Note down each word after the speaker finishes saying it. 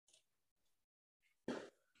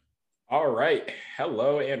All right.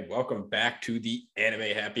 Hello and welcome back to the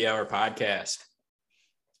Anime Happy Hour podcast.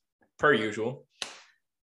 Per usual,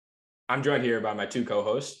 I'm joined here by my two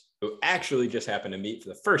co-hosts who actually just happened to meet for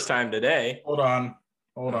the first time today. Hold on.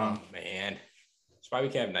 Oh, man. That's why we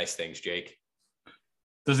can't have nice things, Jake.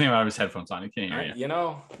 Doesn't even have his headphones on. He can't hear you. You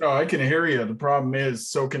know. No, I can hear you. The problem is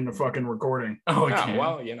so can the fucking recording. Oh, Yeah,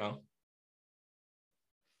 well, you know.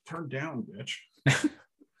 Turn down, bitch.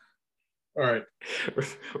 All right.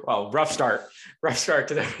 Well, rough start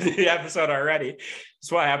to the episode already. That's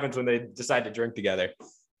what happens when they decide to drink together.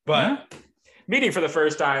 But meeting for the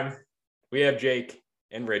first time, we have Jake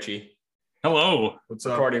and Richie. Hello. What's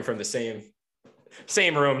up? Recording from the same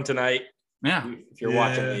room tonight. Yeah. If you're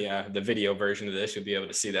watching the video version of this, you'll be able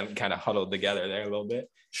to see them kind of huddled together there a little bit.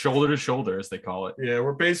 Shoulder to shoulder, as they call it. Yeah,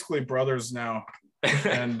 we're basically brothers now.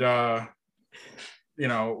 And,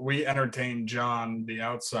 we entertain John, the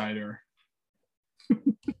outsider,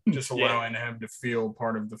 just allowing him to feel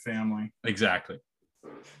part of the family. Exactly.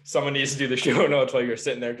 Someone needs to do the show notes while you're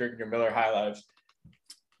sitting there drinking your Miller High Lives.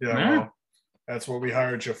 Yeah, well, that's what we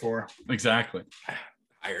hired you for. Exactly.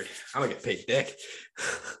 Hired. I'm gonna get paid dick.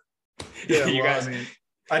 Yeah, you guys.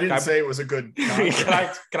 I didn't say it was a good.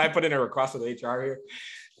 Can I put in a request with HR here?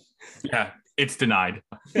 Yeah, it's denied.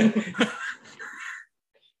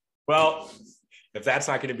 Well, if that's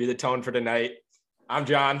not going to be the tone for tonight, I'm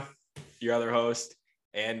John, your other host.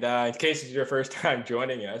 And in case it's your first time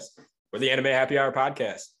joining us, we're the Anime Happy Hour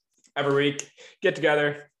podcast. Every week, get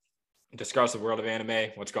together, discuss the world of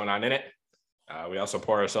anime, what's going on in it. We also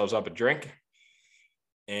pour ourselves up a drink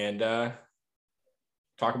and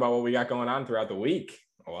talk about what we got going on throughout the week.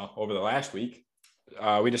 Well, over the last week.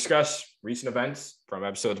 We discuss recent events from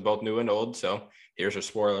episodes both new and old. So here's a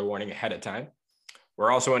spoiler warning ahead of time.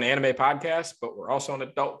 We're also an anime podcast, but we're also an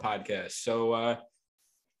adult podcast. So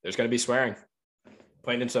there's going to be swearing,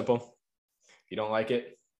 plain and simple. If you don't like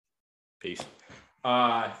it, peace.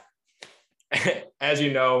 As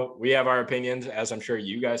you know, we have our opinions, as I'm sure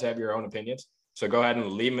you guys have your own opinions. So go ahead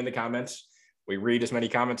and leave them in the comments. We read as many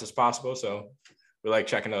comments as possible. So we like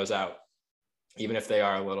checking those out, even if they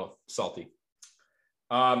are a little salty.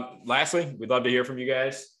 Lastly, we'd love to hear from you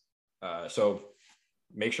guys. So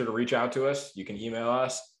make sure to reach out to us. You can email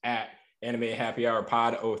us at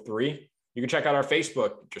animehappyhourpod03. You can check out our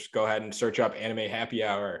Facebook. Just go ahead and search up Anime Happy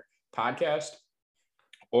Hour Podcast.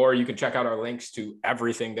 Or you can check out our links to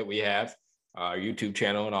everything that we have, our YouTube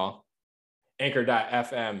channel and all.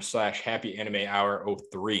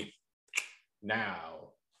 Anchor.fm/happyanimehour03. Now,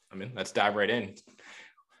 let's dive right in.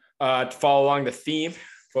 To follow along the theme,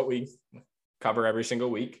 what we cover every single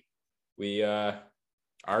week, we are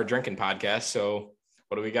a drinking podcast. So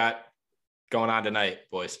what do we got going on tonight,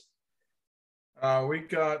 boys? We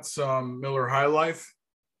got some Miller High Life,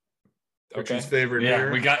 which is favorite Yeah,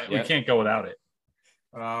 here. we can't go without it.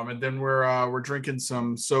 And then we're drinking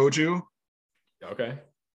some soju. Okay.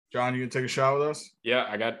 John, you can take a shot with us? Yeah,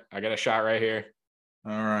 I got a shot right here.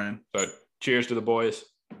 All right. So cheers to the boys.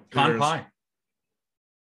 Con pie.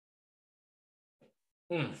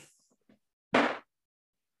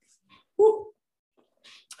 Woo.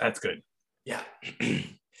 That's good. Yeah.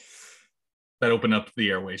 That opened up the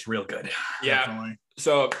airways real good. Yeah. Definitely.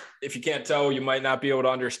 So if you can't tell, you might not be able to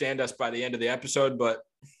understand us by the end of the episode, but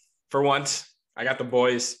for once, I got the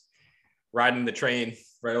boys riding the train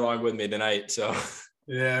right along with me tonight. So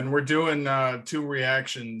yeah, and we're doing 2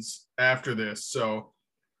 reactions after this. So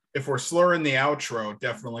if we're slurring the outro,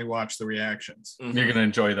 definitely watch the reactions. You're going to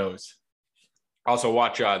enjoy those. Also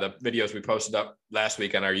watch the videos we posted up last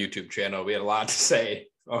week on our YouTube channel. We had a lot to say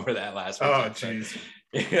over that last week. Oh, jeez.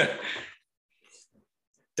 Yeah.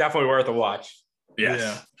 Definitely worth a watch.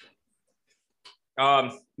 Yes.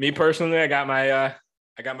 Yeah. Me personally, I got my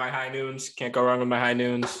high noons. Can't go wrong with my high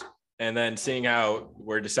noons. And then seeing how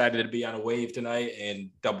we're decided to be on a wave tonight and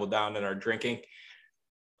double down in our drinking.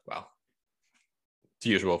 Well, it's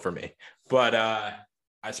usual for me. But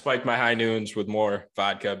I spiked my high noons with more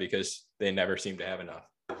vodka because they never seem to have enough.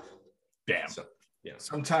 Damn. So, yeah.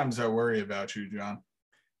 Sometimes I worry about you, John.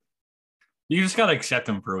 You just got to accept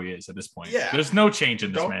him for who he is at this point. Yeah. There's no change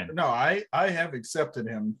in this man. No, I have accepted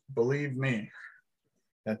him. Believe me.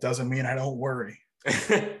 That doesn't mean I don't worry.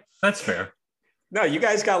 That's fair. No, you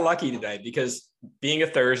guys got lucky tonight because being a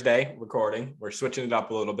Thursday recording, we're switching it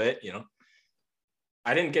up a little bit,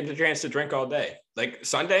 I didn't get the chance to drink all day. Like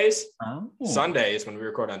Sundays, when we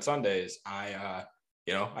record on Sundays, I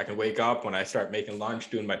can wake up when I start making lunch,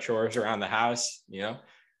 doing my chores around the house,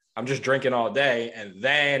 I'm just drinking all day. And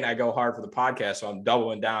then I go hard for the podcast. So I'm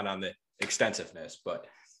doubling down on the extensiveness, but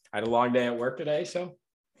I had a long day at work today. So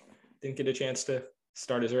didn't get a chance to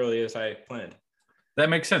start as early as I planned. That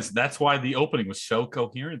makes sense. That's why the opening was so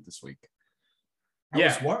coherent this week.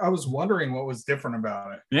 I was wondering what was different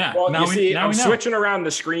about it. Yeah. Well, now you see, now I'm we know. switching around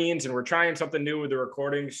the screens and we're trying something new with the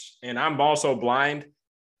recordings, and I'm also blind.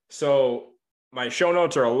 So my show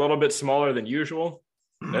notes are a little bit smaller than usual.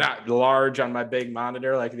 They're not large on my big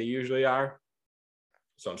monitor like they usually are.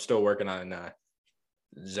 So I'm still working on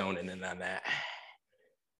zoning in on that.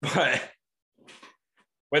 But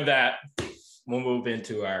with that, we'll move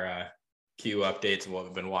into our Q updates and what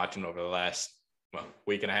we've been watching over the last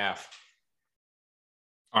week and a half.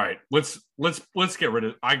 All right, let's get rid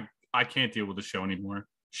of. I can't deal with the show anymore.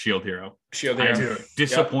 Shield Hero. Hero. I'm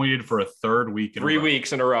disappointed for a third week. 3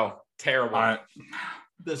 weeks in a row. Terrible.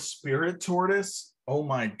 The Spirit Tortoise. Oh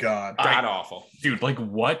my God. God awful. Dude, like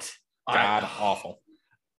what? God awful.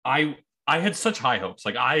 I had such high hopes.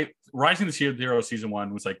 Like Rising the Shield Hero season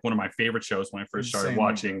 1 was like one of my favorite shows when I first started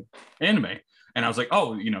watching anime. And I was like,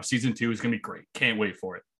 oh, season 2 is gonna be great. Can't wait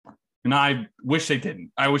for it. And I wish they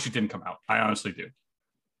didn't. I wish it didn't come out. I honestly do.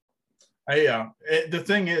 The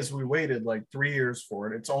thing is, we waited like 3 years for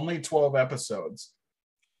it. It's only 12 episodes,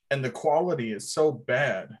 and the quality is so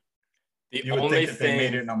bad. You would think that they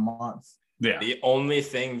made it in a month. Yeah. The only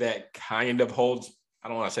thing that kind of holds, I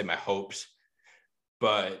don't want to say my hopes,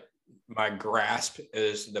 but my grasp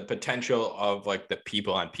is the potential of like the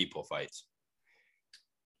people on people fights.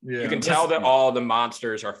 Yeah. You can tell that all the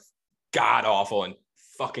monsters are god awful and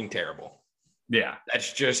fucking terrible. Yeah.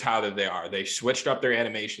 That's just how they are. They switched up their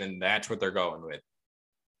animation and that's what they're going with.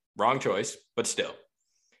 Wrong choice, but still.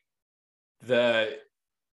 The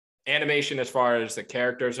animation as far as the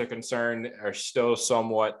characters are concerned are still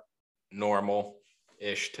somewhat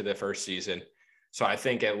normal-ish to the first season. So I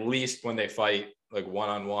think at least when they fight like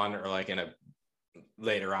one-on-one or like in a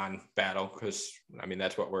later on battle, because I mean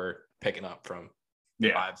that's what we're picking up from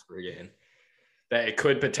the vibes we're getting, that it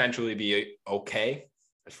could potentially be okay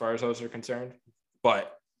as far as those are concerned.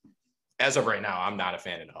 But as of right now, I'm not a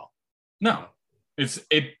fan at all. No,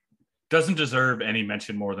 it doesn't deserve any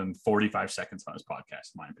mention more than 45 seconds on his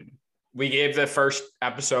podcast, in my opinion. We gave the first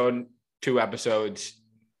episode, 2 episodes,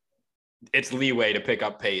 it's leeway to pick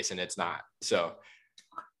up pace, and it's not. So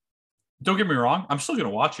don't get me wrong, I'm still going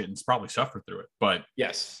to watch it and probably suffer through it. But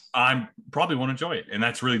yes, I probably won't enjoy it, and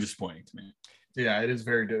that's really disappointing to me. Yeah, it is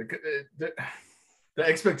very good. The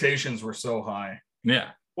expectations were so high.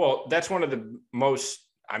 Yeah. Well, that's one of the most,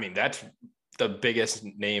 I mean, that's the biggest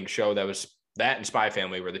named show that was that and Spy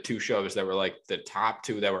Family were the 2 shows that were like the top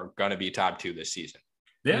 2 that were going to be top 2 this season.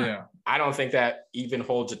 Yeah. I don't think that even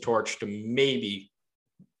holds a torch to maybe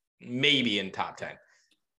in top 10.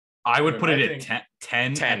 I would put it at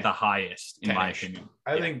 10 at the highest, in my opinion.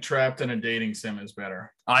 I think Trapped in a Dating Sim is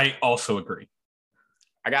better. I also agree.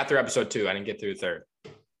 I got through episode 2. I didn't get through the 3rd.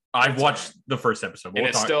 I've watched the first episode. And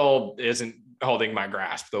it still isn't holding my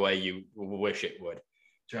grasp the way you wish it would.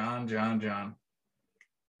 John.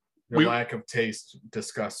 Your lack of taste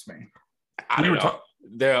disgusts me. I don't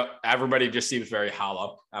know. Everybody just seems very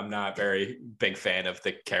hollow. I'm not a very big fan of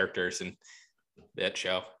the characters in that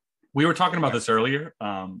show. We were talking about this earlier.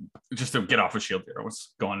 Just to get off of Shield Hero,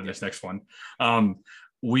 let's go on to this next one.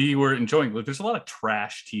 We were enjoying. There's a lot of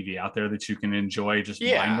trash TV out there that you can enjoy just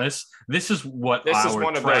mindless. This is one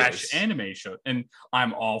of trash anime show, and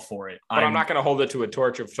I'm all for it. But I'm not going to hold it to a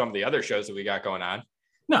torch of some of the other shows that we got going on.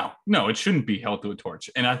 No, it shouldn't be held to a torch,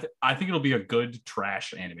 and I think it'll be a good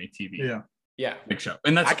trash anime TV. Yeah, big show,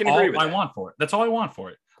 and that's all I want for it. That's all I want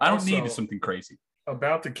for it. I don't need something crazy.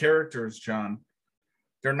 About the characters, John.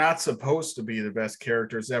 They're not supposed to be the best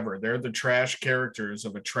characters ever. They're the trash characters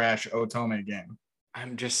of a trash Otome game.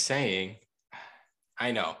 I'm just saying.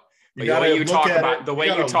 I know. But the way you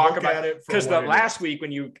talk about it, because the last week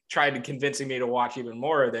when you tried to convincing me to watch even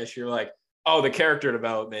more of this, you're like, oh, the character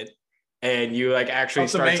development. And you like actually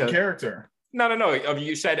start the main character. No.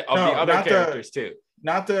 You said of the other characters too.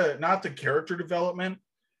 Not the character development,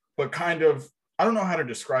 but kind of, I don't know how to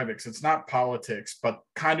describe it because it's not politics, but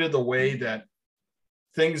kind of the way that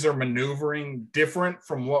things are maneuvering different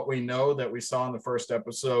from what we know that we saw in the first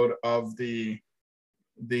episode of the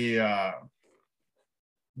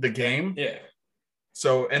game. Yeah.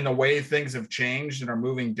 So, and the way things have changed and are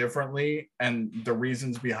moving differently and the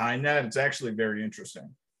reasons behind that, it's actually very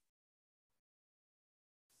interesting.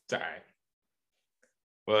 It's all right.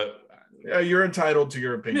 Well, yeah, you're entitled to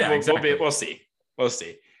your opinion. Yeah, exactly. We'll see.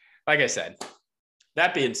 Like I said,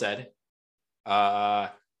 that being said,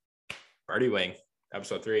 Birdie Wing,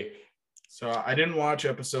 episode 3. So I didn't watch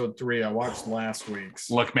episode 3. I watched last week's.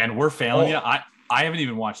 Look, man, we're failing you. I haven't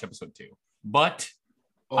even watched episode 2, but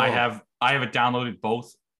I have it downloaded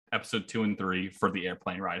both episode 2 and 3 for the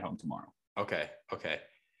airplane ride home tomorrow. Okay.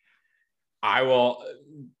 I will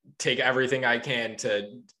take everything I can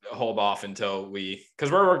to hold off until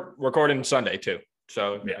because we're recording Sunday too.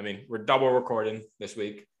 So, yeah. I mean, we're double recording this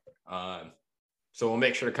week. So we'll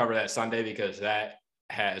make sure to cover that Sunday because that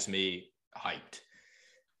has me hyped.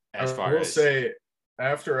 I will say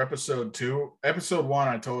after episode 1,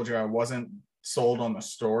 I told you I wasn't sold on the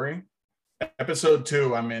story. Episode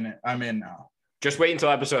 2, I'm in now. Just wait until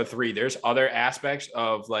episode 3. There's other aspects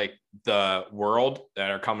of like the world that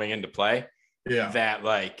are coming into play. Yeah. That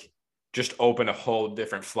like just open a whole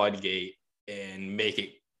different floodgate and make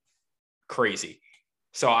it crazy.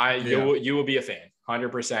 So you will be a fan,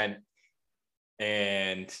 100%.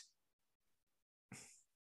 And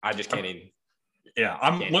I just can't even. Yeah,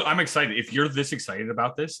 I'm excited. If you're this excited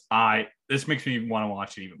about this, this makes me want to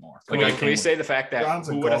watch it even more. Like, can we say the fact that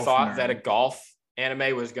who would have thought that a golf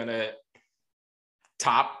anime was gonna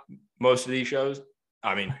top most of these shows?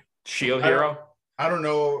 I mean, Shield Hero. I don't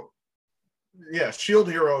know. Yeah, Shield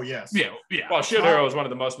Hero. Yes. Yeah. Well, Shield Hero is one of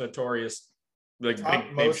the most notorious, like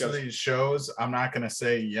big most shows. of these shows. I'm not gonna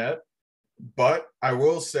say yet, but I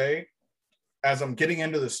will say, as I'm getting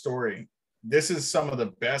into the story, this is some of the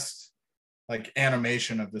best like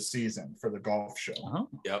animation of the season for the golf show. Uh-huh.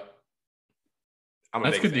 Yep.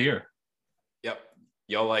 That's good to hear. Yep.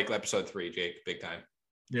 You'll like episode 3, Jake, big time.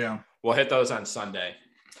 Yeah. We'll hit those on Sunday.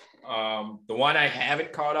 The one I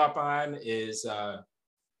haven't caught up on is Love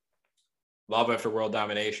After World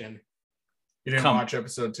Domination. You didn't watch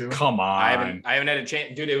episode 2? Come on. I haven't had a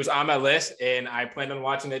chance. Dude, it was on my list and I planned on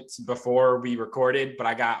watching it before we recorded, but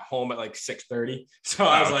I got home at like 6:30. So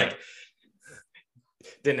I was like,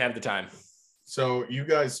 didn't have the time. So you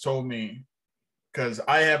guys told me, because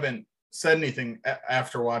I haven't said anything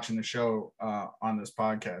after watching the show on this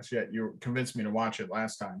podcast yet. You convinced me to watch it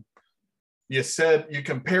last time. You said you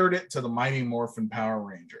compared it to the Mighty Morphin Power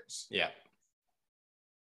Rangers. Yeah.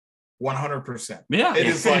 100%. Yeah. It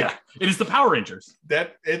is like it is the Power Rangers.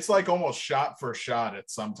 That it's like almost shot for shot at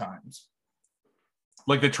sometimes.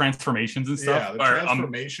 Like the transformations and stuff. Yeah, the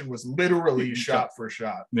transformation was literally shot for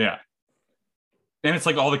shot. Yeah. And it's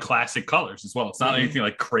like all the classic colors as well. It's not anything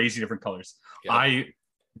like crazy different colors. Yeah. I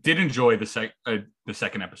did enjoy the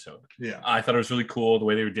second episode. Yeah. I thought it was really cool the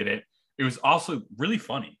way they did it. It was also really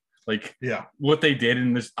funny. Like what they did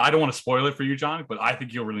in this. I don't want to spoil it for you, John, but I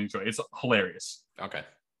think you'll really enjoy it. It's hilarious. Okay.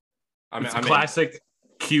 It's classic,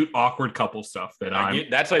 cute, awkward couple stuff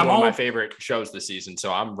that's like one of my favorite shows this season.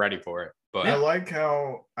 So I'm ready for it. But I like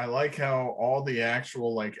how all the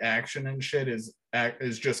actual like action and shit is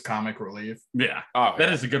just comic relief. Yeah.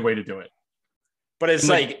 That is a good way to do it. But it's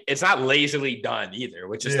like it's not lazily done either,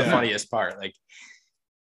 which is the funniest part. Like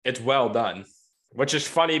it's well done, which is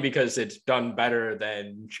funny because it's done better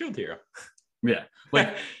than Shield Hero. Yeah.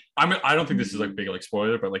 Like I don't think this is like big like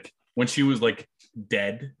spoiler, but like when she was like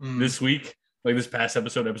dead this week, like this past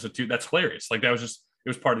episode 2, that's hilarious. Like that was it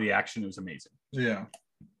was part of the action. It was amazing. Yeah.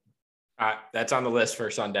 That's on the list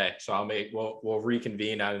for Sunday, so we'll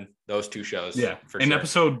reconvene on those 2 shows. Yeah, and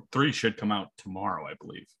episode 3 should come out tomorrow, I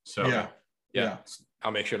believe. So yeah,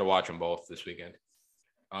 I'll make sure to watch them both this weekend.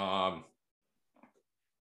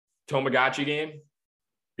 Tamagotchi game.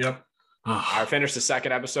 Yep. I finished the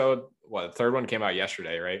second episode. The third one came out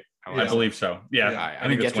yesterday, right? I believe so. Yeah, I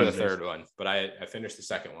didn't get to the third one, but I finished the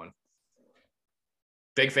second one.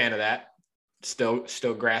 Big fan of that.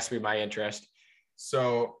 Still grasping my interest.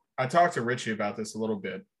 So I talked to Richie about this a little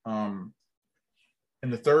bit. In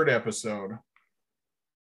the third episode,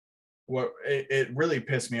 it really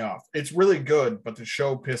pissed me off. It's really good, but the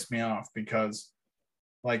show pissed me off because,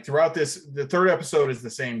 like, throughout the third episode is the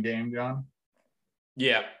same game, John.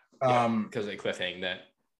 Yeah. Because they cliffhang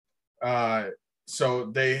that. So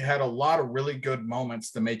they had a lot of really good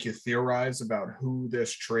moments to make you theorize about who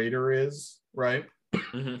this traitor is, right?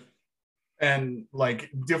 Mm-hmm. And like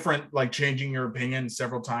different, like changing your opinion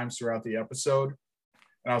several times throughout the episode.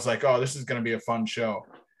 And I was like, oh, this is going to be a fun show.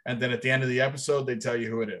 And then at the end of the episode, they tell you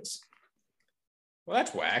who it is. Well,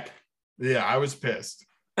 that's whack. Yeah, I was pissed.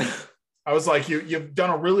 I was like, you've done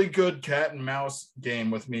a really good cat and mouse game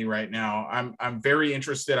with me right now. I'm very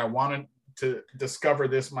interested. I wanted to discover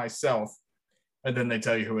this myself. And then they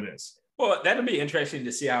tell you who it is. Well, that'd be interesting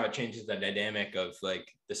to see how it changes the dynamic of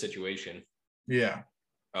like the situation. Yeah.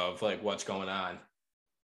 Of like what's going on.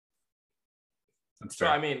 That's so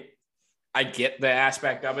fair. I mean, I get the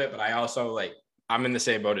aspect of it, but I also like I'm in the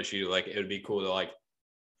same boat as you. Like it would be cool to like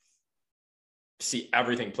see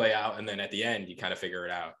everything play out, and then at the end you kind of figure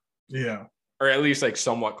it out. Yeah. Or at least like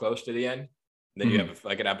somewhat close to the end. Then you have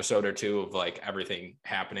like an episode or 2 of like everything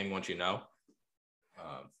happening once you know.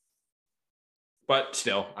 But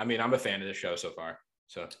still, I mean, I'm a fan of the show so far.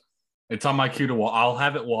 So It's on my queue to watch. I'll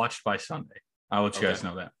have it watched by Sunday. I'll let you guys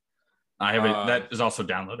know that. I have it. That is also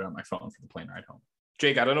downloaded on my phone for the plane ride home.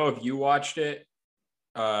 Jake, I don't know if you watched it.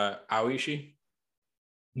 Aoishi?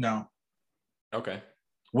 No. Okay.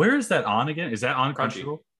 Where is that on again? Is that on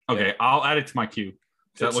Crunchyroll? Okay, yeah. I'll add it to my queue.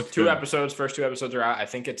 That looks two good. Episodes. First 2 episodes are out. I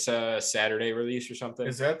think it's a Saturday release or something.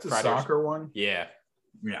 Is that the soccer one? Yeah.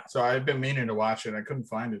 Yeah. So I've been meaning to watch it. I couldn't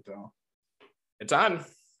find it though. It's on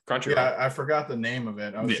Crunchyroll. Yeah, I forgot the name of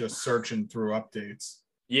it. I was just searching through updates.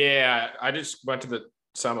 Yeah, I just went to the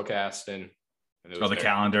simulcast and the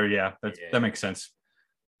calendar. Yeah, that makes sense.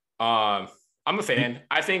 I'm a fan.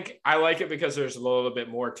 I think I like it because there's a little bit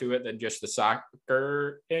more to it than just the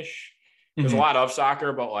soccer-ish. There's a lot of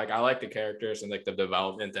soccer, but like I like the characters and like the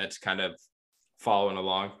development that's kind of following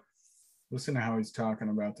along. Listen to how he's talking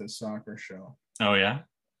about this soccer show. Oh yeah.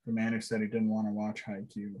 The man who said he didn't want to watch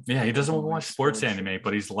Haikyuu. Yeah, he doesn't want to watch sports anime,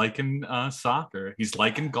 but he's liking soccer. He's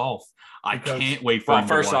liking golf. I can't wait for him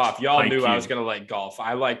first to watch off, y'all Haikyuu. Knew I was gonna like golf.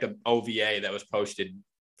 I like the OVA that was posted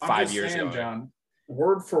 5 years ago. John,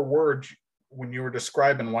 word for word, when you were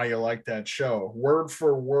describing why you like that show, word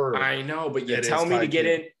for word. I know, but you tell me to get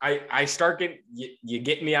in. I start getting you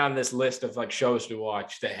get me on this list of like shows to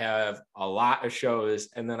watch that have a lot of shows,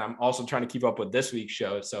 and then I'm also trying to keep up with this week's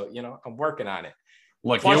show. So I'm working on it.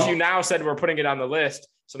 Look, plus, you now said we're putting it on the list,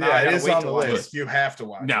 so now I gotta wait on the list. You have to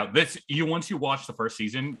watch. Now, once you watch the first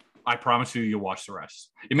season, I promise you'll watch the rest.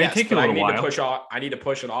 It may take you a little while. I need to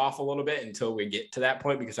push it off a little bit until we get to that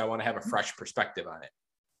point because I want to have a fresh perspective on it.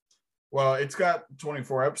 Well, it's got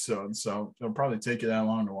 24 episodes, so it'll probably take you that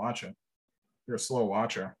long to watch it. You're a slow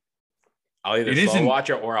watcher. I'll either slow watch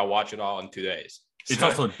it or I'll watch it all in 2 days. It's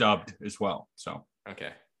also dubbed as well. So okay.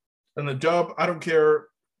 And the dub, I don't care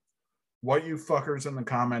what you fuckers in the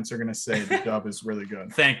comments are going to say. The dub is really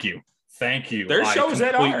good. Thank you. There's shows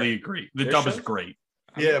that are. I completely agree. The dub is great.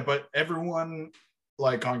 Yeah, but everyone,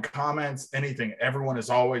 like on comments, anything, everyone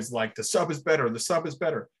is always like, the sub is better. The sub is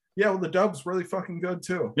better. Yeah, well, the dub's really fucking good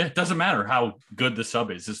too. Yeah, it doesn't matter how good the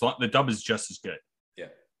sub is. The dub is just as good.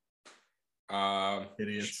 Yeah.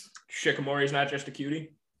 Idiots. Shikimori's not just a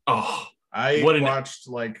cutie. Oh, I watched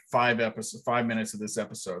like 5 minutes of this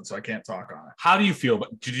episode, so I can't talk on it. How do you feel?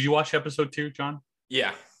 Did you watch episode 2, John?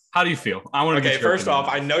 Yeah. How do you feel? I want to. Okay, first off,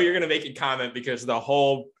 I know you're going to make a comment because the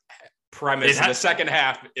whole premise of the second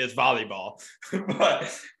half is volleyball.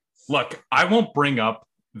 But look, I won't bring up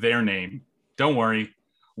their name. Don't worry.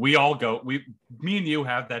 We all go. Me and you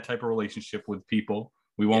have that type of relationship with people.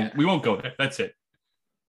 We won't go there. That's it.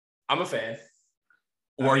 I'm a fan.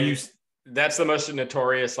 Or you? That's the most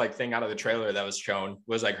notorious like thing out of the trailer that was shown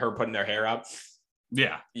was like her putting her hair up.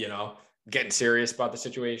 Yeah. Getting serious about the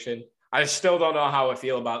situation. I still don't know how I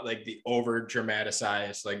feel about like the over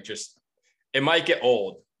dramatized, like just it might get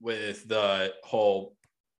old with the whole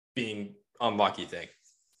being unlucky thing.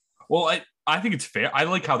 Well, I think it's fair. I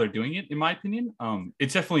like how they're doing it, in my opinion.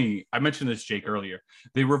 It's definitely, I mentioned this, Jake, earlier.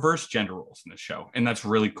 They reverse gender roles in the show, and that's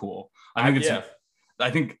really cool. I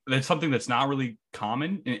think that's something that's not really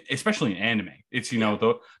common, especially in anime. It's,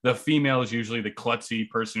 the female is usually the klutzy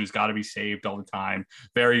person who's got to be saved all the time,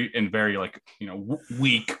 very like,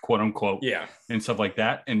 weak, quote unquote. Yeah. And stuff like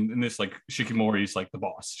that. And this, like, Shikimori is like the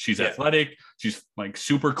boss. She's athletic. She's like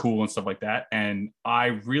super cool and stuff like that. And I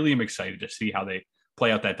really am excited to see how they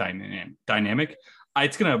play out that dynamic.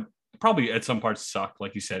 It's going to probably at some parts suck.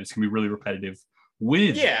 Like you said, it's going to be really repetitive.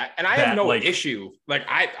 And I have no issue. Like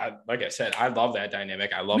I said, I love that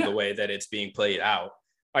dynamic. I love the way that it's being played out.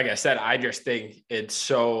 Like I said, I just think it's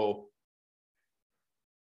so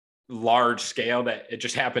large scale that it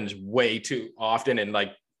just happens way too often. And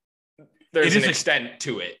like, there's an extent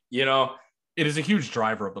to it, It is a huge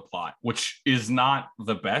driver of the plot, which is not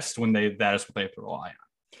the best when that is what they have to rely on.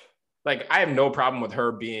 Like, I have no problem with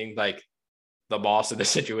her being like the boss of the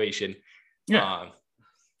situation. Yeah.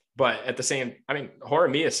 But at the same,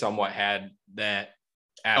 Horimiya somewhat had that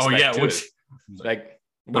aspect too.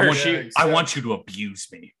 I want you to abuse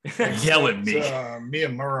me. Yell at me.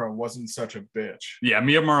 Miyamura wasn't such a bitch. Yeah,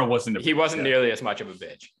 Miyamura wasn't. He wasn't nearly as much of a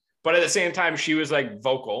bitch. But at the same time, she was like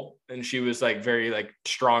vocal and she was like very like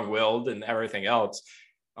strong-willed and everything else.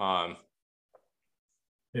 Yeah,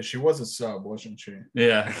 she was a sub, wasn't she?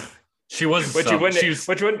 Yeah, she was. Which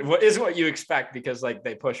is what you expect because like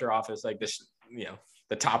they push her off as like this,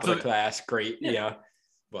 the top of the class, great,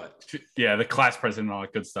 but the class president and all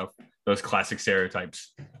that good stuff, those classic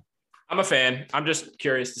stereotypes. I'm a fan. I'm just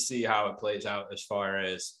curious to see how it plays out as far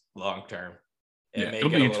as long term. It may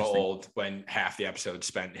get a little old when half the episode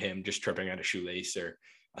spent him just tripping on a shoelace or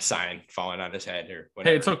a sign falling on his head or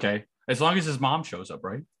whatever. Hey, it's okay as long as his mom shows up,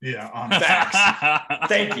 right? Yeah, facts.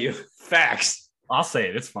 Thank you. Facts. I'll say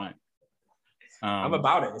it. It's fine. I'm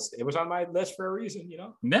about it. It was on my list for a reason,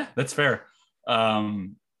 Yeah, that's fair.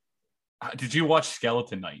 Did you watch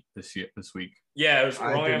Skeleton Knight this week? Yeah,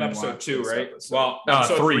 we're only on episode 2, right? Episode. Well,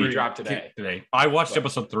 episode 3 dropped today. I watched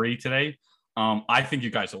episode 3 today. I think you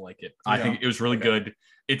guys will like it. I think it was really good.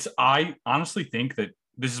 I honestly think that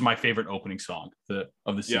this is my favorite opening song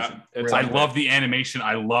of the season. I love the animation.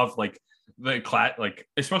 I love like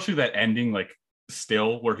especially that ending, like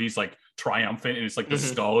still where he's like triumphant and it's like the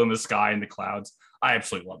skull in the sky and the clouds. I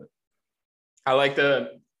absolutely love it. I like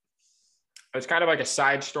it's kind of like a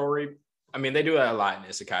side story. I mean, they do that a lot in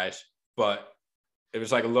isekais, but it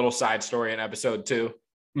was like a little side story in episode 2.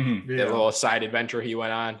 Mm-hmm. A little side adventure he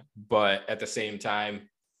went on, but at the same time,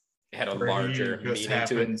 it had a larger meaning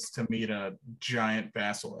to it. To meet a giant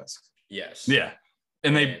basilisk. Yes. Yeah,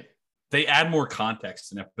 and they add more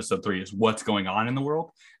context in episode 3 is what's going on in the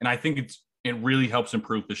world, and I think it really helps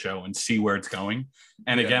improve the show and see where it's going.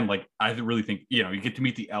 And again, like I really think you get to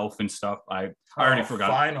meet the elf and stuff. I already forgot.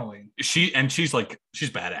 Finally, she's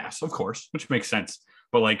badass, of course, which makes sense.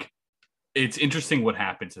 But like, it's interesting what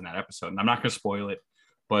happens in that episode, and I'm not going to spoil it.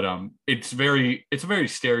 But it's a very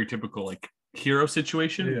stereotypical like hero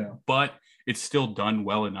situation, but it's still done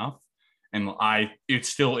well enough, and it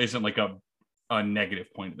still isn't like a negative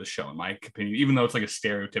point of the show in my opinion, even though it's like a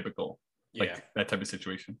stereotypical that type of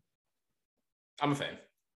situation. I'm a fan.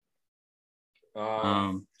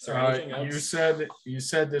 You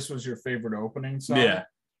said this was your favorite opening song. Yeah,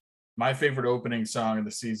 my favorite opening song of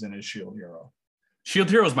the season is Shield Hero. Shield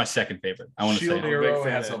Hero is my second favorite. I want to say Shield Hero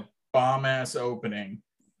has a bomb ass opening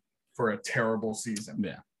for a terrible season.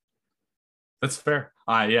 Yeah, that's fair.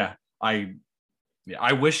 I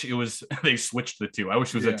wish it was they switched the two. I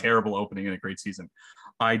wish it was a terrible opening and a great season.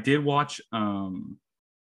 I did watch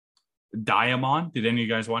Diamond. Did any of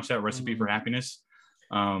you guys watch that? Recipe for Happiness?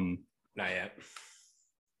 Not yet.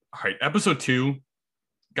 All right, episode 2,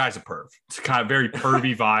 guy's a perv. It's kind of very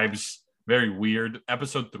pervy vibes, very weird.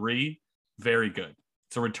 Episode 3, very good.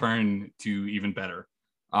 It's a return to even better.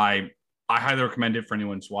 I highly recommend it for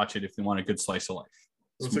anyone to watch it if they want a good slice of life.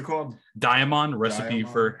 What's it called? Diamond Recipe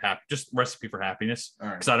for Just Recipe for Happiness. All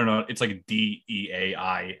right. Because I don't know, it's like a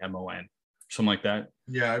DEAIMON, something like that.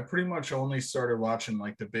 Yeah, I pretty much only started watching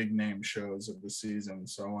like the big name shows of the season,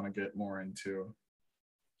 so I want to get more into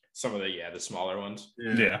some of the smaller ones.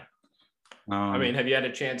 Yeah. I mean, have you had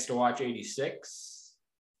a chance to watch 86?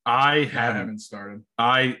 I haven't started.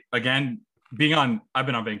 I've been on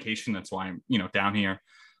vacation. That's why I'm down here.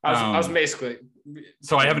 I was basically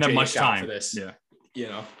so I haven't had much time for this.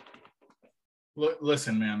 Yeah.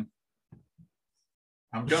 Listen, man,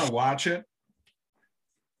 I'm gonna watch it,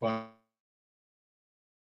 but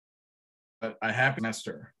I have a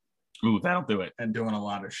semester. Ooh, that'll do it. And doing a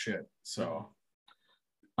lot of shit, so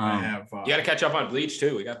I have. You got to catch up on Bleach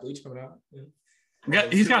too. We got Bleach coming out. Yeah,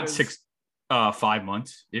 he's got 5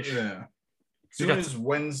 months ish. Yeah. As soon as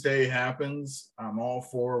Wednesday happens, I'm all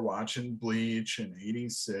for watching Bleach and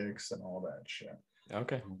 86 and all that shit.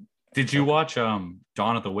 Okay. Did you watch Dawn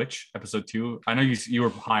of the Witch episode 2? I know you were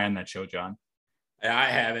high on that show, John. I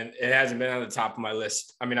haven't. It hasn't been on the top of my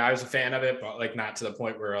list. I mean, I was a fan of it, but like not to the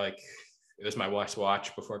point where like it was my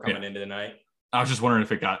watch before coming into the night. I was just wondering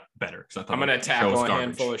if it got better because I thought I'm gonna tackle a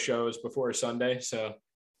handful of shows before Sunday. So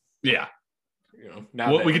yeah,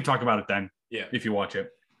 we can talk about it then. Yeah, if you watch it.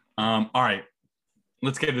 All right,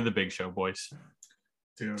 let's get to the big show, boys.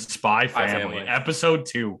 Dude. Spy Family episode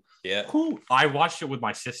 2. Yeah. I watched it with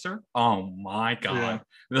my sister. Oh my god.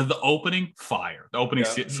 Yeah. The opening, fire. The opening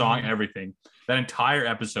song, everything. That entire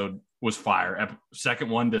episode was fire.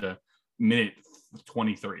 Second one to minute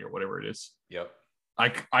 23 or whatever it is. Yep. I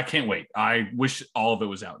can't wait. I wish all of it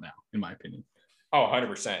was out now, in my opinion. Oh,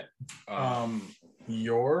 100%.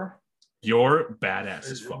 Your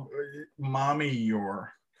badass as fuck. Mommy,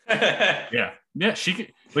 your. Yeah. She can,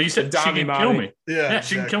 like you said, she can kill me. Yeah,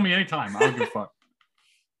 she can kill me anytime. I don't give a fuck.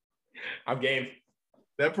 I'm game.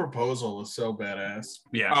 That proposal is so badass.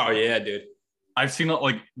 Yeah. Oh yeah, dude. I've seen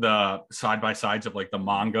like the side by sides of like the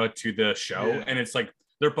manga to the show, and it's like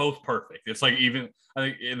they're both perfect. It's like even I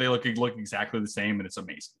think they look exactly the same, and it's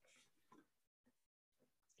amazing.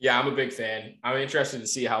 Yeah, I'm a big fan. I'm interested to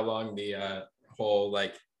see how long the whole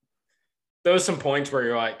like. There was some points where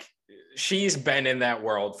you're like, she's been in that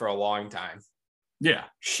world for a long time. Yeah,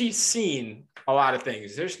 she's seen a lot of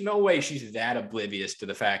things. There's no way she's that oblivious to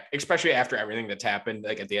the fact, especially after everything that's happened,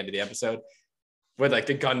 like at the end of the episode, with like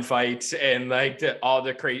the gunfights and like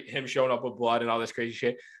him showing up with blood and all this crazy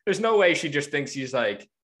shit. There's no way she just thinks he's like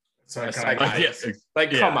a psychiatrist.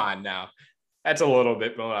 Come on now, that's a little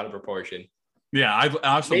bit blown out of proportion. Yeah, I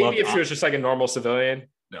also maybe if she was just like a normal civilian,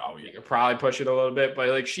 Oh You yeah. could probably push it a little bit, but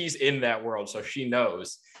like she's in that world, so she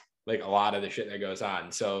knows like a lot of the shit that goes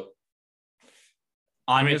on. So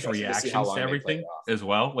Anya's interested to see how reactions long to they play everything it off. as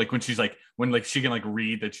well. Like when she's like, when like she can like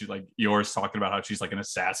read that she's like yours talking about how she's like an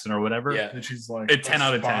assassin or whatever. Yeah. And she's like, A 10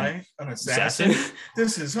 out of 10. an assassin.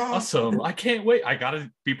 This is awesome. Awesome. I can't wait. I gotta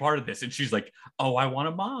be part of this. And she's like, oh, I want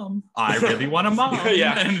a mom. I really want a mom.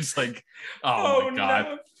 Yeah. And it's like, oh my God.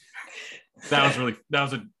 No. That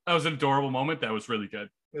was an adorable moment. That was really good.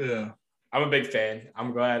 Yeah. I'm a big fan.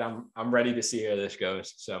 I'm glad I'm ready to see where this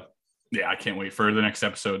goes. So Yeah, I can't wait for the next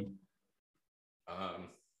episode.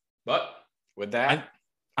 But with that,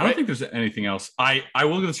 I don't think there's anything else. I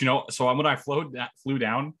will let you know. So when I flew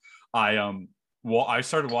down, I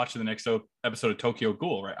started watching the next episode of Tokyo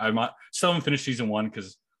Ghoul. Right, I still haven't finished season 1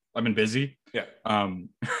 because I've been busy. Yeah. And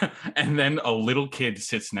then a little kid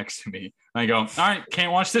sits next to me. And I go, all right,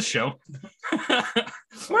 can't watch this show.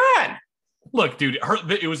 come on. Look, dude,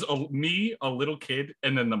 it was me, a little kid,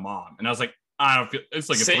 and then the mom. And I was like, I don't feel it's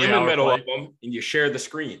like a Sit 3 in the hour middle play. of them and you share the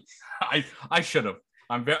screen. I should have.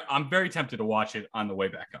 I'm very tempted to watch it on the way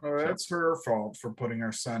back up. Oh, that's her fault for putting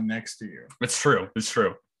her son next to you. It's true. It's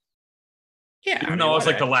true. Yeah. Even though I was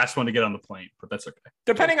like the last one to get on the plane, but that's okay.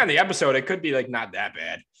 Depending on the episode, it could be like not that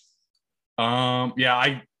bad. Yeah,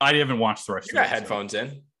 I haven't watched the rest You of got it. headphones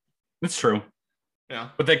in. It's true. Yeah.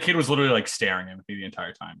 But that kid was literally like staring at me the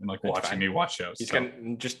entire time and like That's watching fine. me watch shows. He's so.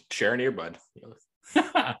 gonna just share an earbud.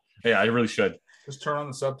 Yeah, I really should. Just turn on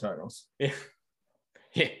the subtitles.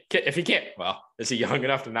 Yeah. If he can't, well, is he young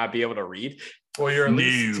enough to not be able to read? Well, you're at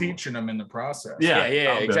least No. teaching them in the process. Yeah.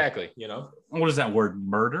 Yeah, Okay. exactly. You know, What is that word?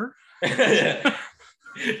 Murder?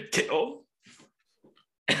 kill,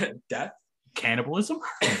 death. Cannibalism?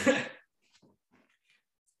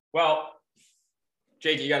 Well,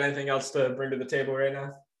 Jake, you got anything else to bring to the table right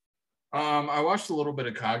now? I watched a little bit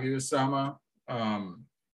of Kaguya-sama.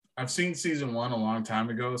 I've seen season 1 a long time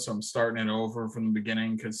ago, so I'm starting it over from the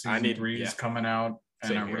beginning because season 3 is coming out, and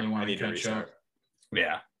Same I really here. want I to need to catch restart. up.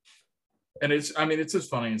 Yeah. And it's as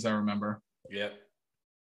funny as I remember. Yep.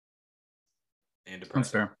 And That's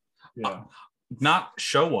depressing. fair. Yeah. Not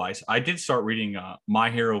show wise. I did start reading My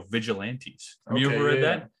Hero Vigilantes. Have you ever read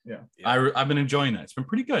that? Yeah. I've been enjoying that. It's been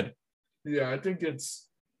pretty good. Yeah, I think it's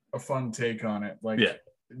a fun take on it. Like, Yeah.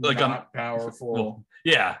 Like, not powerful. Well,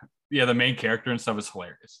 yeah. Yeah, the main character and stuff is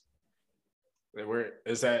hilarious. Where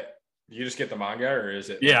is that? You just get the manga, or is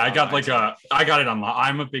it? Yeah, I got online? I got it online.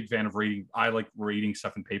 I'm a big fan of reading. I like reading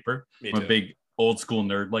stuff in paper. Me I'm too. a big old school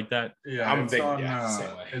nerd like that. Yeah, I'm it's big- on, yeah,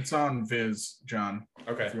 same way. it's on Viz, John.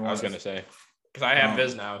 Okay, if you I want was to- gonna say because I have Um,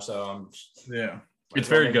 Viz now, so I'm. Yeah. might It's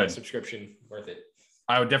as well very make my good. Subscription worth it.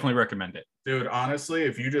 I would definitely recommend it. Dude, honestly,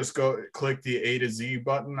 if you just go click the A to Z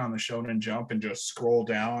button on the Shonen Jump and just scroll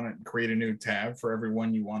down and create a new tab for every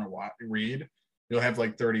one you want to read, you'll have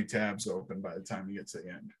like 30 tabs open by the time you get to the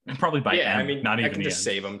end. And probably by Yeah, end, I mean, not I even can the just end.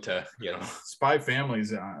 save them to Spy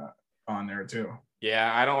Family's on there too.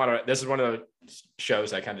 Yeah, I don't want to. This is one of the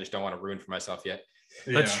shows I kind of just don't want to ruin for myself yet.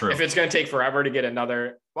 That's Yeah. true. If it's going to take forever to get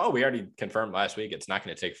another, well, we already confirmed last week it's not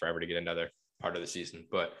going to take forever to get another part of the season.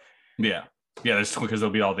 But Yeah. Yeah, that's because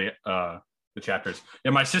there'll be all the chapters.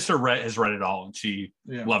 Yeah, my sister has read it all and she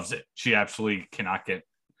Yeah. loves it. She absolutely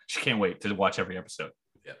she can't wait to watch every episode.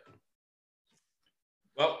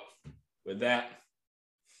 well, with that,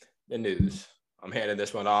 the news. I'm handing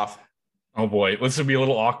this one off. Oh boy, this will be a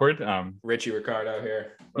little awkward. Richie Ricardo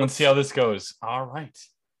here. Let's see how this goes. All right.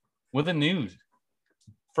 With the news.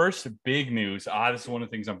 First big news. This is one of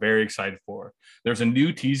the things I'm very excited for. There's a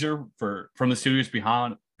new teaser from the studios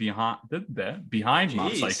behind Mob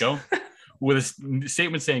Jeez. Psycho with a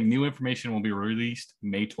statement saying new information will be released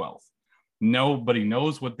May 12th. Nobody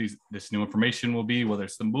knows what this new information will be, whether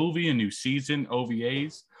it's the movie, a new season,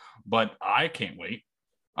 OVAs, but I can't wait.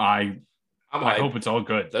 I hope it's all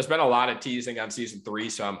good. There's been a lot of teasing on season 3,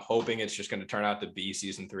 so I'm hoping it's just going to turn out to be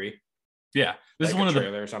season 3. Yeah, this Like is one a of the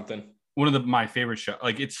trailer or something. my favorite show.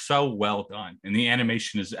 Like, it's so well done, and the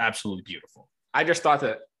animation is absolutely beautiful. I just thought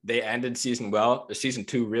that they ended season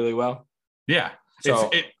 2 really well. Yeah, So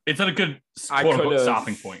it's at a good I quote unquote could've-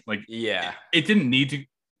 stopping point. Like, yeah, it didn't need to.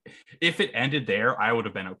 If it ended there, I would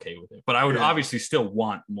have been okay with it, but I would Yeah. obviously still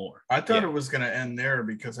want more. I thought Yeah. it was going to end there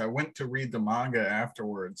because I went to read the manga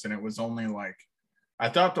afterwards and it was only like, I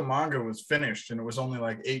thought the manga was finished and it was only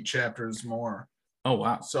like 8 chapters more. Oh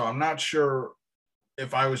wow, So I'm not sure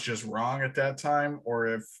if I was just wrong at that time or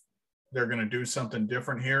if they're going to do something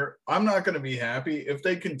different here. I'm not going to be happy if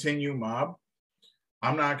they continue Mob.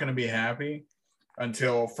 I'm not going to be happy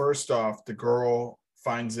until first off, the girl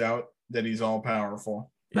finds out that he's all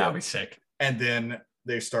powerful that'd be sick. and then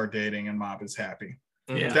they start dating and Mob is happy.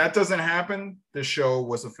 Yeah. If that doesn't happen, the show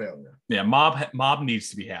was a failure. Yeah, Mob needs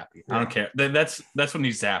to be happy. I don't care. That's what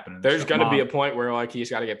needs to happen. There's going to be a point where like he's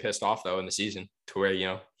got to get pissed off though in the season to where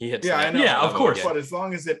he hits. Yeah, I know. Yeah, of course. But as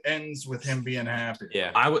long as it ends with him being happy.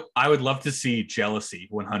 Yeah, I would love to see jealousy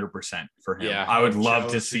 100% for him. Yeah, I would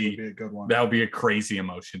love to see. Would be a good one. That would be a crazy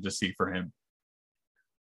emotion to see for him.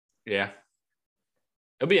 Yeah,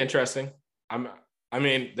 it'll be interesting. I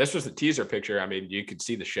mean, this was the teaser picture. I mean, you could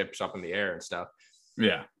see the ships up in the air and stuff.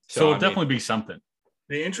 Yeah. So it'll definitely be something.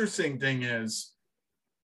 The interesting thing is,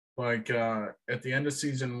 like, at the end of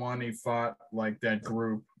season 1, he fought like that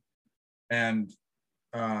group, and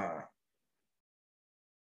the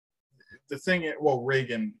thing,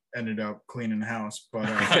 Reagan ended up cleaning house, but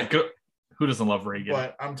who doesn't love Reagan?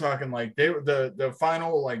 But I'm talking like the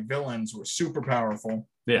final like villains were super powerful.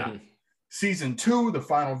 Yeah. Mm-hmm. Season 2, the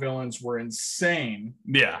final villains were insane.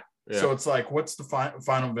 Yeah. So it's like, what's the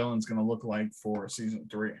final villains going to look like for season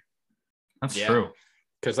 3? That's true.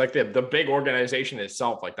 Because like the big organization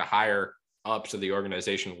itself, like the higher ups of the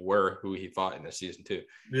organization were who he fought in the season 2.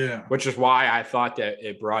 Yeah. Which is why I thought that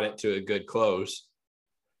it brought it to a good close.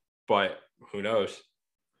 But who knows?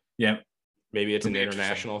 Yeah. Maybe it's an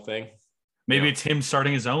international thing. Maybe it's him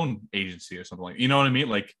starting his own agency or something like, you know what I mean?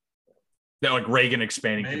 Like that, like Reagan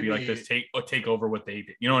expanding to be like this, take over what they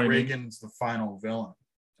did. You know what I mean? Reagan's the final villain.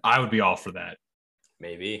 I would be all for that.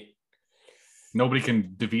 Maybe. Nobody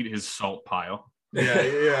can defeat his salt pile.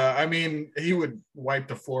 Yeah. I mean, he would wipe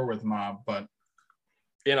the floor with Mob, but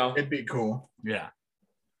it'd be cool. Yeah.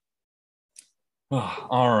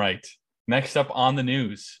 All right. Next up on the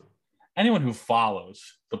news. Anyone who follows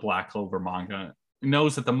the Black Clover manga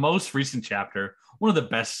knows that the most recent chapter, one of the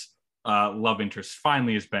best love interests,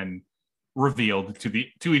 finally has been revealed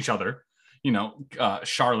to each other.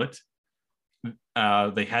 Charlotte,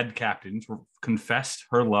 the head captains, confessed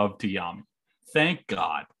her love to Yami. Thank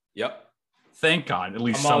God. Yep. Thank God. At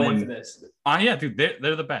least I'm someone. all in for this. Yeah, dude,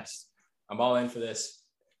 they're the best. I'm all in for this.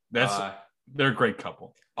 They're a great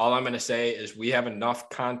couple. All I'm going to say is we have enough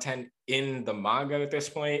content in the manga at this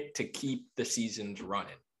point to keep the seasons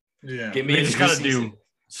running. Yeah. Give me They just got to do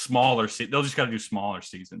smaller. They'll just got to do smaller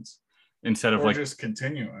seasons instead of just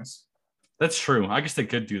continuous. That's true. I guess they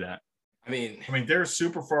could do that. I mean, they're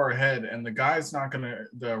super far ahead, and the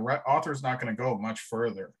author's not gonna go much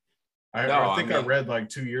further. I think I read like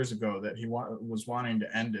 2 years ago that he was wanting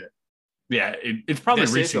to end it. Yeah, it's probably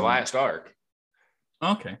this is the last arc.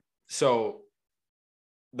 Okay. So,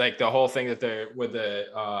 like the whole thing that they're with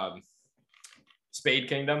the Spade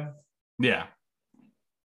Kingdom. Yeah.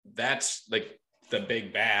 That's like the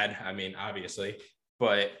big bad. I mean, obviously,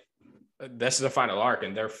 but this is the final arc,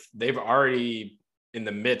 and they've already in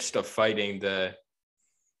the midst of fighting the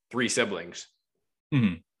 3 siblings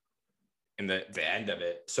in the end of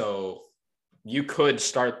it. So you could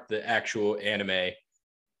start the actual anime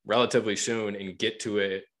relatively soon and get to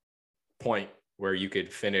a point where you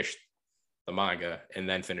could finish the manga and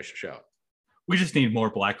then finish the show. We just need more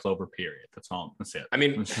Black Clover, period. That's all. That's it. I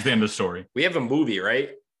mean, that's just the end of the story. We have a movie,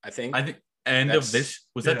 right? I think end of this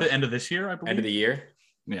was that the end of this year, I believe. End of the year.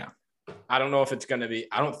 Yeah. I don't know if it's going to be,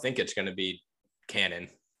 I don't think it's going to be canon.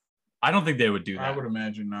 I don't think they would do that. I would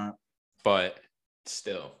imagine not. But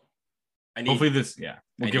still. Hopefully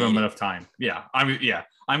we'll give them enough time. Yeah. I'm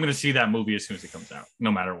going to see that movie as soon as it comes out,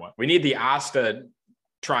 no matter what. We need the Asta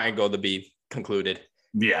triangle to be concluded.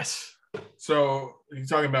 Yes. So you're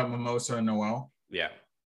talking about Mimosa and Noel? Yeah.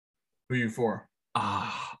 Who are you for?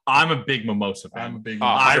 I'm a big Mimosa fan. I'm a big.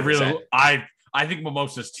 I think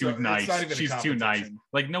Mimosa's too nice. She's too nice.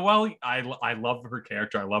 Like Noelle, I love her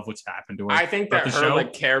character. I love what's happened to her. I think that her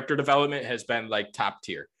like character development has been like top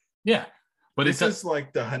tier. Yeah, but this is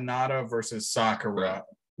like the Hinata versus Sakura.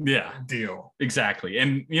 Yeah, deal exactly.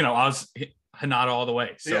 And I was Hinata all the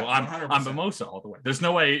way, so I'm Mimosa all the way. There's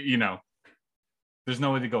no way, there's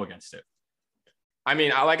no way to go against it. I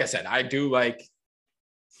mean, like I said, I do like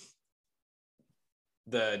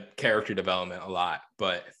the character development a lot,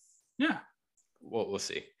 but yeah. We'll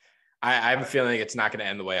see. I have a feeling it's not going to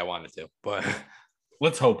end the way I want it to, but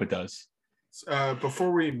let's hope it does.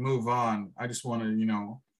 Before we move on, I just want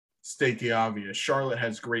to, state the obvious. Charlotte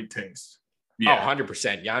has great taste. Yeah.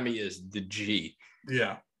 100%. Yami is the G.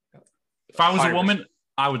 Yeah. If I was 100%. A woman,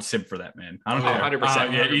 I would simp for that, man. I don't care.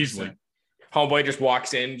 100%. Yeah, easily. Homeboy just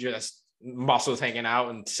walks in, just muscles hanging out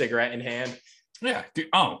and cigarette in hand. Yeah, dude.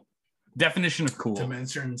 Definition of cool.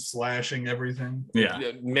 Dimension slashing everything.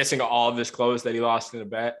 Yeah. Missing all of his clothes that he lost in a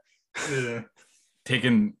bet. Yeah.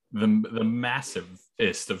 Taking the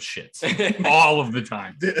massivest of shits all of the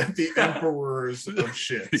time. The emperors of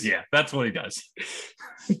shits. Yeah, that's what he does.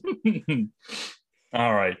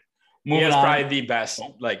 All right. He has probably the best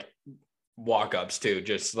like walk-ups too,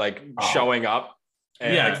 just like showing up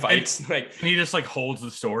and like fights. And, like he just like holds the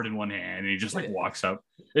sword in one hand and he just like walks up.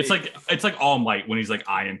 It's like All Might when he's like,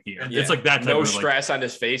 I am here. It's like that type no of, stress on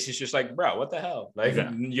his face. He's just like, bro, what the hell? Like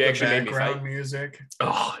you actually made me fight. Music.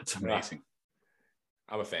 Oh, it's amazing.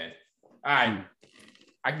 I'm a fan. All right.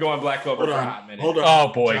 I can go on Black Clover for a hot minute. Hold on.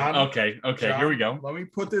 Oh boy. John, okay. John, here we go. Let me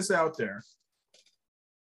put this out there.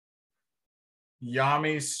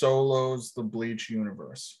 Yami solos the Bleach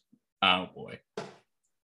universe. Oh boy.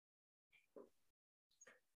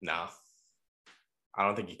 No. I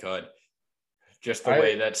don't think he could. Just the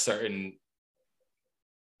way that certain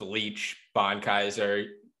Bleach Bankais are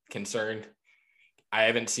concerned. I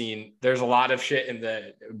haven't seen, there's a lot of shit in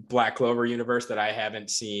the Black Clover universe that I haven't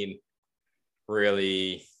seen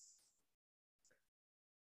really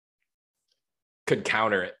could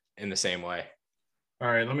counter it in the same way. All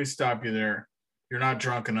right, let me stop you there. You're not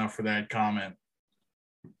drunk enough for that comment.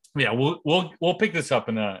 Yeah, we'll pick this up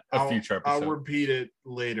in a future episode. I'll repeat it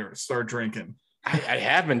later. Start drinking. I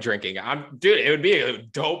have been drinking. Dude, it would be a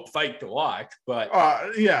dope fight to watch, but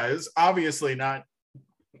yeah, it's obviously not.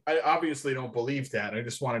 I obviously don't believe that. I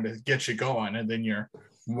just wanted to get you going, and then you're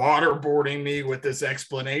waterboarding me with this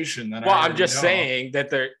explanation that. Well, I'm just saying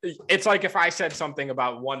that it's like if I said something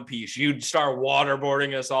about One Piece, you'd start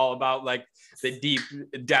waterboarding us all about like the deep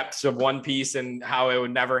depths of One Piece and how it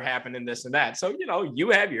would never happen in this and that. So, you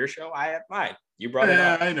have your show, I have mine. You brought it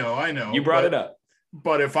up. I know. You brought it up.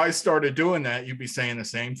 But if I started doing that, you'd be saying the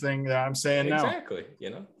same thing that I'm saying now. Exactly.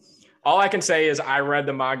 All I can say is I read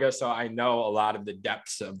the manga, so I know a lot of the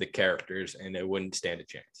depths of the characters, and it wouldn't stand a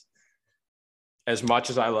chance. As much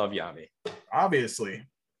as I love Yami. Obviously.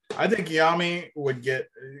 I think Yami would get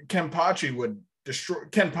Kenpachi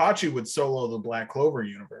would solo the Black Clover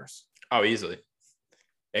universe. Oh, easily.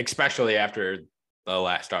 Especially after the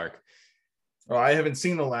last arc. Well, I haven't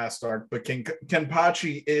seen the last arc, but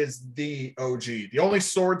Kenpachi is the OG. The only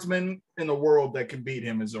swordsman in the world that can beat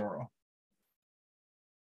him is Zoro.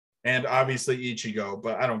 And obviously Ichigo,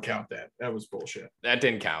 but I don't count that. That was bullshit. That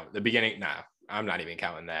didn't count. The beginning, nah, I'm not even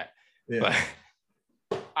counting that. Yeah.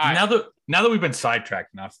 But now that we've been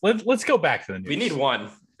sidetracked enough, let's go back to the news. We need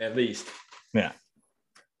one at least. Yeah.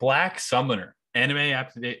 Black Summoner anime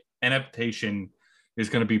adaptation is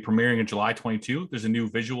going to be premiering in July 22. There's a new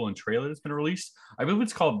visual and trailer that's been released. I believe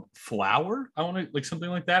it's called Flower. I want to like something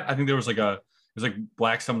like that. I think there was like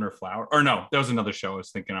Black Summoner Flower. Or no, that was another show I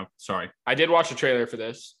was thinking of. Sorry. I did watch the trailer for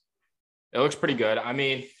this. It looks pretty good. I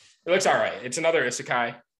mean, it looks all right. It's another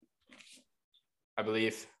isekai, I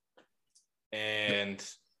believe. And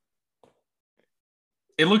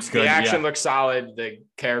it looks good. The action looks solid. The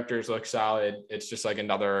characters look solid. It's just like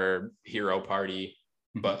another hero party,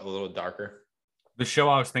 but a little darker. The show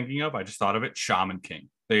I was thinking of, I just thought of it, Shaman King.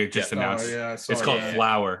 They just announced it's called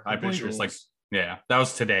Flower. I believe it's like, that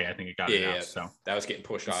was today. I think it got announced. So that was getting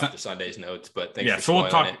pushed off to Sunday's notes, but thanks for so we'll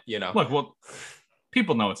talk. It, Look,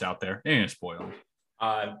 people know it's out there. It ain't spoiled.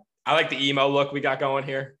 I like the emo look we got going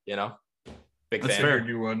here. Big That's fan. fair,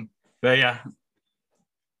 you would. Yeah.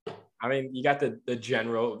 I mean, you got the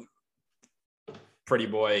general pretty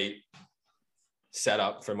boy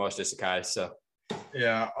setup for most isekais. So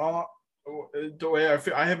yeah, the way I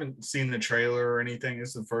feel, I haven't seen the trailer or anything. This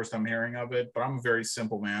is the first I'm hearing of it, but I'm a very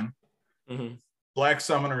simple man. Mm-hmm. Black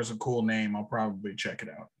Summoner is a cool name. I'll probably check it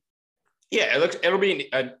out. Yeah, it'll be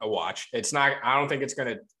a watch. It's not. I don't think it's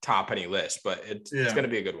going to top any list, but it's going to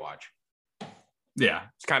be a good watch. Yeah,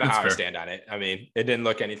 it's kind of how I stand on it. I mean, it didn't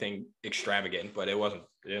look anything extravagant, but it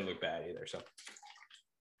didn't look bad either. So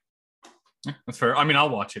that's fair. I mean, I'll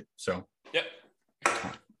watch it. So yep.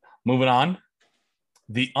 Moving on.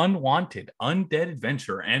 The Unwanted Undead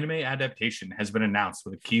Adventure anime adaptation has been announced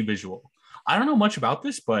with a key visual. I don't know much about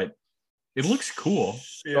this, but it looks cool.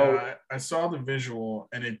 Yeah, I saw the visual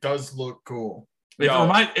and it does look cool.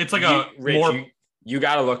 It's like you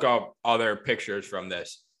got to look up other pictures from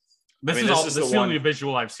this. This is the only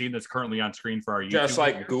visual I've seen that's currently on screen for our YouTube. Just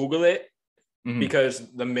like Google it,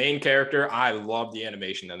 because the main character, I love the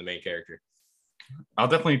animation of the main character. I'll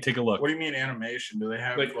definitely take a look. What do you mean animation? Do they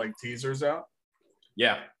have like teasers out?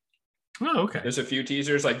 Yeah. Oh, okay. There's a few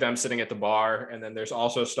teasers like them sitting at the bar, and then there's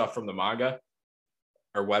also stuff from the manga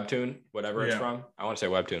or webtoon, whatever it's from. I want to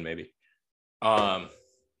say webtoon maybe.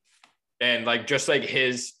 And like just like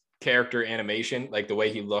his character animation, like the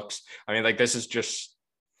way he looks. I mean, like this is just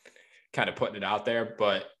kind of putting it out there,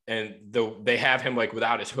 but they have him like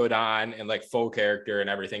without his hood on and like full character and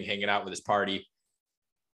everything, hanging out with his party,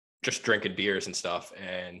 just drinking beers and stuff.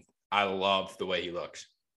 And I love the way he looks.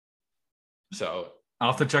 So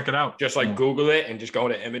I'll have to check it out. Just like Google it and just go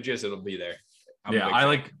into images, it'll be there.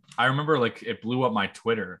 I remember like it blew up my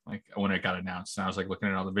Twitter like when it got announced, and I was like looking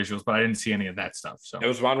at all the visuals, but I didn't see any of that stuff. So it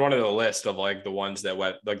was on one of the list of like the ones that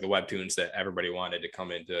the webtoons that everybody wanted to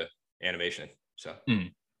come into animation. So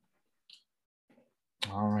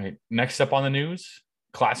all right. Next up on the news,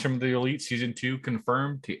 Classroom of the Elite season 2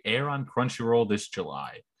 confirmed to air on Crunchyroll this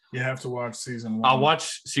July. You have to watch season 1. I'll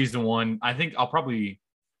watch season 1. I think I'll probably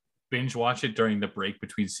binge watch it during the break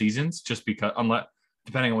between seasons, just because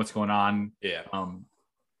depending on what's going on. Yeah.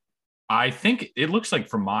 I think it looks like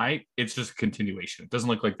it's just a continuation. It doesn't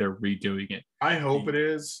look like they're redoing it. I hope it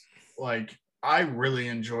is. Like, I really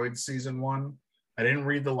enjoyed season 1. I didn't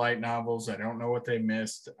read the light novels. I don't know what they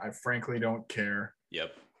missed. I frankly don't care.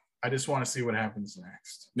 Yep. I just want to see what happens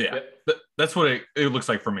next. Yeah, that's what it looks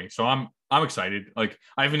like for me. So I'm excited. Like,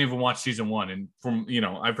 I haven't even watched season 1, and from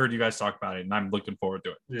I've heard you guys talk about it, and I'm looking forward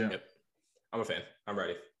to it. Yeah. Yep. I'm a fan. I'm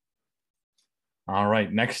ready. All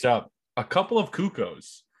right. Next up, a couple of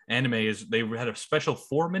Cuckoos anime they had a special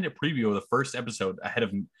 4-minute preview of the first episode ahead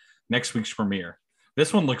of next week's premiere.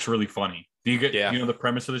 This one looks really funny. Do you get the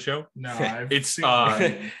premise of the show? No, it's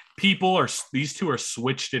these two are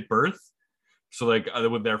switched at birth, so like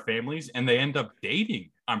with their families, and they end up dating,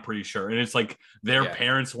 I'm pretty sure, and it's like their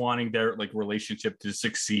parents wanting their like relationship to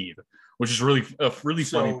succeed, which is really a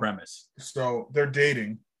funny premise. So they're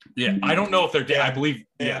dating. Yeah, I don't know if they're dating. I believe.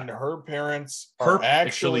 And her parents are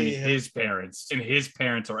actually his parents, and his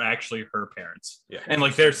parents are actually her parents. Yeah, and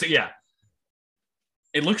like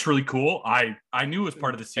it looks really cool. I knew it was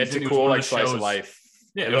part of the season. It's a cool like slice of life.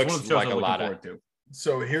 Yeah, it looks like a lot of.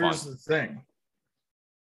 So here's the thing.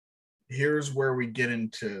 Here's where we get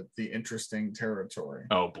into the interesting territory.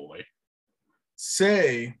 Oh boy.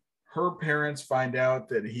 Say her parents find out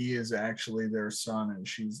that he is actually their son and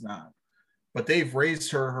she's not. But they've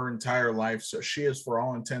raised her entire life, so she is, for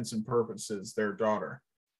all intents and purposes, their daughter.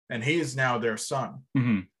 And he is now their son.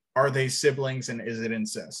 Mm-hmm. Are they siblings, and is it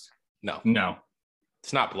incest? No.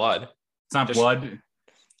 It's not blood. It's not blood.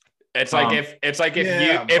 It's like if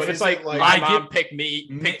my mom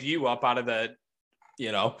picked you up out of the,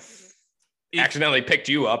 accidentally picked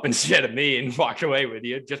you up instead of me and walked away with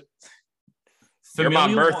you. Just your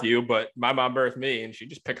mom birthed you, but my mom birthed me, and she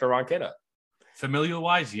just picked the wrong kid up. Familial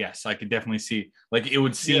wise, yes, I could definitely see. Like, it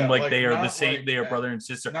would seem like they are the same. Like, they are brother and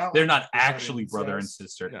sister. They're not actually brother and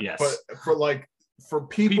sister. Yeah. Yes, but for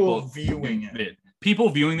people viewing it, people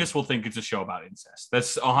viewing this will think it's a show about incest.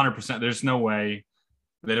 That's 100%. There's no way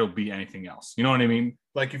that it'll be anything else. You know what I mean?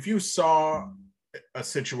 Like, if you saw a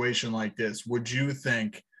situation like this, would you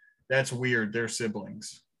think that's weird? They're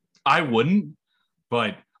siblings. I wouldn't,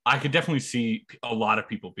 but I could definitely see a lot of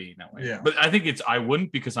people being that way. Yeah. But I think I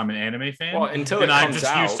wouldn't, because I'm an anime fan. Well, until I'm just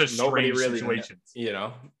out, used to nobody strange really, situations.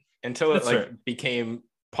 Until it became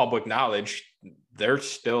public knowledge, they're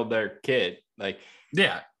still their kid. Like,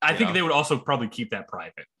 yeah, I think they would also probably keep that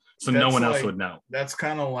private, so no one else would know. That's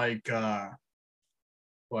kind of like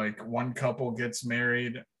one couple gets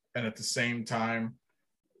married, and at the same time,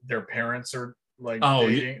 their parents are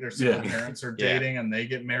dating. Their single parents are dating, and they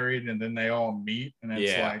get married, and then they all meet, and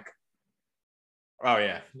it's like, oh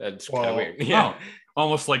yeah, that's kind of weird. Yeah,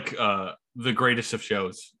 almost like the greatest of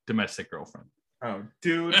shows, Domestic Girlfriend. Oh,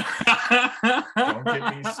 dude, don't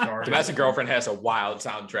get me started. Domestic Girlfriend has a wild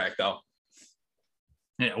soundtrack, though.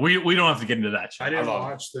 Yeah, we don't have to get into that show. I didn't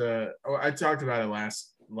watch I talked about it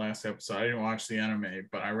last episode. I didn't watch the anime,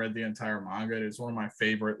 but I read the entire manga. It's one of my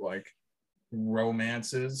favorite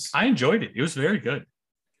romances. I enjoyed it. It was very good.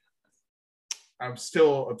 I'm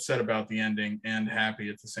still upset about the ending and happy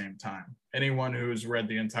at the same time. Anyone who's read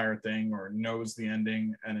the entire thing or knows the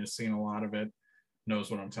ending and has seen a lot of it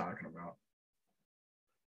knows what I'm talking about.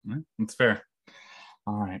 That's fair.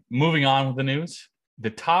 All right. Moving on with the news.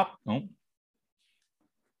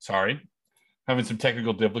 Having some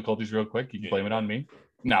technical difficulties real quick. You can blame it on me.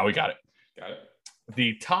 No, we got it.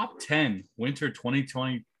 The top 10 winter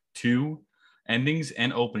 2022 endings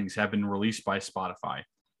and openings have been released by Spotify.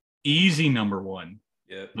 Easy number 1,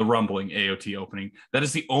 the Rumbling AOT opening. That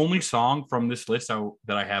is the only song from this list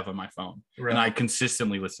that I have on my phone, and I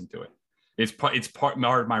consistently listen to it. It's part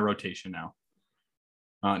of my rotation now.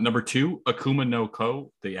 Number 2, Akuma no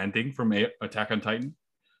Ko, the ending from Attack on Titan.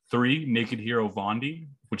 3, Naked Hero Vondi,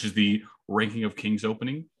 which is the Ranking of Kings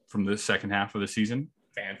opening from the second half of the season.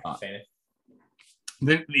 Fan.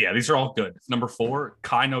 These are all good. Number 4,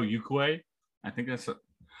 Kai no Yukue. I think that's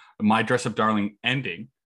My Dress Up Darling ending.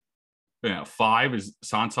 5 is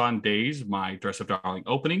Sansan Days, My Dress Up Darling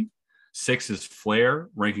opening. 6 is Flare,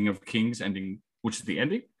 Ranking of Kings ending, which is the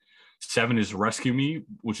ending. 7 is Rescue Me,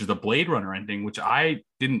 which is the Blade Runner ending, which I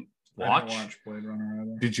didn't I didn't watch Blade Runner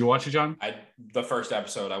either. Did you watch it, John? The first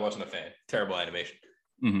episode, I wasn't a fan. Terrible animation.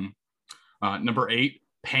 Mm-hmm. Number 8,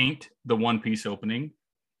 Paint, the One Piece opening.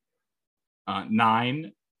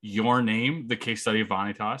 9, Your Name, the case study of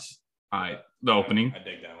Vanitas. The opening. I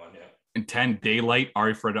dig that one, yeah. And 10, Daylight,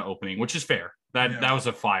 Arifureta opening, which is fair. That was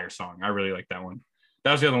a fire song. I really like that one.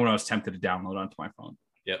 That was the other one I was tempted to download onto my phone.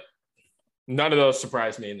 Yep. None of those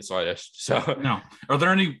surprised me in the slightest. So no. Are there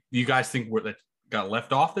any you guys think that got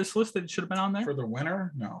left off this list that should have been on there? For the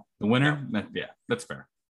winner? No. The winner? No. That's fair.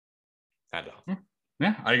 I don't.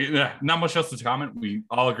 Yeah, not much else to comment. We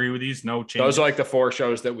all agree with these. No change. Those are like the 4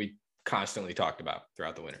 shows that we constantly talked about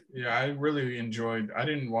throughout the winter. Yeah, I really enjoyed. I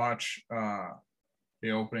didn't watch the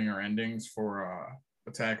opening or endings for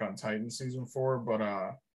Attack on Titan season 4, but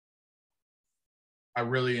I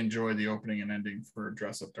really enjoyed the opening and ending for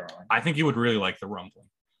Dress Up Darling. I think you would really like The Rumbling.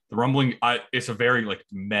 The Rumbling, it's a very like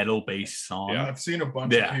metal-based song. Yeah, I've seen a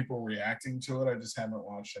bunch of people reacting to it. I just haven't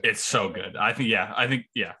watched it. It's so good. I think,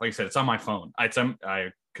 like I said, it's on my phone.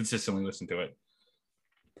 I consistently listen to it.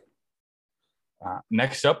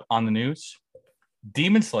 Next up on the news,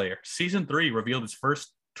 Demon Slayer Season 3 revealed its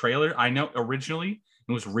first trailer. I know originally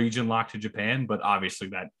it was region locked to Japan, but obviously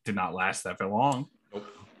that did not last that long. Nope.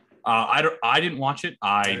 I didn't watch it.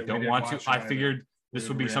 I don't want to. I either. Figured this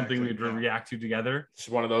would be something we'd react to together. It's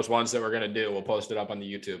one of those ones that we're going to do. We'll post it up on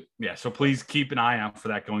the YouTube. Yeah, so please keep an eye out for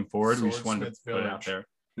that going forward. We just wanted to put it out there.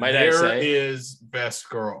 There is Best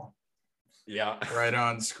Girl. Yeah. Right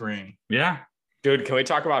on screen. Yeah. Dude, can we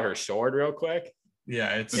talk about her sword real quick?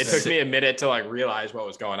 Yeah, it took me a minute to like realize what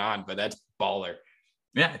was going on, but that's baller.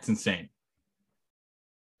 Yeah, it's insane.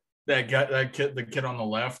 The kid on the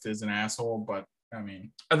left is an asshole, but I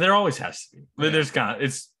mean, there always has to be. Yeah. There's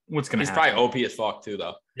it's what's gonna. He's happen. probably OP as fuck too,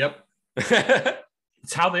 though. Yep.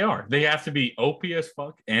 It's how they are. They have to be OP as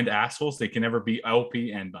fuck and assholes. They can never be OP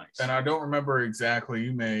and nice. And I don't remember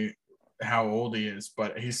exactly how old he is,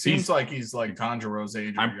 but he seems like he's like Tanjiro's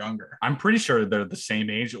age or younger. I'm pretty sure they're the same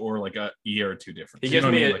age or like a year or two different. He gives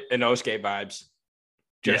me Inosuke vibes,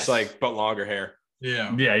 just but longer hair.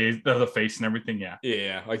 Yeah, the face and everything.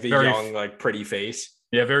 Yeah, like the young, like pretty face.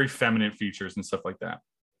 Yeah, very feminine features and stuff like that.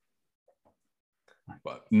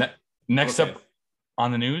 But next up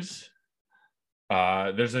on the news,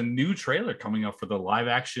 there's a new trailer coming up for the live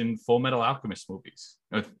action Full Metal Alchemist movies.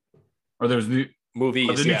 Or there's new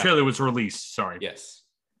movies. The new trailer was released. Sorry. Yes,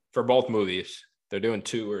 for both movies. They're doing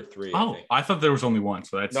 2 or 3. I thought there was only one.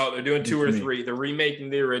 So that's no, they're doing 2 or 3. They're remaking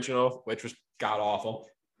the original, which was god awful.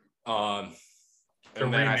 They're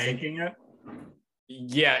remaking it.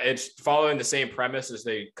 Yeah, it's following the same premise as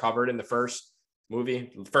they covered in the first movie,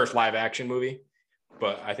 the first live action movie,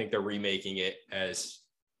 but I think they're remaking it as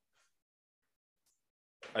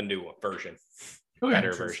a new version,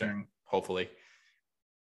 better version, hopefully.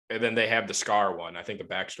 And then they have the Scar one, I think the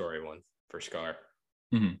backstory one for Scar,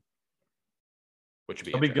 which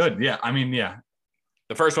would be good. Yeah, I mean, yeah,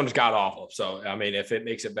 the first one was god awful, so I mean, if it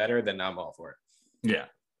makes it better, then I'm all for it. Yeah,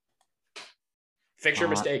 fix your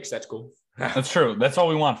mistakes. That's cool. That's true. That's all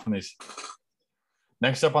we want from these.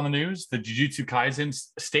 Next up on the news, the Jujutsu Kaisen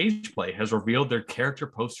stage play has revealed their character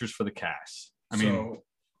posters for the cast. I mean,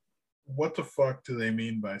 what the fuck do they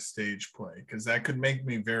mean by stage play? Because that could make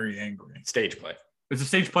me very angry. Stage play. It's a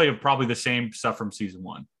stage play of probably the same stuff from season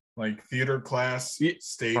 1. Like theater class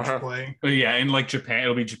stage play. Yeah, in like Japan,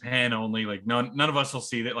 it'll be Japan only. Like none of us will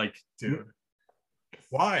see that. Like, dude,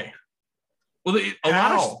 why? Well,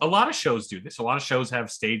 a lot of shows do this. A lot of shows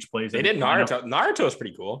have stage plays. They did Naruto. Naruto's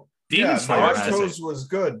pretty cool. Demon Slayer Naruto's was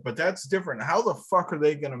good, but that's different. How the fuck are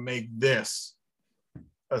they going to make this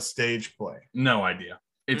a stage play? No idea.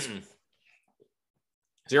 It's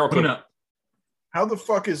zero clue. How the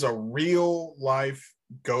fuck is a real life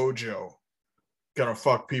Gojo gonna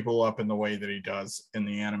fuck people up in the way that he does in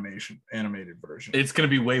the animated version? It's gonna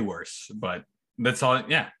be way worse, but that's all.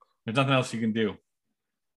 Yeah, there's nothing else you can do.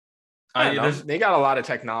 They got a lot of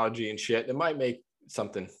technology and shit that might make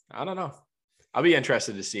something. I don't know. I'll be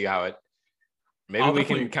interested to see how it. Maybe we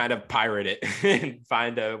can kind of pirate it and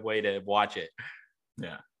find a way to watch it.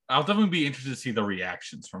 Yeah, I'll definitely be interested to see the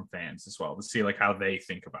reactions from fans as well, to see like how they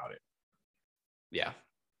think about it. Yeah,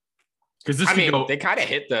 because they kind of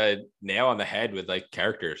hit the nail on the head with like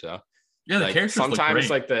characters, though. Yeah, the like, characters sometimes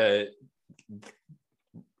like the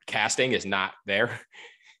casting is not there,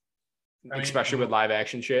 especially with live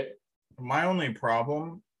action shit. My only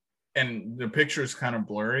problem, and the picture is kind of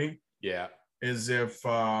blurry. Yeah, is if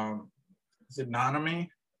is it Nanami?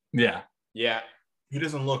 Yeah, he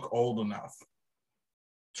doesn't look old enough.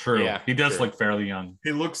 True. Yeah, he does look fairly young.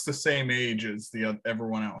 He looks the same age as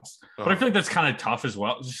everyone else. But I feel like that's kind of tough as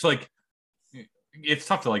well. It's just like it's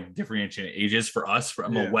tough to like differentiate ages for us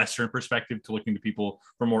from a Western perspective to looking to people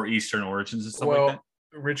from more Eastern origins and stuff like that.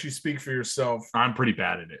 Richie, speak for yourself. I'm pretty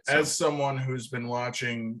bad at it. So. As someone who's been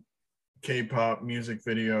watching K-pop music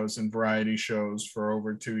videos and variety shows for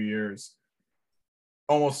over 2 years,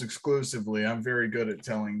 almost exclusively, I'm very good at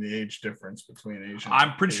telling the age difference between Asian.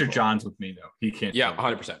 I'm pretty sure John's with me though. He can't. Yeah,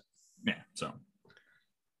 100%. Yeah, so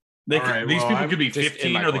these people could be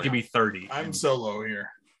 15 or they could be 30. I'm solo here.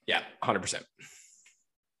 Yeah, 100%.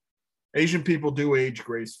 Asian people do age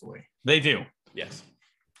gracefully. They do. Yes.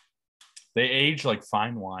 They age like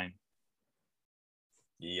fine wine.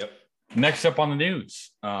 Yep. Next up on the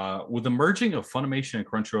news, with the merging of Funimation and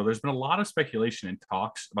Crunchyroll, there's been a lot of speculation and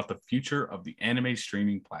talks about the future of the anime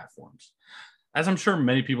streaming platforms. As I'm sure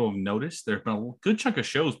many people have noticed, there's been a good chunk of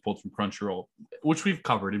shows pulled from Crunchyroll, which we've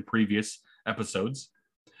covered in previous episodes.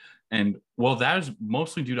 And well, that is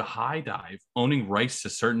mostly due to HIDIVE owning rights to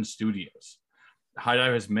certain studios.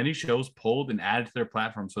 HIDIVE has many shows pulled and added to their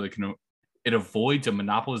platform so it avoids a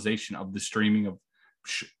monopolization of the streaming of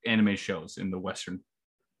anime shows in the Western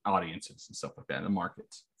audiences and stuff like that in the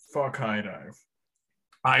markets. Fuck HIDIVE.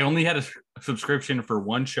 I only had a subscription for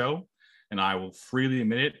one show, and I will freely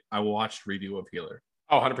admit it. I watched Redo of Healer.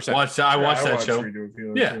 Oh, 100%. I watched that show.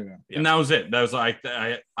 Yeah. And that was it. That was like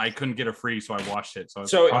I couldn't get it free, so I watched it. So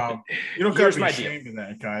you don't gotta be ashamed of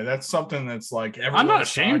that guy. That's something that's like I'm not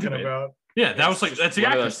ashamed of it. About. Yeah, that was like that's the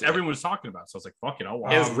actress everyone was talking about. So I was like, fuck it, I'll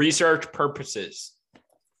watch it. It was research purposes.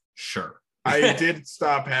 Sure. I did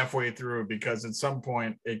stop halfway through because at some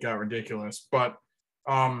point it got ridiculous. But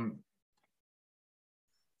the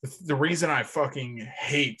reason I fucking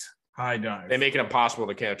hate HIDIVE, they make it impossible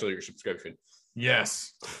to cancel your subscription.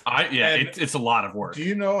 Yes. It's a lot of work. Do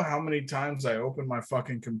you know how many times I open my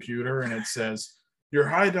fucking computer and it says your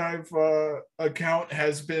HIDIVE account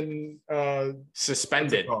has been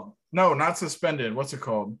suspended? No, not suspended. What's it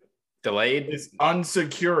called? Delayed? It's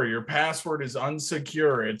unsecure. Your password is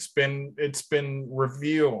unsecure. It's been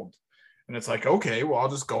revealed. And it's like, okay, well, I'll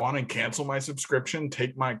just go on and cancel my subscription,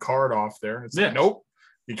 take my card off there. It's like, nope,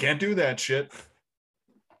 you can't do that shit.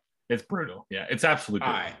 It's brutal. Yeah, it's absolutely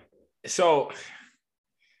brutal. All right. So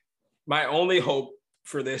my only hope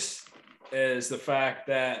for this is the fact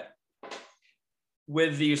that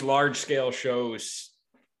with these large scale shows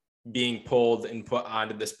being pulled and put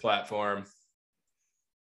onto this platform,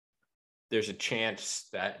 there's a chance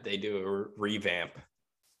that they do a revamp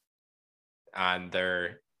on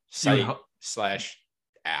their site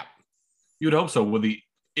 / app. You would hope so.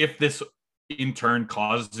 If this in turn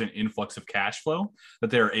causes an influx of cash flow, that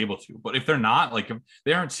they're able to. But if they're not, like if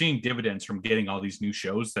they aren't seeing dividends from getting all these new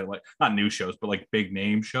shows that like not new shows, but like big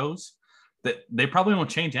name shows, that they probably won't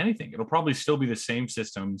change anything. It'll probably still be the same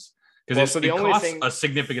systems because it costs a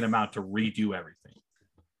significant amount to redo everything.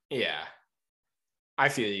 Yeah, I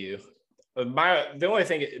feel you. The only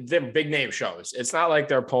thing, they're big name shows. It's not like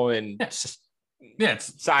they're pulling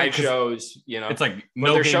it's side shows, you know. It's like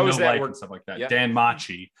no game, no life and stuff like that. Dan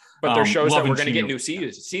Machi. But they're shows that we're going to get new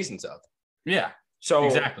seasons of. Yeah. So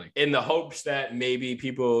exactly, in the hopes that maybe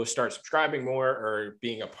people start subscribing more or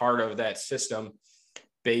being a part of that system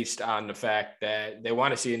based on the fact that they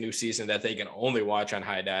want to see a new season that they can only watch on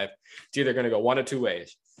HIDIVE. It's either going to go one of two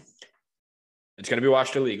ways. It's going to be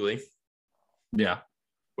watched illegally. Yeah.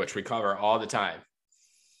 Which we cover all the time.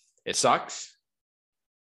 It sucks,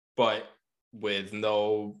 but with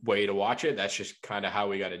no way to watch it, that's just kind of how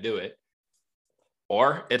we got to do it.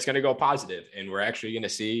 Or it's going to go positive, and we're actually going to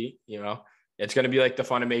see, you know, it's going to be like the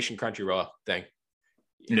Funimation Crunchyroll thing.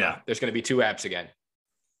 There's going to be two apps again.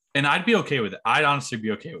 And I'd be okay with it. I'd honestly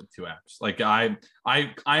be okay with two apps. Like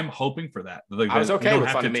I'm hoping for that. Like, I was okay with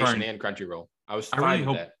Funimation and Crunchyroll. I was fine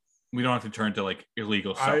with that. We don't have to turn to like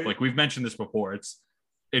illegal stuff. Like we've mentioned this before.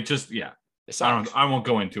 It just I won't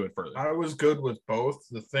go into it further. I was good with both.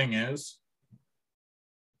 The thing is,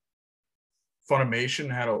 Funimation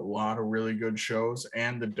had a lot of really good shows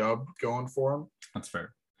and the dub going for them. That's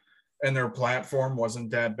fair. And their platform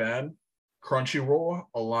wasn't that bad. Crunchyroll,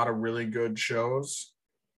 a lot of really good shows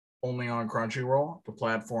only on Crunchyroll. The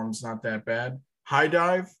platform's not that bad.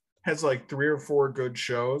 HIDIVE has like 3 or 4 good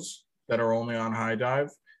shows that are only on HIDIVE,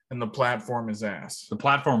 and the platform is ass. The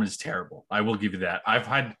platform is terrible. I will give you that. I've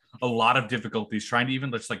had a lot of difficulties trying to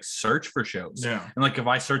even just like search for shows. Yeah. And like if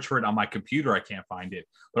I search for it on my computer, I can't find it.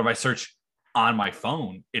 But if I search on my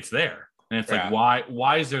phone, it's there. And it's like,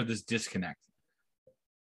 why is there this disconnect?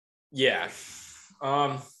 Yeah.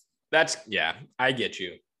 I get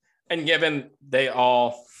you. And given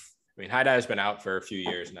HIDIVE has been out for a few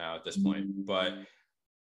years now at this point, but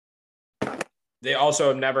they also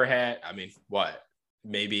have never had,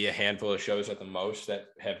 maybe a handful of shows at the most that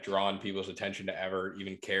have drawn people's attention to ever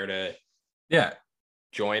even care to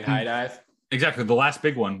join High Dive. Exactly. The last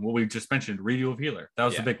big one, what we just mentioned, Radio of Healer. That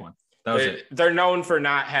was the big one. That was it. They're known for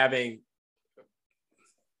not having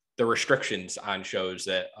the restrictions on shows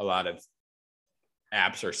that a lot of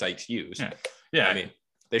apps or sites use. Yeah. I mean,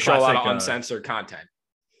 they show a lot of uncensored content.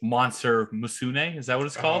 Monster Musume, is that what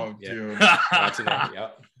it's called? Oh, dude.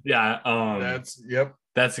 Yeah.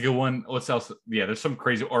 That's a good one. What's else? Yeah, there's some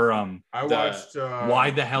crazy. Or I watched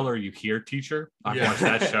Why the Hell Are You Here, Teacher? I watched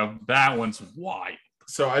that show. That one's wild.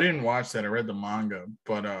 So I didn't watch that. I read the manga,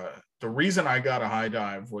 but the reason I got a High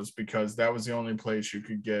Dive was because that was the only place you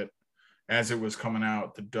could get, as it was coming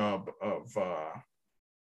out, the dub of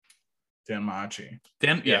Danmachi.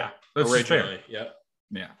 That's originally. Fair.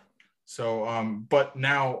 Yeah. So, but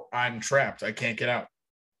now I'm trapped. I can't get out.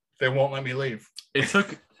 They won't let me leave. It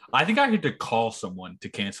took. I think I had to call someone to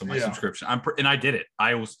cancel my subscription. And I did it.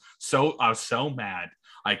 I was so mad.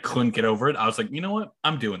 I couldn't get over it. I was like, you know what?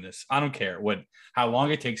 I'm doing this. I don't care how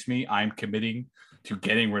long it takes me. I'm committing to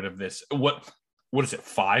getting rid of this. What is it?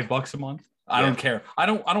 $5 a month? I don't care. I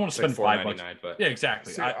don't want to spend $5. But yeah,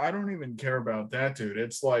 exactly. See, I don't even care about that, dude.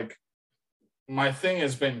 It's like my thing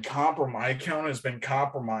has been compromised. My account has been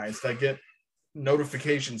compromised. I get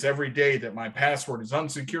notifications every day that my password is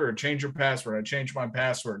unsecure. Change your password. I changed my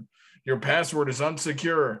password. Your password is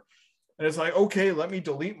unsecure. And it's like, okay, let me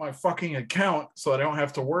delete my fucking account so I don't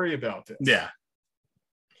have to worry about this. Yeah.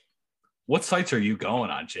 What sites are you going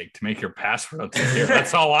on, Jake, to make your password unsecure?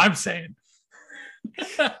 That's all I'm saying.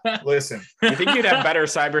 Listen. You think you'd have better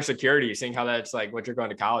cybersecurity, seeing how that's like what you're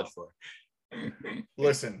going to college for?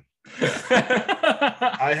 Listen.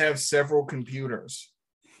 I have several computers.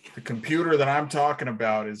 The computer that I'm talking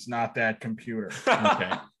about is not that computer.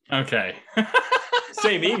 Okay.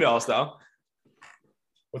 Same emails, though.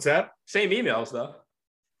 What's that? Same emails, though.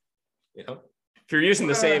 You know, if you're using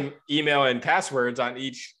the same email and passwords on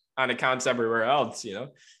accounts everywhere else, you know.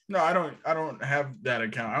 No, I don't have that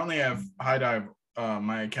account. I only have High Dive,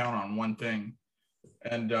 my account on one thing,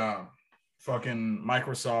 and fucking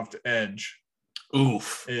Microsoft Edge.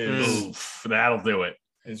 Oof, that'll do it.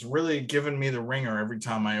 It's really giving me the ringer every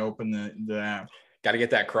time I open the app. Got to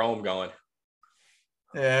get that Chrome going.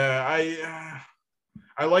 Yeah,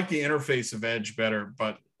 I like the interface of Edge better,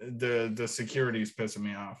 but the security is pissing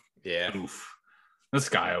me off. Yeah. Oof. This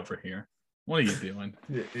guy over here. What are you doing?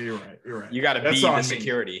 Yeah, you're right. You got to be the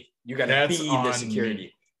security. You got to be the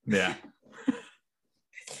security. Me. Yeah.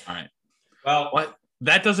 All right. Well,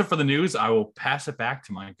 that does it for the news. I will pass it back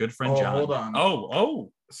to my good friend John. Hold on.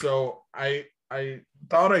 Oh. So I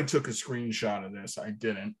thought I took a screenshot of this. I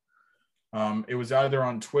didn't. It was either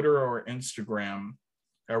on Twitter or Instagram.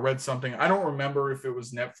 I read something. I don't remember if it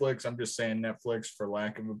was Netflix. I'm just saying Netflix for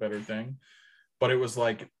lack of a better thing. But it was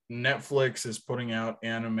like Netflix is putting out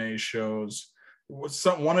anime shows.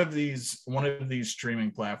 One of these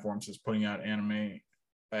streaming platforms is putting out anime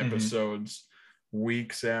episodes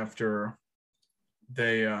weeks after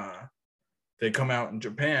they come out in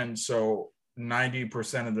Japan. So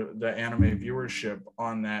 90% of the anime viewership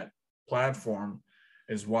on that platform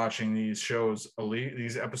is watching these shows,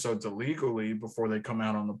 these episodes illegally before they come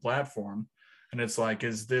out on the platform. And it's like,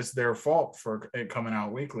 is this their fault for it coming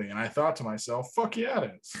out weekly? And I thought to myself, fuck yeah,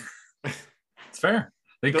 it is. It's fair.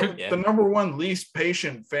 The number one least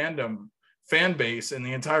patient fan base in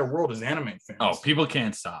the entire world is anime fans. Oh, people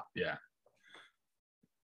can't stop. Yeah.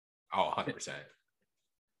 Oh, 100%.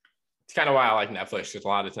 It's kind of why I like Netflix, because a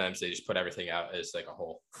lot of times they just put everything out as like a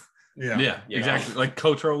whole. Yeah, exactly. Like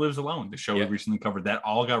Kotaro Lives Alone, the show we recently covered, that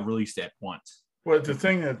all got released at once. But the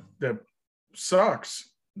thing that sucks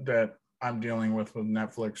that I'm dealing with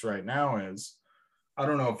Netflix right now is, I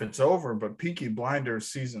don't know if it's over, but Peaky Blinders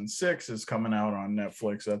season 6 is coming out on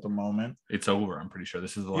Netflix at the moment. It's over. I'm pretty sure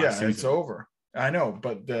this is the last season. It's over. I know,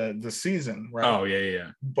 but the season, right? Oh,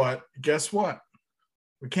 yeah. But guess what?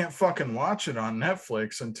 We can't fucking watch it on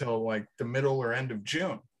Netflix until like the middle or end of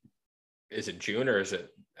June. Is it June or is it?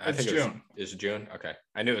 I think June. Is it June? Okay.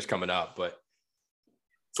 I knew it was coming up, but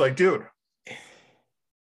it's like, dude,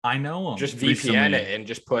 I know. Just VPN it and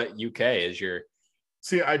just put UK as your.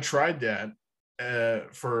 See, I tried that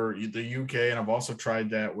for the UK, and I've also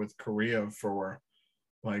tried that with Korea for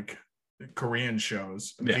like Korean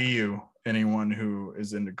shows. Yeah. VU, anyone who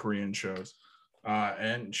is into Korean shows,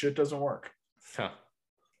 and shit doesn't work. Huh.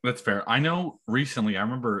 That's fair. I know recently, I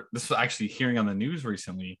remember this was actually hearing on the news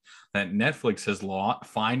recently that Netflix has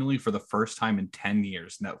finally, for the first time in 10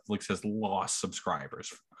 years, Netflix has lost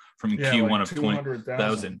subscribers from Q1 like of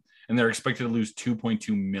 20,000, and they're expected to lose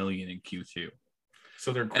 2.2 million in Q2.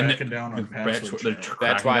 So they're cracking down on passwords.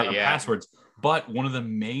 That's why, passwords. But one of the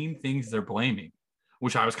main things they're blaming,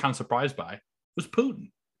 which I was kind of surprised by, was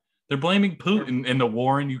Putin. They're blaming Putin and the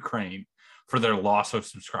war in Ukraine for their loss of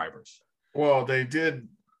subscribers. Well, they did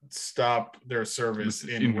stop their service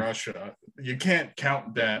in Russia. You can't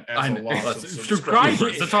count that as a loss of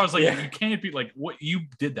subscribers. That's why I was like, you can't be like, what, you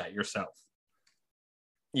did that yourself.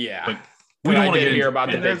 Yeah. But we don't want to hear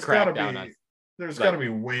about the big crackdown on. There's got to be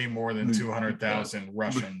way more than 200,000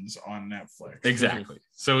 Russians on Netflix. Exactly.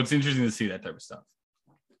 So it's interesting to see that type of stuff.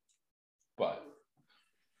 But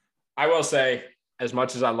I will say, as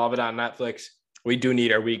much as I love it on Netflix, we do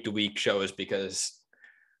need our week-to-week shows because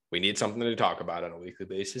we need something to talk about on a weekly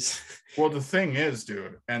basis. Well, the thing is,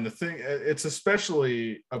 dude, and it's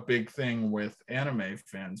especially a big thing with anime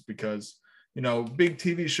fans because, you know, big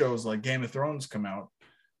TV shows like Game of Thrones come out.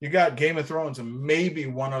 You got Game of Thrones and maybe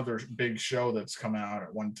one other big show that's come out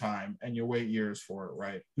at one time, and you wait years for it,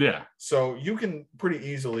 right? Yeah. So you can pretty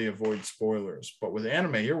easily avoid spoilers. But with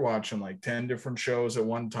anime, you're watching like 10 different shows at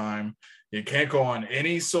one time. You can't go on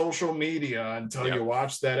any social media until you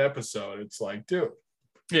watch that episode. It's like, dude.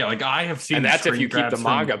 Yeah, like I have seen, and that's if you keep the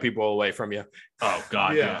manga people away from you. Oh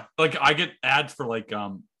God, yeah. Like I get ads for like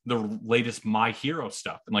the latest My Hero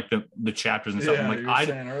stuff and like the chapters and stuff. Yeah, I'm like,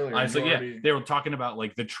 I was like, they were talking about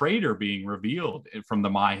like the traitor being revealed from the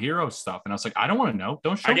My Hero stuff, and I was like, I don't want to know.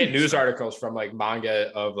 Don't show me. I get news articles from like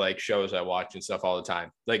manga of like shows I watch and stuff all the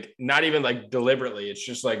time. Like not even like deliberately. It's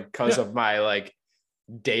just like because of my like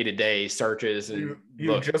day-to-day searches. And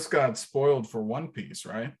you just got spoiled for One Piece,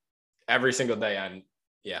 right? Every single day and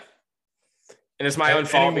it's my own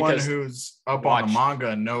fault because anyone who's up on the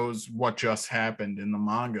manga knows what just happened in the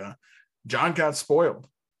manga. John got spoiled.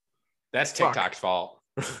 That's TikTok's fault.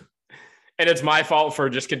 And it's my fault for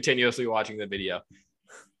just continuously watching the video.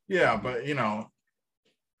 Yeah, but you know,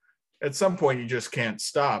 at some point you just can't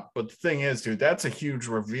stop. But the thing is, dude, that's a huge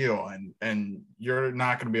reveal and you're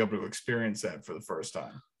not going to be able to experience that for the first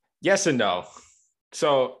time. Yes and no.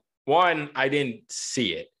 So one, I didn't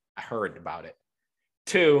see it. I heard about it.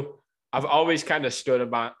 Two, I've always kind of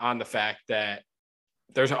stood on the fact that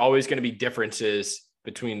there's always going to be differences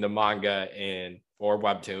between the manga or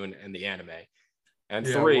webtoon and the anime. And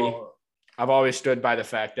three, I've always stood by the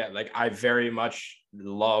fact that like I very much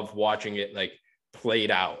love watching it like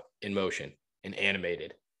played out in motion and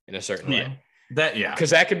animated in a certain way. Because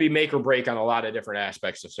that can be make or break on a lot of different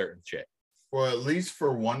aspects of certain shit. Well, at least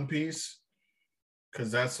for One Piece,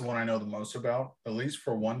 because that's the one I know the most about, at least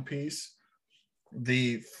for One Piece,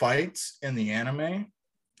 the fights in the anime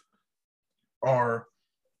are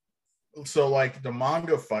so like the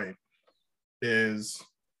manga fight is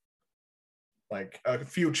like a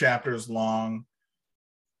few chapters long,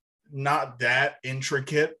 not that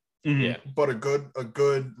intricate, but a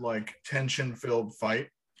good like tension filled fight.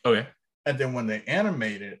 Okay. And then when they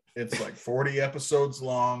animate it, it's like 40 episodes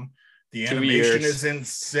long. The animation is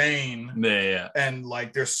insane. Yeah. And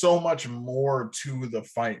like there's so much more to the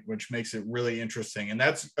fight, which makes it really interesting. And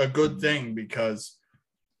that's a good thing because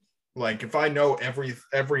like if I know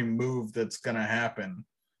every move that's gonna happen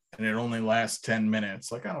and it only lasts 10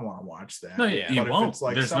 minutes, like I don't want to watch that. No, yeah, you won't. It's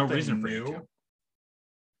like there's no reason for new, you to.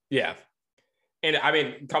 Yeah. And I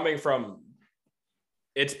mean, coming from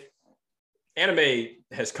anime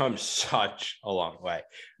has come such a long way.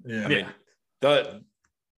 Yeah. I mean, the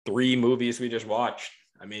 3 movies we just watched,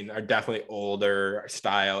 I mean, are definitely older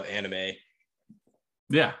style anime.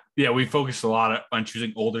 Yeah. Yeah. We focused a lot on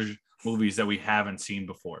choosing older movies that we haven't seen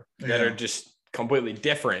before. That are just completely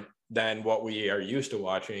different than what we are used to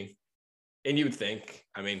watching. And you'd think,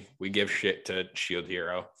 I mean, we give shit to Shield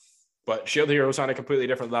Hero, but Shield Hero is on a completely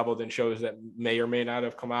different level than shows that may or may not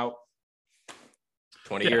have come out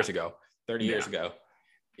 20 years ago, 30 years ago,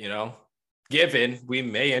 you know? Given we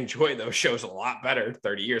may enjoy those shows a lot better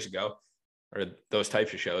 30 years ago, or those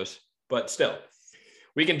types of shows, but still,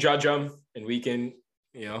 we can judge them and we can,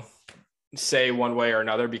 you know, say one way or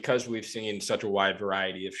another because we've seen such a wide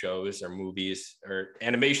variety of shows or movies or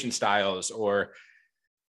animation styles or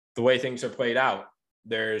the way things are played out.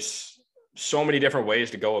 There's so many different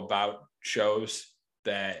ways to go about shows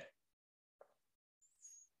that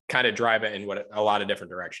kind of drive it in a lot of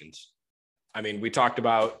different directions. I mean, we talked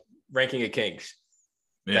about Ranking of Kings.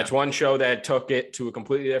 Yeah. That's one show that took it to a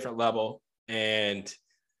completely different level and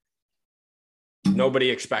nobody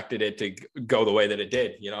expected it to go the way that it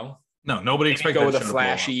did, you know? No, nobody expected to go with a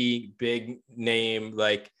flashy, big name,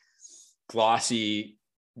 like glossy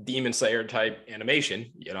Demon Slayer type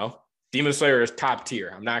animation, you know? Demon Slayer is top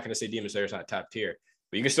tier. I'm not going to say Demon Slayer is not top tier,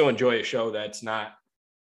 but you can still enjoy a show that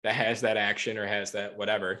has that action or has that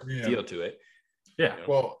whatever feel to it. Yeah.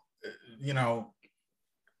 Well, you know,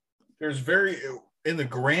 in the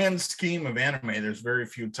grand scheme of anime, there's very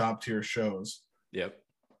few top tier shows. Yep.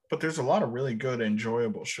 But there's a lot of really good,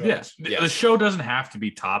 enjoyable shows. Yes. Yes. The show doesn't have to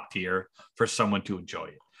be top tier for someone to enjoy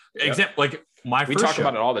it. Yep. Like my We first talk show,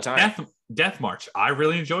 about it all the time. Death March. I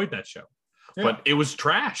really enjoyed that show. Yeah. But it was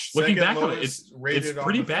trash. Looking Second back on it, lowest it's rated on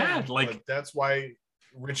pretty the bad. film, Like but that's why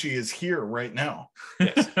Richie is here right now.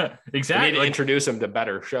 Yes. We need exactly. to Like, introduce him to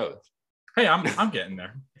better shows. hey, I'm getting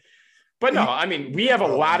there. But no, I mean, we have a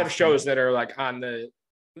lot of shows that are like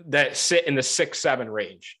that sit in the 6-7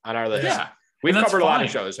 range on our list. Yeah. We've And that's covered a lot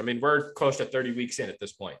of fine. shows. I mean, we're close to 30 weeks in at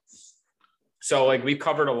this point. So like we've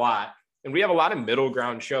covered a lot, and we have a lot of middle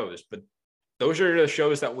ground shows, but those are the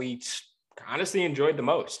shows that we honestly enjoyed the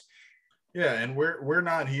most. Yeah, and we're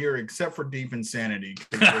not here except for Deep Insanity.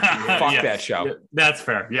 Fuck Yeah. that show. Yeah, that's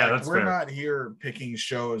fair. Yeah, Like, that's we're fair. not here picking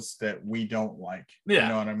shows that we don't like. Yeah. You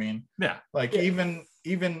know what I mean? Yeah. Like even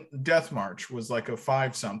Death March was like a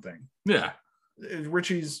 5 something. Yeah. It's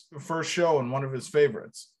Richie's first show and one of his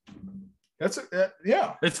favorites. That's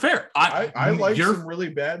yeah. It's fair. I like your some really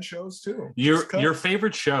bad shows too. your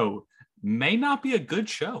favorite show may not be a good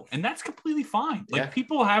show, and that's completely fine. Like Yeah.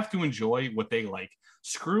 people have to enjoy what they like.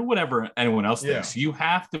 Screw whatever anyone else Yeah. thinks. You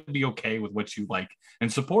have to be okay with what you like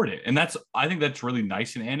and support it. And I think that's really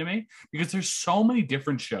nice in anime because there's so many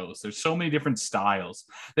different shows. There's so many different styles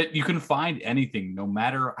that you can find anything, no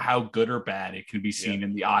matter how good or bad it can be seen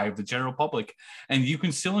in the eye of the general public, and you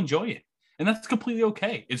can still enjoy it. And that's completely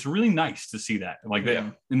okay. It's really nice to see that like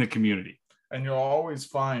that in the community. And you'll always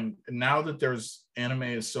find, now that there's anime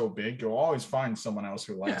is so big, you'll always find someone else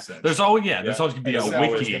who likes it. There's always there's always gonna be It's a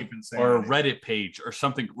always wiki Deep Insanity. or a Reddit page or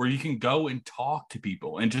something where you can go and talk to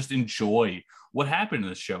people and just enjoy what happened in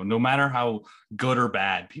the show, no matter how good or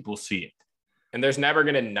bad people see it. And there's never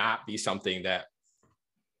going to not be something that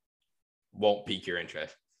won't pique your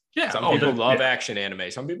interest. Yeah. Some people love action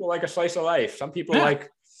anime. Some people like a slice of life. Some people like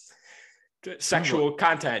sexual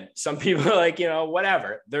content. Some people like,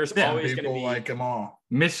 whatever. There's always going to people be like them all.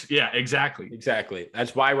 Exactly. Exactly.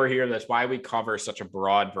 That's why we're here. That's why we cover such a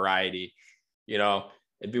broad variety.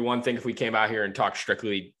 It'd be one thing if we came out here and talked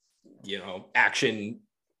strictly, action,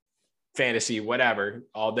 fantasy, whatever,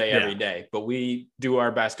 all day, every day. But we do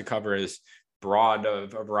our best to cover as broad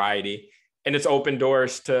of a variety. And it's open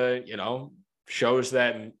doors to, shows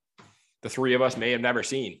that the three of us may have never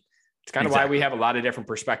seen. It's kind of why we have a lot of different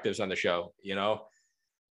perspectives on the show.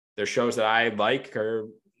 There's shows that I like or,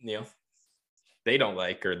 they don't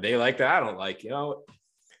like, or they like that I don't like,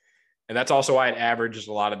 and that's also why it averages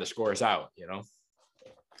a lot of the scores out,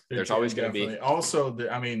 There's always going to be. Also,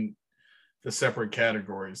 the separate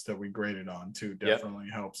categories that we graded on too definitely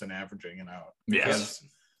helps in averaging it out. Yes. Because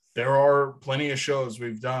there are plenty of shows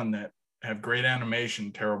we've done that have great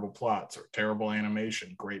animation, terrible plots, or terrible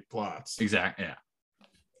animation, great plots. Exactly. Yeah.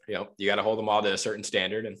 You got to hold them all to a certain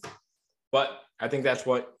standard. But I think that's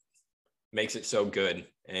what makes it so good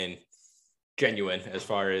and genuine as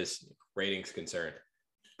far as ratings concerned.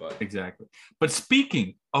 But exactly. But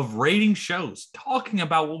speaking of rating shows, talking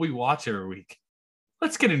about what we watch every week,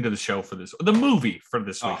 let's get into the movie for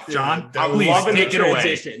this week. John, please take it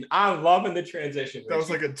away. I'm loving the transition. That was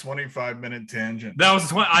like a 25-minute tangent. That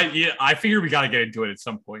was I figured we got to get into it at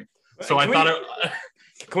some point. So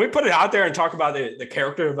Can we put it out there and talk about the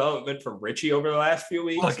character development for Richie over the last few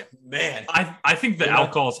weeks? Look, man, I think the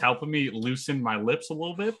alcohol is helping me loosen my lips a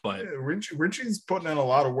little bit, but Richie's putting in a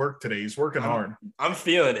lot of work today. He's working hard. I'm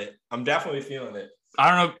feeling it. I'm definitely feeling it.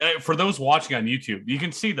 I don't know. For those watching on YouTube, you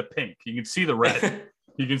can see the pink, you can see the red,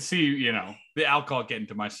 you can see, the alcohol getting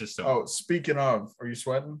to my system. Oh, speaking of, are you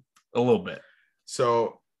sweating? A little bit.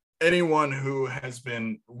 So anyone who has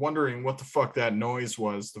been wondering what the fuck that noise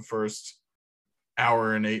was the first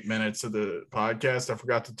hour and 8 minutes of the podcast, I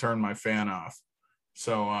forgot to turn my fan off.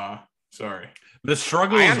 So sorry. The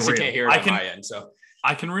struggle I is honestly real. can't hear it on my end, so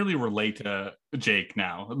I can really relate to Jake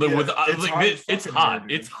now. It's hot.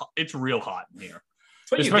 It's real hot in here.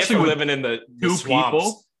 Especially living in the two swamps.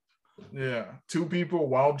 people. Yeah, 2 people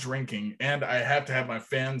while drinking, and I have to have my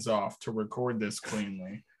fans off to record this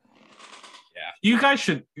cleanly. You guys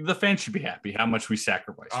the fans should be happy how much we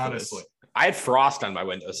sacrificed. Honestly, I had frost on my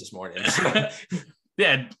windows this morning. So.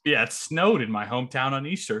 Yeah, it snowed in my hometown on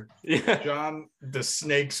Easter. Yeah. John, the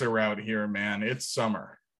snakes are out here, man. It's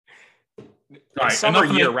summer. All right, summer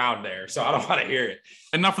year round there, so I don't want to hear it.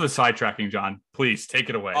 Enough of the sidetracking, John. Please take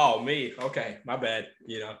it away. Oh, me? Okay, my bad.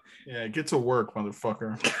 Yeah, get to work,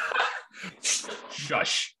 motherfucker.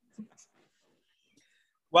 Shush.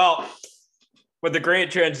 Well, with the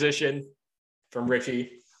great transition from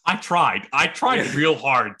Richie, I tried real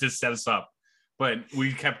hard to set us up, but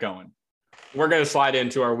we kept going. We're going to slide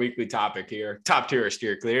into our weekly topic here. Top tier or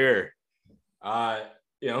steer clear.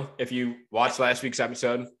 If you watched last week's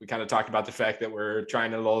episode, we kind of talked about the fact that we're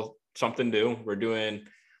trying a little something new. We're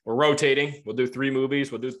rotating. We'll do 3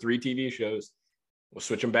 movies. We'll do 3 TV shows. We'll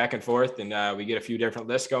switch them back and forth, and we get a few different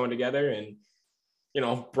lists going together and,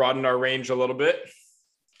 broaden our range a little bit.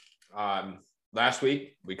 Last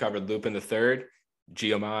week, we covered Lupin the Third,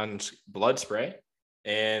 Guilliman's Blood Spray,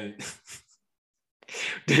 and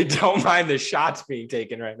don't mind the shots being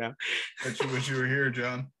taken right now. Wish you were here,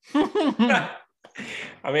 John.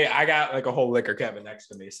 I mean, I got like a whole liquor cabinet next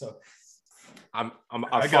to me, so I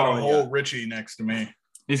got a whole Richie next to me.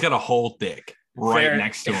 He's got a whole dick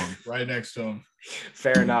next to him. Right next to him.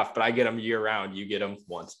 Fair enough, but I get them year round. You get them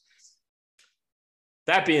once.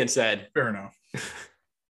 That being said, fair enough.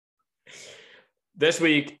 This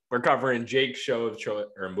week we're covering Jake's show of choice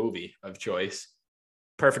or movie of choice,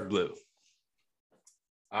 Perfect Blue.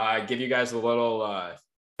 Give you guys a little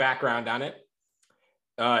background on it.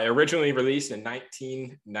 Originally released in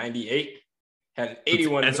 1998, had an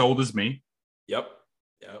 81. As old as me. Yep.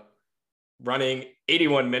 Running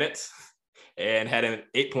 81 minutes and had an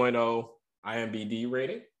 8.0 IMDb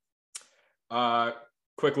rating.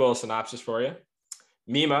 Quick little synopsis for you.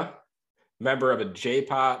 Mima, member of a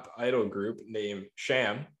J-pop idol group named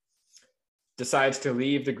Sham, decides to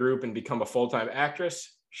leave the group and become a full-time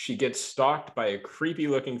actress. She gets stalked by a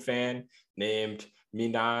creepy-looking fan named Me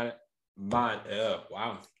Mania.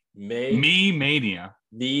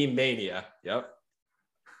 Yep.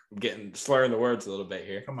 I'm getting slurring the words a little bit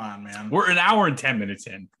here. Come on, man. We're an hour and 10 minutes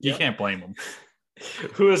in. You can't blame them.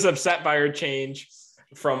 Who is upset by her change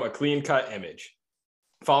from a clean-cut image.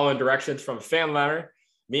 Following directions from a fan letter,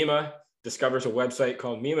 Mima discovers a website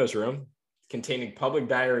called Mima's Room, containing public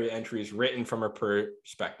diary entries written from her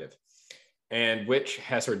perspective, and which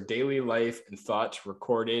has her daily life and thoughts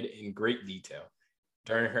recorded in great detail.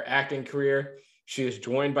 During her acting career, she is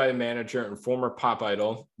joined by the manager and former pop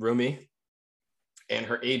idol, Rumi, and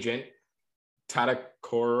her agent,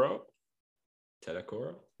 Tadakoro.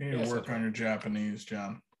 You need to work on your Japanese,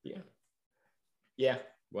 John. Yeah,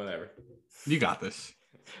 whatever. You got this.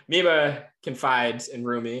 Mima confides in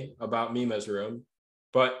Rumi about Mima's Room,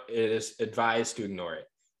 but it is advised to ignore it.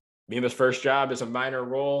 Mima's first job is a minor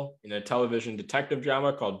role in a television detective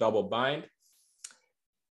drama called Double Bind.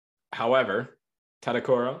 However,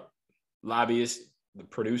 Tadakoro lobbies the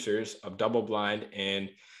producers of Double Blind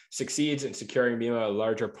and succeeds in securing Mima a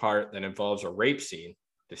larger part that involves a rape scene.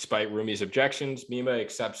 Despite Rumi's objections, Mima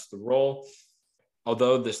accepts the role,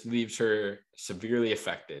 although this leaves her severely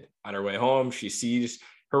affected. On her way home, she sees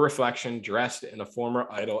her reflection dressed in a former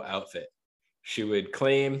idol outfit. She would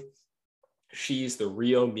claim she's the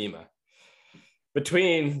real Mima.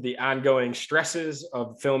 Between the ongoing stresses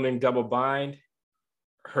of filming Double Bind,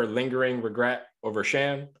 her lingering regret over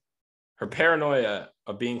Sham, her paranoia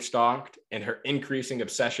of being stalked, and her increasing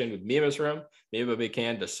obsession with Mima's Room, Mima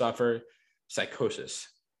began to suffer psychosis.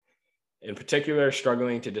 In particular,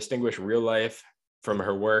 struggling to distinguish real life from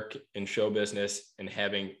her work in show business and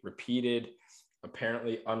having repeated,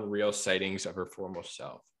 apparently unreal sightings of her former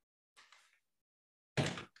self.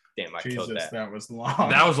 Damn, I killed that. That was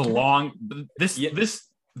long. That was a long. This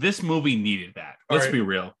movie needed that. Let's be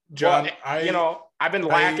real, John. Well, I've been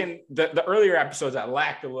lacking the earlier episodes. I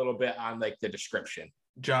lacked a little bit on like the description.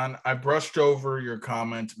 John, I brushed over your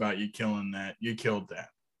comment about you killing that. You killed that.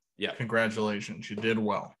 Yeah, congratulations. You did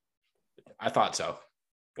well. I thought so.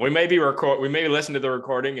 We may listen to the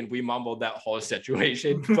recording and we mumbled that whole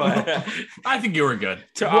situation, but I think you were good.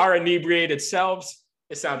 To our inebriated selves,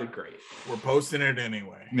 it sounded great. We're posting it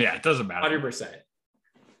anyway. Yeah, it doesn't matter. 100%.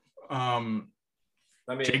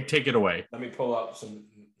 Jake, take it away. Let me pull up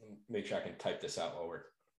make sure I can type this out while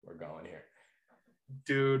we're going here.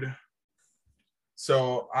 Dude.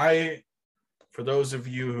 So for those of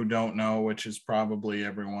you who don't know, which is probably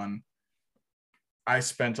everyone, I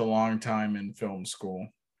spent a long time in film school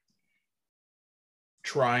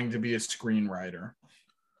trying to be a screenwriter.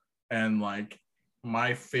 And like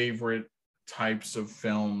my favorite types of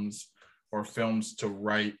films or films to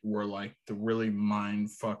write were like the really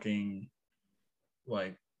mind-fucking,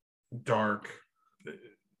 like dark.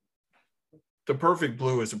 The Perfect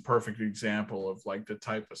Blue is a perfect example of like the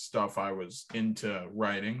type of stuff I was into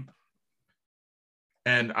writing.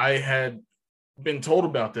 And I had been told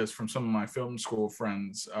about this from some of my film school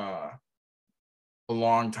friends a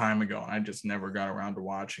long time ago, and I just never got around to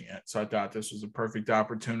watching it. So I thought this was a perfect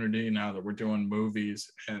opportunity now that we're doing movies.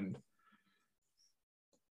 And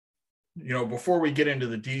before we get into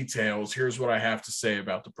the details, here's what I have to say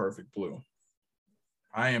about The Perfect Blue.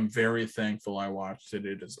 I am very thankful I watched it.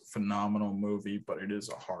 It is a phenomenal movie, but it is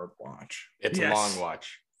a hard watch. It's a long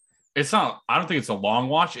watch. it's not. I don't think it's a long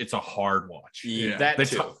watch. It's a hard watch. Yeah, that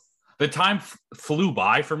too. The time flew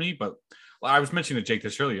by for me, but I was mentioning to Jake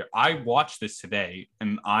this earlier. I watched this today,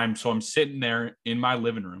 and I'm sitting there in my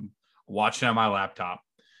living room watching on my laptop,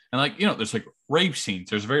 and like there's like rape scenes,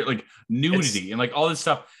 there's very like nudity and like all this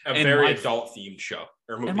stuff. A very adult themed show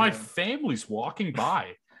or movie. And my family's walking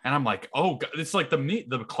by, and I'm like, oh God, it's like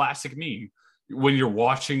the classic meme when you're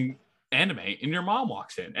watching anime and your mom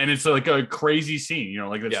walks in, and it's like a crazy scene,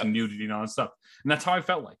 like that's nudity and all that stuff. And that's how I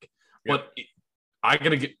felt like. But I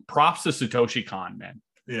gotta get props to Satoshi Kon, man.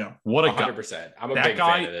 Yeah, what a 100%. I'm a big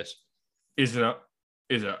fan of this. Is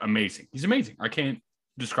amazing. He's amazing. I can't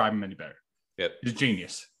describe him any better. Yep, he's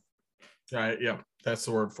genius. Yeah, that's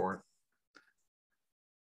the word for it.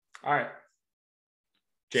 All right,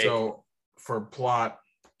 Jake. So for plot,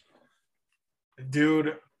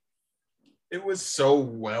 dude, it was so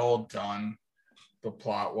well done. The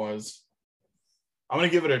plot was. I'm gonna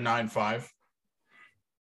give it a 9.5.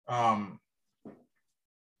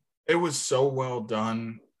 It was so well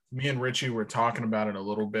done. Me and Richie were talking about it a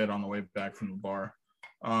little bit on the way back from the bar.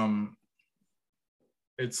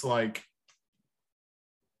 It's like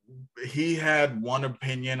he had one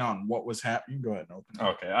opinion on what was happening. You go ahead and open it.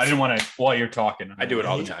 Okay, I didn't want to while you're talking. I do it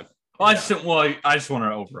all the time. Well, I just want to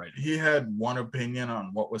overwrite it. He had one opinion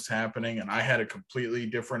on what was happening, and I had a completely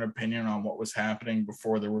different opinion on what was happening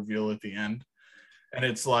before the reveal at the end. And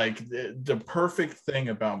it's like the perfect thing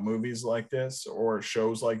about movies like this or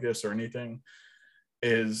shows like this or anything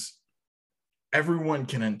is everyone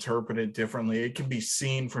can interpret it differently. It can be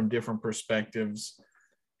seen from different perspectives.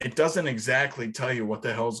 It doesn't exactly tell you what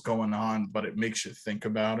the hell's going on, but it makes you think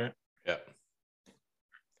about it. Yeah.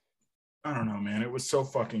 I don't know, man. It was so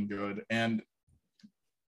fucking good. And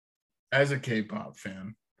as a K-pop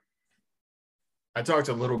fan, I talked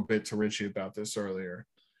a little bit to Richie about this earlier.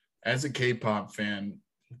 As a K-pop fan,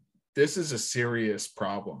 this is a serious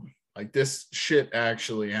problem. Like, this shit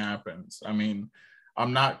actually happens. I mean,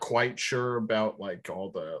 I'm not quite sure about like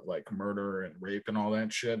all the like murder and rape and all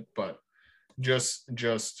that shit, but just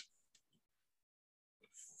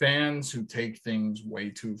fans who take things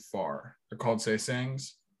way too far. They're called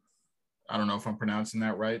sasaengs. I don't know if I'm pronouncing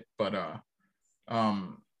that right, but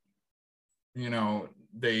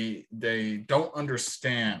they don't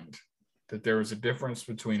understand that there is a difference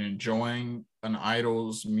between enjoying an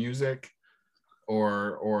idol's music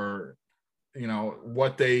or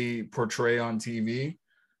what they portray on TV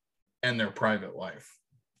and their private life.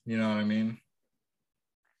 You know what I mean?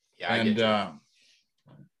 Yeah, and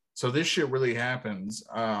so this shit really happens.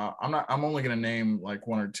 I'm only gonna name like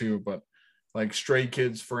one or two, but like Stray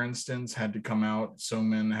Kids, for instance, had to come out.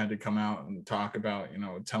 Somin had to come out and talk about,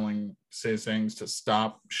 telling sasaengs to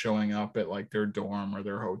stop showing up at like their dorm or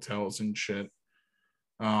their hotels and shit.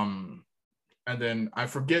 And then I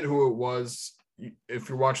forget who it was. If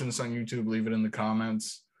you're watching this on YouTube, leave it in the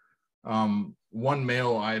comments. One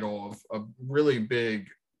male idol of a really big,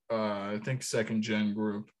 I think second gen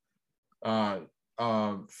group,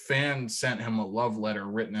 fan sent him a love letter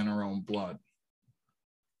written in her own blood.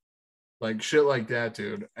 Like shit like that,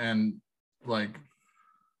 dude. And like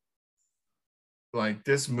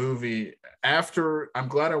this movie, I'm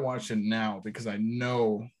glad I watched it now because I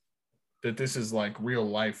know that this is like real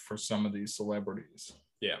life for some of these celebrities.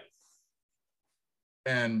 Yeah.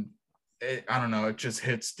 And I don't know, it just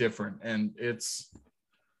hits different. And it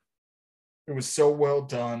was so well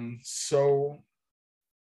done.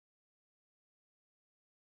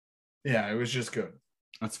 Yeah, it was just good.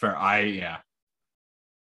 That's fair.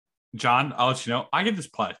 John, I'll let you know. I give this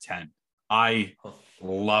plot a 10. I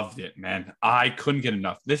loved it, man. I couldn't get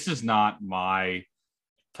enough. This is not my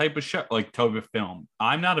type of show, like type of film.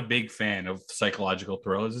 I'm not a big fan of psychological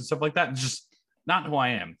thrillers and stuff like that. It's just not who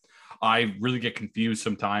I am. I really get confused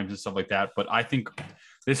sometimes and stuff like that. But I think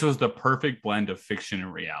this was the perfect blend of fiction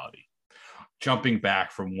and reality. Jumping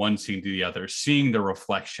back from one scene to the other, seeing the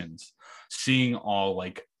reflections, seeing all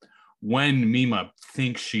like when Mima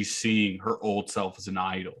thinks she's seeing her old self as an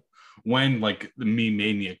idol. When like the meme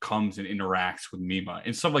mania comes and interacts with Mima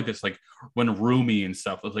and stuff like this, like when Rumi and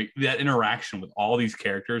stuff, it's like that interaction with all these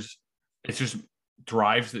characters, it just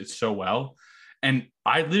drives it so well. And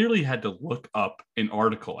I literally had to look up an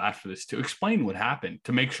article after this to explain what happened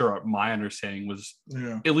to make sure my understanding was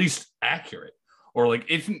at least accurate or like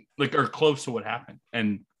isn't like or close to what happened.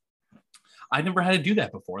 And I never had to do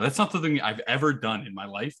that before. That's not something I've ever done in my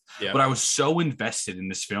life. Yeah. But I was so invested in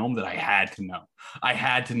this film that I had to know. I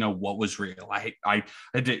had to know what was real. I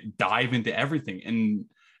had to dive into everything. And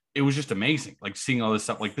it was just amazing. Like seeing all this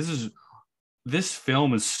stuff. Like this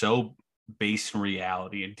film is so based in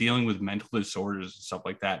reality and dealing with mental disorders and stuff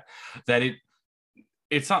like that, that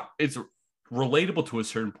it's relatable to a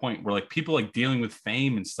certain point where like people like dealing with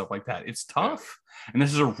fame and stuff like that. It's tough. Yeah. And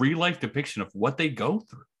this is a real life depiction of what they go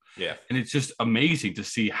through. Yeah. And it's just amazing to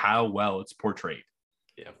see how well it's portrayed.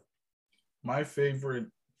 Yeah. My favorite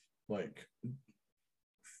like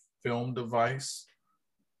film device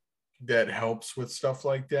that helps with stuff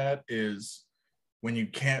like that is when you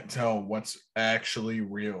can't tell what's actually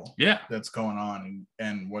real. Yeah. That's going on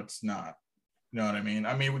and what's not. You know what I mean?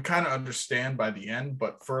 I mean, we kind of understand by the end,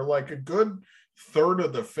 but for like a good third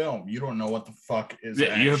of the film, you don't know what the fuck is.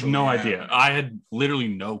 Yeah, you have no happening. idea. I had literally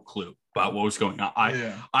no clue about what was going on.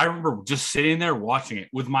 I remember just sitting there watching it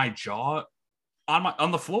with my jaw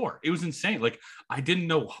on the floor. It was insane. Like I didn't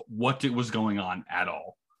know what was going on at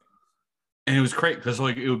all, and it was great because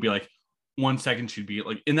like it would be like 1 second she'd be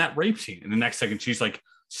like in that rape scene, and the next second she's like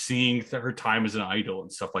seeing her time as an idol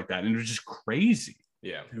and stuff like that, and it was just crazy.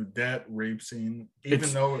 Yeah, dude, that rape scene, even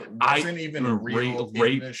though it wasn't even real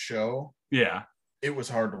in this show, yeah, it was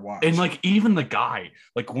hard to watch. And like even the guy,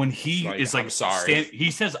 like when he is like, I'm sorry, he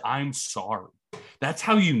says, "I'm sorry." That's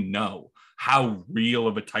how you know how real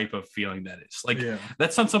of a type of feeling that is. Like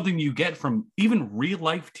that's not something you get from even real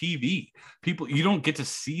life TV. People, you don't get to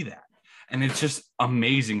see that, and it's just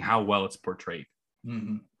amazing how well it's portrayed.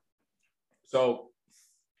 Mm-hmm. So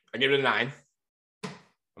I give it a 9.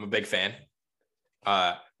 I'm a big fan.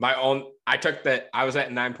 I took that. I was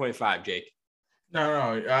at 9.5, Jake.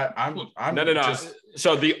 No, I'm no. Just...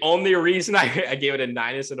 So the only reason I gave it a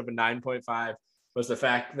 9 instead of a 9.5 was the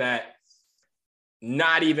fact that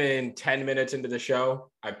not even 10 minutes into the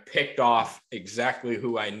show, I picked off exactly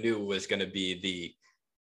who I knew was going to be the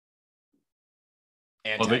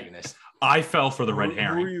antagonist. I fell for the red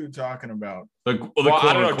herring. Who are you talking about? I don't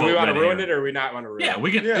know. Do we want to ruin it or we not want to ruin it? Yeah,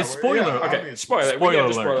 we can. Yeah, spoiler. Yeah, okay, spoiler. We get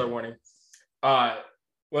the spoiler warning.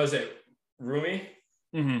 Was it Rumi?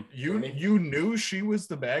 Mm-hmm. You knew she was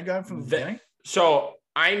the bad guy from the beginning? So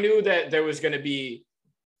I knew that there was going to be,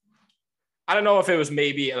 I don't know if it was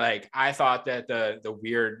maybe like, I thought that the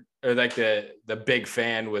weird or like the big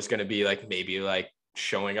fan was going to be like, maybe like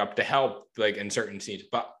showing up to help like in certain scenes.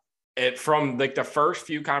 But from like the first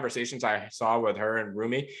few conversations I saw with her and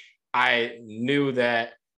Rumi, I knew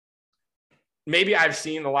that maybe I've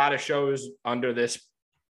seen a lot of shows under this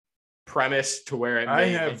premise to where I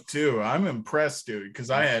have too. I'm impressed, dude, because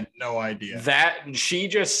I had no idea that she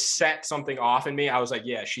just set something off in me. I was like,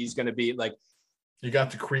 yeah, she's gonna be like, you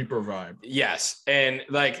got the creeper vibe. Yes, and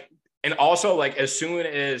also like as soon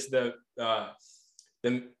as the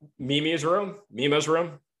Mima's room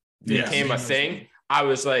became a thing, I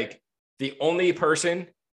was like, the only person,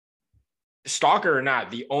 stalker or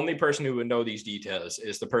not, the only person who would know these details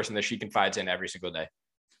is the person that she confides in every single day.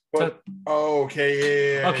 But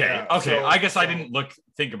okay, yeah. Okay. I guess I didn't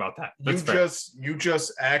think about that. You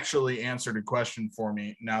just actually answered a question for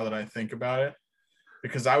me now that I think about it,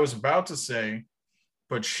 because I was about to say,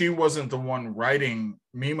 but she wasn't the one writing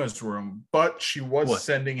Mima's room, but she was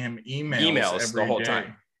sending him emails every the whole day.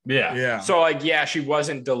 time. Yeah. So like, yeah, she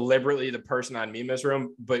wasn't deliberately the person on Mima's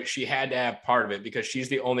room, but she had to have part of it because she's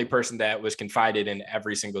the only person that was confided in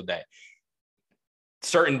every single day.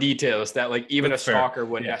 Certain details that like even a stalker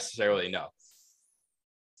wouldn't necessarily know.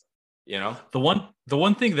 You know, the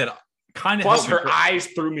one thing that kind of plus her eyes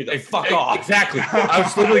threw me the fuck off. Exactly. I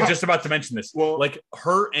was literally just about to mention this. Well, like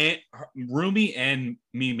her Rumi and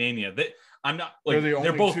Mimania, I'm not like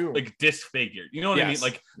they're both like disfigured. You know what I mean?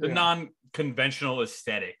 Like the non-conventional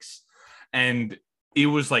aesthetics, and it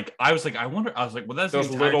was like I was like, well, that's those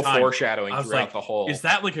little foreshadowing throughout the whole. Is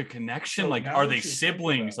that like a connection? Like, are they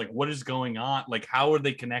siblings? Like, what is going on? Like, how are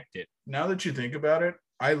they connected? Now that you think about it,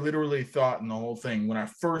 I literally thought in the whole thing when I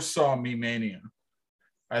first saw Mimania,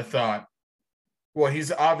 I thought, well, he's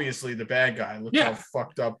obviously the bad guy. Look how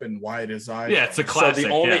fucked up and wide his eyes. Yeah, it's a classic.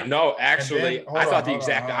 So I thought the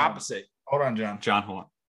exact opposite. Hold on, John. John, hold on.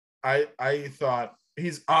 I thought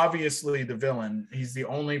he's obviously the villain. He's the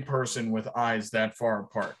only person with eyes that far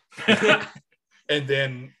apart. And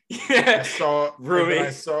then I saw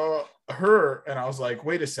her and I was like,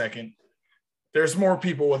 wait a second. There's more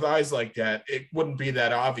people with eyes like that. It wouldn't be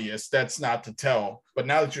that obvious. That's not to tell. But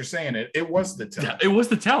now that you're saying it, it was the tell. Yeah, it was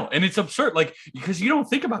the tell. And it's absurd. Like, because you don't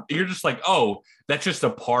think about it. You're just like, oh, that's just a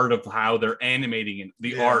part of how they're animating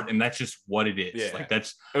the art. And that's just what it is. Yeah. Like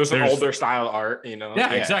it was an older style art, you know?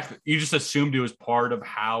 Yeah, exactly. You just assumed it was part of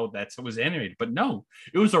how it was animated. But no,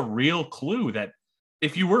 it was a real clue that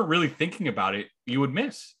if you weren't really thinking about it, you would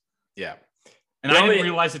miss. Yeah. And I didn't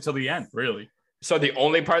realize it till the end, really. So the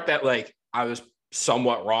only part that like I was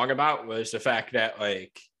somewhat wrong about was the fact that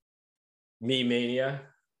like Mania,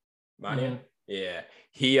 yeah,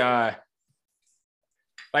 he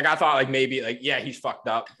Like I thought, like maybe, like yeah, he's fucked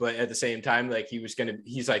up, but at the same time, like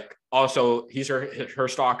he's like also he's her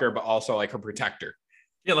stalker, but also like her protector.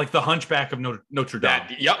 Yeah, like the Hunchback of Notre Dame.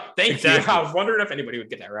 Yep, thank Exactly. you. I was wondering if anybody would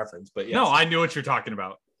get that reference, but yes. No, I knew what you're talking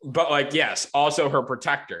about. But like yes, also her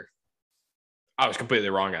protector. I was completely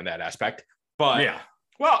wrong on that aspect, but yeah,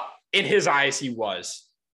 well, in his eyes, he was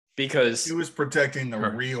because he was protecting the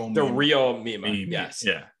real Mima. Yes,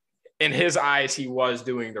 yeah. In his eyes, he was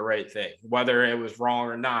doing the right thing, whether it was wrong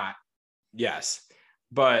or not. Yes.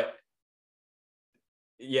 But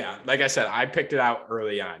yeah, like I said, I picked it out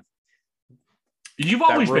early on. You've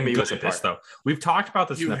always been good at this, though. We've talked about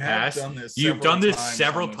this in the past. You've done this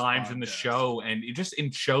several times in the show and just in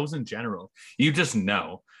shows in general. You just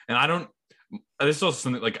know. And I don't, this is also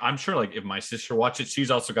something like, I'm sure like if my sister watched it, she's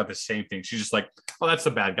also got the same thing. She's just like, oh, that's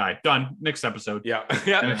the bad guy. Done. Next episode. Yeah.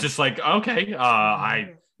 Yeah. And it's just like, okay,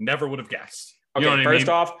 I never would have guessed. Okay, you know first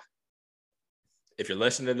off, if you're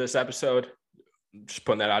listening to this episode, just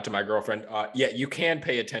putting that out to my girlfriend. Yeah, you can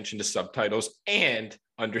pay attention to subtitles and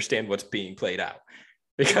understand what's being played out,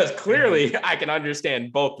 because clearly I can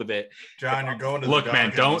understand both of it. John, you're going to look,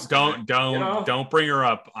 man. Don't bring her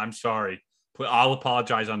up. I'm sorry. I'll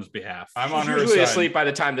apologize on his behalf. I'm on her usually side. Asleep by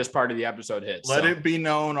the time this part of the episode hits. Let it be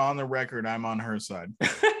known on the record, I'm on her side.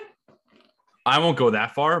 I won't go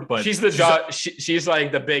that far, but she's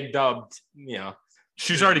like the big dubbed, you know.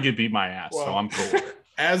 She's already gonna beat my ass, so I'm cool.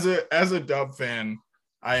 As a dub fan,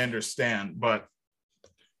 I understand, but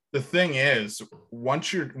the thing is, when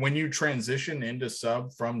you transition into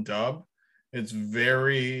sub from dub, it's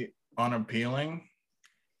very unappealing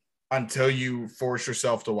until you force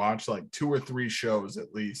yourself to watch like 2 or 3 shows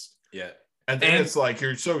at least. Yeah. And then it's like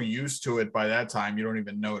you're so used to it by that time you don't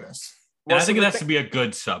even notice. And I think it has to be a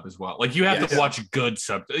good sub as well. Like you have to watch a good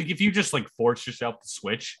sub. Like if you just like force yourself to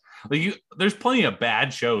switch, like there's plenty of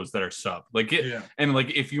bad shows that are sub. Like and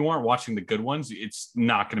like if you aren't watching the good ones, it's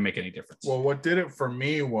not going to make any difference. Well, what did it for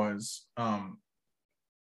me was on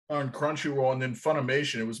Crunchyroll and then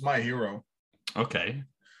Funimation. It was My Hero. Okay.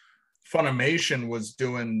 Funimation was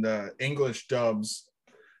doing the English dubs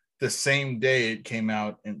the same day it came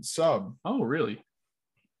out in sub. Oh, really?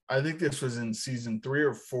 I think this was in season 3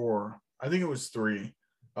 or 4. I think it was 3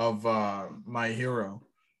 of My Hero.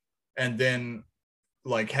 And then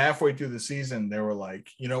like halfway through the season, they were like,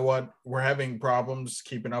 you know what? We're having problems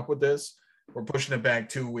keeping up with this. We're pushing it back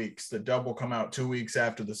 2 weeks. The dub will come out 2 weeks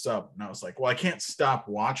after the sub. And I was like, well, I can't stop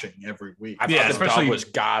watching every week. I thought the dub was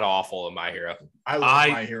god awful in My Hero. I love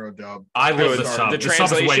My Hero dub. I love the sub. The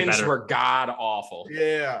translations were god awful.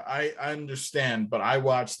 Yeah, I understand, but I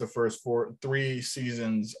watched the first 3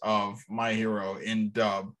 seasons of My Hero in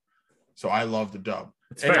dub, so I love the dub.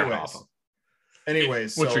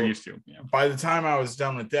 Anyways, what so you're used to. Yeah. By the time I was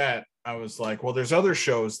done with that, I was like, well, there's other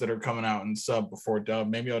shows that are coming out in sub before dub.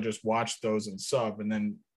 Maybe I'll just watch those in sub. And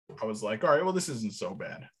then I was like, all right, well, this isn't so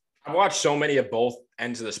bad. I've watched so many of both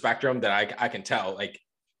ends of the spectrum that I can tell. Like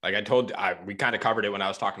I told, we kind of covered it when I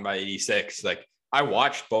was talking about 86. Like I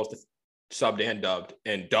watched both subbed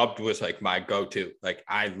and dubbed was like my go-to. Like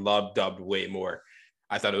I love dubbed way more.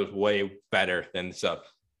 I thought it was way better than the sub.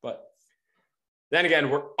 But then again,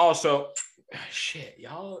 we're also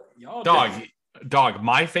y'all Dog,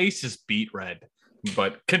 my face is beet red.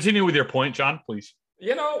 But continue with your point, John, please.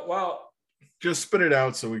 Well, just spit it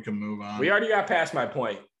out so we can move on. We already got past my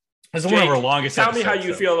point. This is one of our longest episodes. Tell me how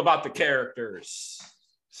you feel about the characters.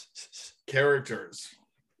 Characters.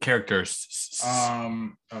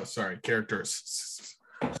 Sorry, characters.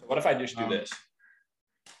 So what if I just do this?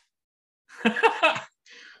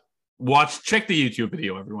 Check the YouTube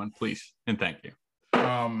video, everyone, please, and thank you.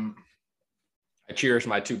 I cheers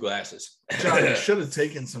my 2 glasses. John, you should have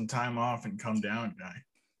taken some time off and come down, guy.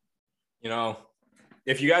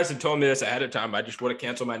 If you guys had told me this ahead of time, I just would have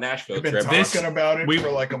canceled my Nashville trip. We've been talking about it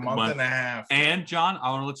for like a month and a half. And John, I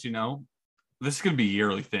want to let you know, this is going to be a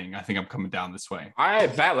yearly thing. I think I'm coming down this way. All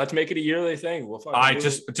right, Pat, let's make it a yearly thing. I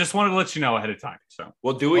just wanted to let you know ahead of time. So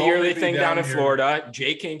we'll do a yearly thing down in Florida.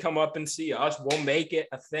 Jake can come up and see us. We'll make it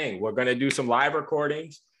a thing. We're going to do some live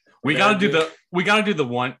recordings. We got to do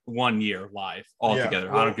the 1 year live all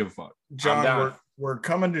together. Well, I don't give a fuck. John, we're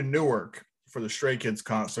coming to Newark for the Stray Kids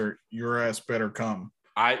concert. Your ass better come.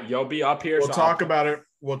 You'll be up here. We'll talk about it.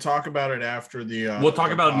 We'll talk about it after the. We'll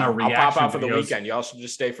talk about it in our reaction. I'll pop out for the weekend. You also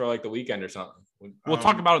just stay for like the weekend or something. We'll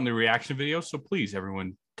talk about it in the reaction video. So please,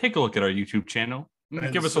 everyone, take a look at our YouTube channel.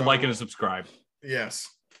 And give us a like and a subscribe. Yes.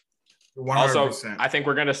 100%. Also, I think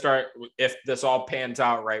we're going to start, if this all pans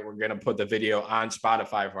out right, we're going to put the video on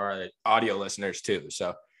Spotify for our audio listeners too.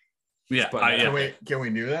 So yeah, can we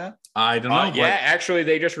do that? I don't know. Actually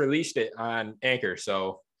they just released it on Anchor.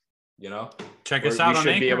 So, Check us out we on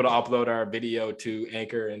should Anchor. be able to upload our video to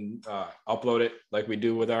Anchor and upload it like we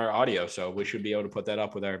do with our audio. So we should be able to put that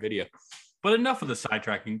up with our video. But enough of the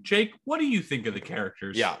sidetracking. Jake, what do you think of the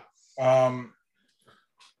characters? Yeah.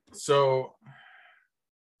 So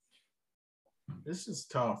this is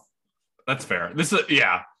tough. That's fair. This is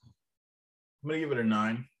I'm gonna give it a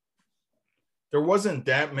 9. There wasn't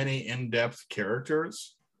that many in-depth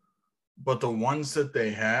characters, but the ones that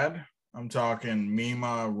they had, I'm talking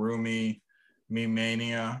Mima, Rumi,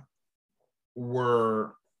 Mimania,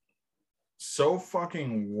 were so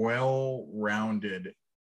fucking well-rounded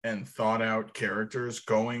and thought out characters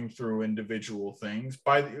going through individual things.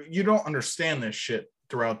 You don't understand this shit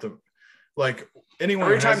throughout the, like, anyone.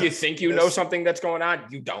 Every time you think you know something that's going on,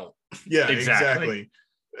 you don't. Yeah, exactly.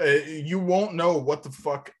 You won't know what the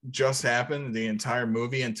fuck just happened the entire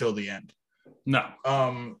movie until the end. No.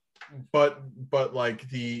 But like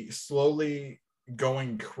the slowly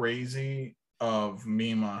going crazy of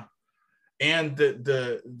Mima and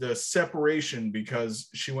the separation, because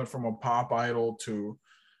she went from a pop idol to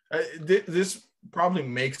this probably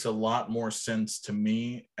makes a lot more sense to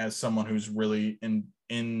me as someone who's really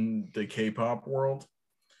in the K-pop world,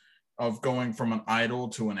 of going from an idol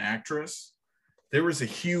to an actress. There is a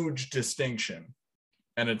huge distinction,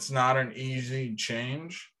 and it's not an easy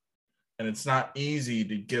change, and it's not easy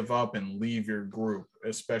to give up and leave your group,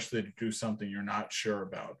 especially to do something you're not sure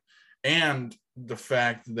about. And the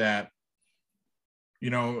fact that, you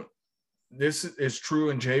know, this is true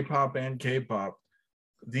in J-pop and K-pop.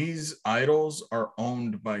 These idols are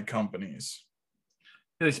owned by companies.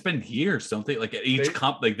 Yeah, they spend years, don't they? Like at each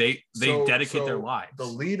they dedicate their lives. The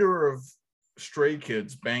leader of Stray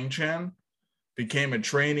Kids, Bang Chan, became a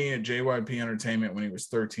trainee at JYP Entertainment when he was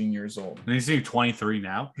 13 years old. And he's 23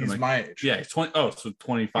 now. He's my age. Yeah, he's 20. Oh, so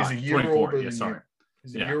 25. He's a year 24. older Yeah, than sorry. you.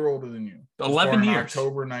 He's a year older than you. 11 years.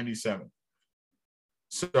 October 97.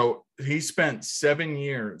 So he spent 7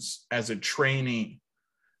 years as a trainee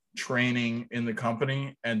training in the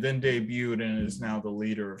company, and then debuted and is now the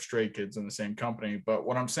leader of Stray Kids in the same company. But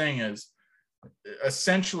what I'm saying is,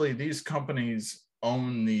 essentially, these companies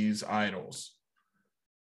own these idols.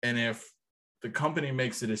 And if the company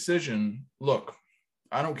makes a decision, look,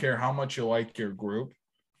 I don't care how much you like your group,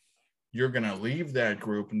 you're going to leave that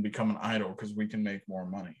group and become an idol because we can make more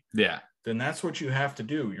money. Yeah. Then that's what you have to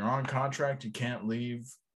do. You're on contract. You can't leave.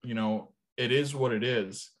 You know, it is what it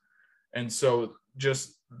is. And so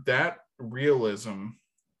just that realism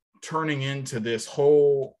turning into this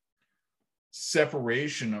whole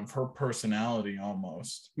separation of her personality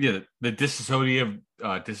almost. Yeah. The dissociative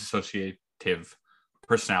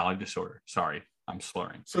personality disorder. Sorry, I'm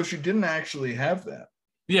slurring. So she didn't actually have that.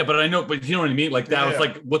 Yeah, but I know, but you know what I mean? Like that was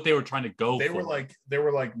like what they were trying to go they for. They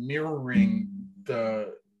were like mirroring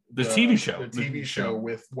the TV show. The TV show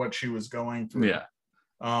with what she was going through. Yeah.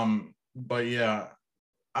 But yeah,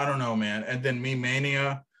 I don't know, man. And then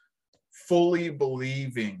Mimania, fully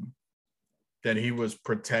believing that he was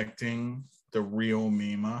protecting the real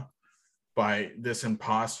Mima by this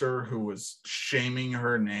imposter who was shaming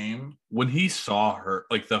her name. When he saw her,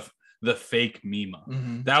 like the fake Mima,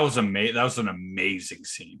 that was amazing. That was an amazing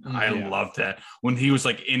scene. I loved that when he was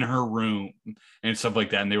like in her room and stuff like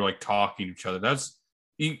that, and they were like talking to each other. That's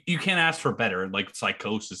you can't ask for better. Like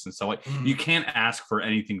psychosis and stuff like you can't ask for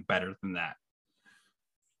anything better than that.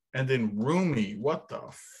 And then Rumi, what the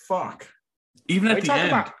fuck? Even at the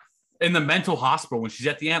end, in the mental hospital, when she's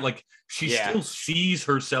at the end, like she still sees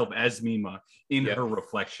herself as Mima in her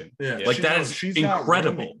reflection. Yeah, like she's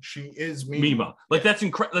incredible. She is Mima. Like that's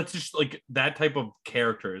incredible. That's just like that type of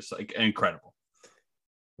character is like incredible.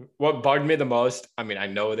 What bugged me the most, I mean, I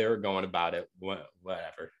know they were going about it,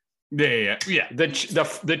 whatever. Yeah.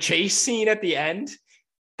 The chase scene at the end,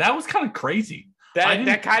 that was kind of crazy.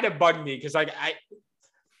 That kind of bugged me because like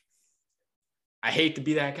I hate to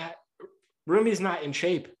be that guy. Rumi's not in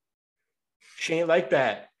shape. She ain't like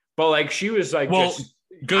that. But like she was like, well,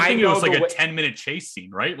 good thing it was like a 10-minute chase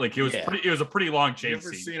scene, right? Like it was it was a pretty long chase scene. You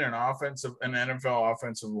ever seen an NFL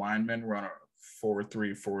offensive lineman run a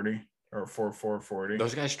 4.340 or 4.440?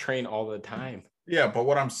 Those guys train all the time. Yeah, but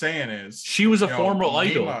what I'm saying is she was a former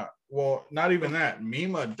idol. Well, not even that.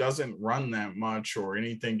 Mima doesn't run that much or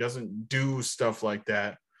anything, doesn't do stuff like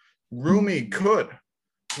that. Rumi could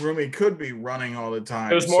be running all the time.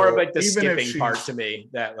 It was more of like the skipping part to me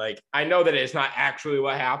that like, I know that it's not actually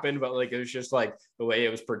what happened, but like, it was just like the way it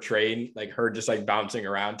was portrayed, like her just like bouncing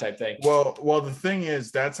around type thing. Well, the thing is,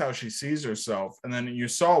 that's how she sees herself. And then you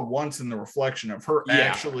saw once in the reflection of her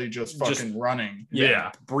actually just fucking running.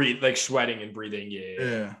 Breathe, like sweating and breathing.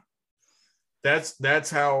 Yeah. That's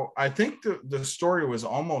how I think the story was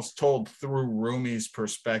almost told through Rumi's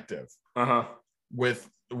perspective. With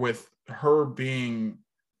her being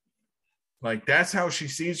like, that's how she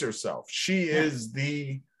sees herself. She is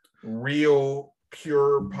the real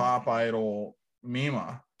pure pop idol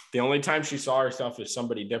Mima. The only time she saw herself as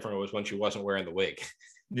somebody different was when she wasn't wearing the wig.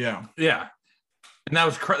 Yeah. And that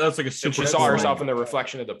was like a super. And she saw herself in the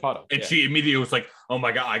reflection of the puddle, and she immediately was like, "Oh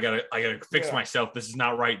my god, I gotta fix myself. This is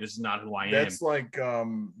not right. This is not who I am." That's like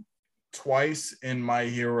twice in My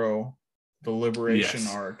Hero, the Liberation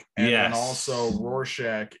arc, and then also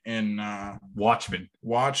Rorschach in Watchmen.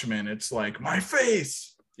 It's like, my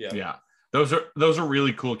face. Yeah. Those are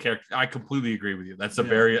really cool characters. I completely agree with you. That's a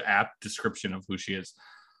very apt description of who she is.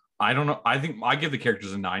 I don't know. I think I give the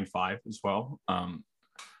characters a 9.5 as well.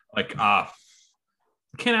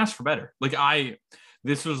 Can't ask for better.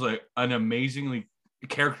 This was like an amazingly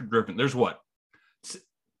character driven. There's a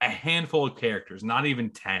handful of characters, not even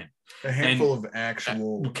 10. A handful of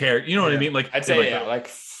actual characters. You know what I mean? Like, I'd say like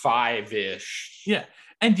 5-ish. Yeah,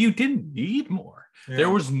 and you didn't need more. Yeah. There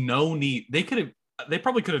was no need. They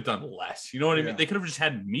probably could have done less. You know what I mean? They could have just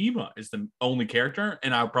had Mima as the only character,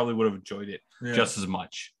 and I probably would have enjoyed it just as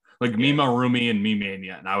much. Like Mima, Rumi, and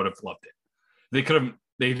Mimania, and I would have loved it.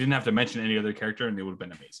 They didn't have to mention any other character, and it would have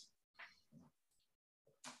been amazing.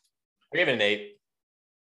 I gave it an 8.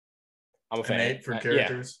 I'm a fan. An 8 for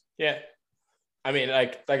characters? Yeah. I mean,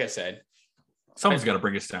 like I said. Someone's got to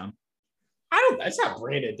bring us down. It's not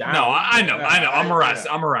bringing it down. No, I know.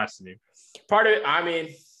 I'm harassing you. Part of it, I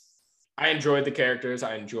mean, I enjoyed the characters.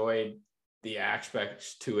 I enjoyed the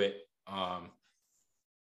aspects to it. Part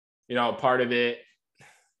of it,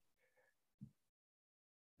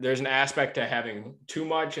 there's an aspect to having too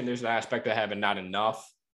much, and there's an aspect to having not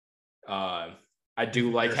enough. I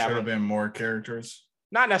do like having. Should have been more characters.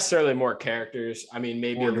 Not necessarily more characters. I mean,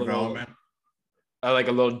 maybe more development. Like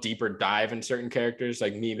a little deeper dive in certain characters,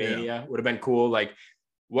 like Mimania would have been cool. Like,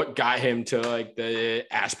 what got him to like the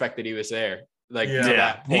aspect that he was there? Like to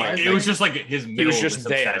that point, it was just like his. He was just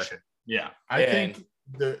there. Obsession. Yeah, I think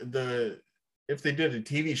the if they did a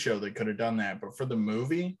TV show, they could have done that. But for the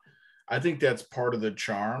movie, I think that's part of the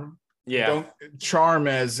charm. Yeah, charm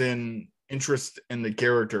as in interest in the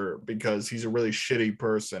character, because he's a really shitty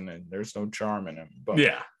person and there's no charm in him.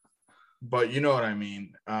 But you know what I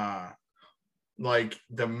mean. Like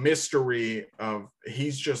the mystery of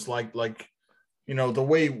he's just like the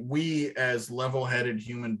way we as level-headed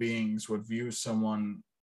human beings would view someone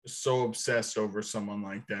so obsessed over someone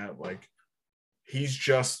like that. Like he's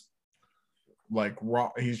just like wrong.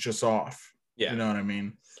 He's just off. Yeah. You know what I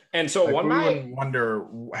mean? And so we wouldn't wonder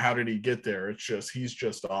how did he get there? It's just, he's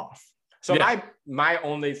just off. So my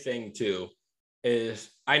only thing too is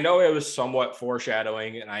I know it was somewhat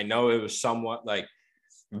foreshadowing, and I know it was somewhat like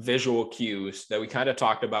visual cues that we kind of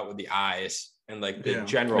talked about with the eyes and like the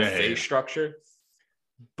general face structure,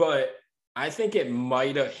 but I think it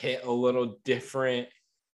might have hit a little different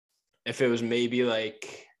if it was maybe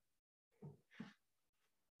like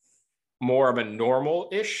more of a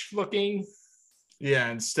normal-ish looking. Yeah,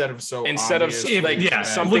 instead of something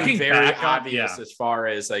very obvious as far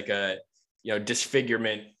as like a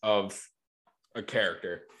disfigurement of a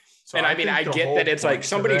character. So and I mean, I get that it's like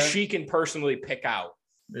somebody she can personally pick out.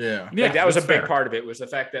 Yeah. Like that was a big part of it, was the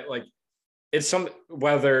fact that like it's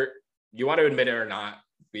whether you want to admit it or not,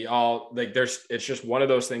 we all like it's just one of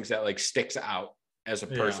those things that like sticks out as a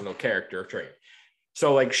personal character trait.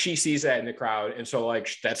 So like she sees that in the crowd, and so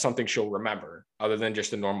like that's something she'll remember other than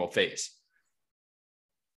just a normal face.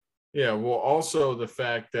 Yeah, well, also the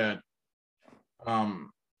fact that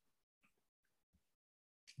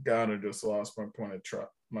God, I just lost my point of thought.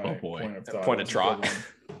 Point of trot.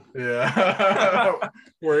 Yeah.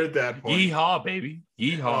 We're at that point. Yeehaw, baby.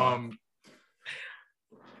 Yeehaw.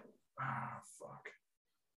 Fuck.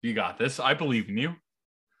 You got this. I believe in you.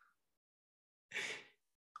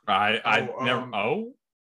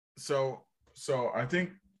 So I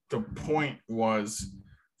think the point was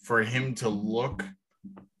for him to look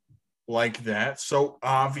like that. So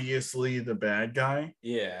obviously the bad guy.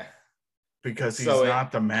 Yeah. Because he's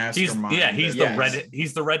not the mastermind. He's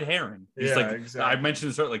the red herring. He's exactly. I mentioned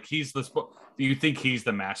this earlier, like he's the. Do you think he's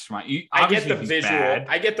the mastermind? I get the visual. Bad.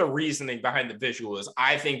 I get the reasoning behind the visuals.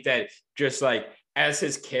 I think that just like as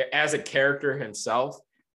a character himself,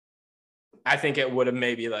 I think it would have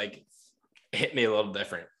maybe like hit me a little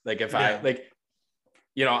different. Like if I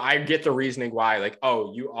get the reasoning why, like,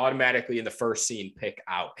 oh, you automatically in the first scene pick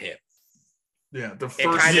out him. Yeah, the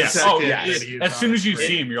first as soon as you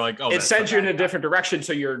see him, you're like, oh, it sends you in a different direction,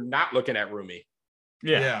 so you're not looking at Rumi.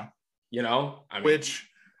 Yeah. I mean, which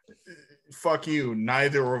fuck you.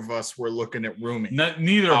 Neither of us were looking at Rumi.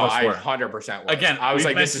 Neither of us were. 100% was. Again, I was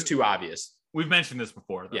like, this is too obvious. We've mentioned this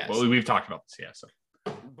before, though. Yes. But we've talked about this, yeah. So,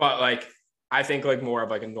 but like, I think like more of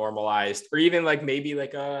like a normalized, or even like maybe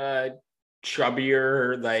like a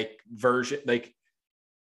chubbier like version, like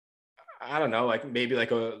I don't know, like maybe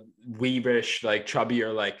like a weebish, like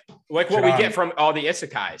chubbier, like what John, we get from all the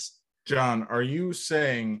isekais. John, are you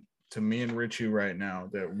saying to me and Richie right now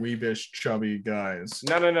that weebish, chubby guys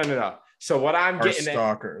No. So what I'm are getting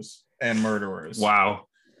stalkers and murderers? wow.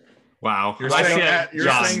 You're saying that,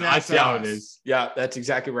 I see how it is. Yeah, that's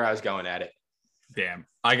exactly where I was going at it. Damn.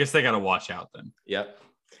 I guess they got to watch out then. Yep.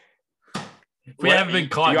 We haven't been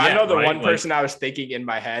caught yet, I know the right? one person I was thinking in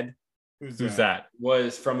my head Who's that?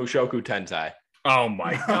 was from Mushoku Tensei. Oh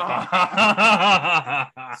my god.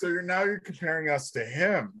 So you're comparing us to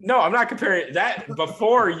him. No, I'm not comparing that.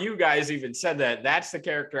 Before you guys even said that, that's the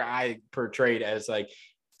character I portrayed as like,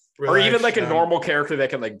 or even like a normal character that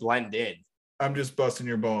can like blend in. I'm just busting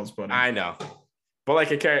your balls, buddy. I know, but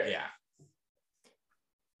like a character, yeah.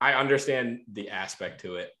 I understand the aspect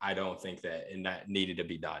to it. I don't think that that needed to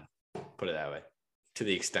be done. Put it that way, to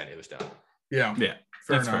the extent it was done. Yeah.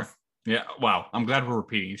 Fair enough. Fair. Yeah. Wow. I'm glad we're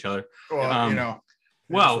repeating each other. Well,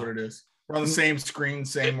 well, what it is. We're on the same screen,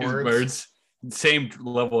 same words, same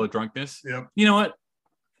level of drunkenness. Yep. You know what?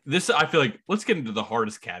 I feel like let's get into the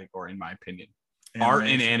hardest category, in my opinion. Art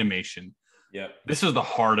and animation. Yep. This is the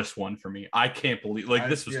hardest one for me. I can't believe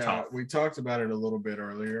this was tough. We talked about it a little bit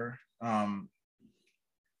earlier.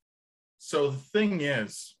 So the thing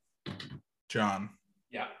is, John.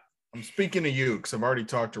 Yeah. I'm speaking to you because I've already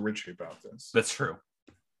talked to Richie about this. That's true.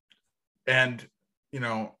 And,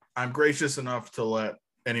 I'm gracious enough to let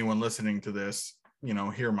anyone listening to this,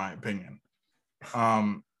 hear my opinion.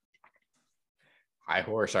 High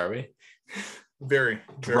horse, are we? Very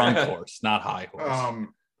drunk horse, not high horse.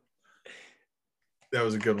 That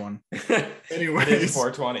was a good one. Anyway, it is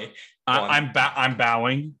 420. I'm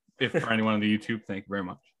bowing. If for anyone on the YouTube, thank you very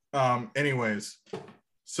much. Anyways,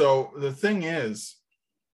 so the thing is,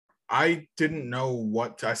 I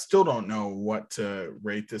still don't know what to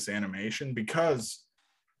rate this animation because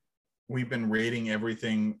we've been rating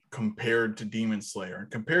everything compared to Demon Slayer.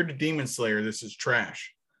 Compared to Demon Slayer, this is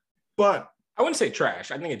trash. But I wouldn't say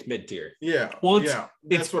trash. I think it's mid-tier. Yeah. Well,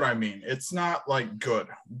 that's what I mean. It's not like good,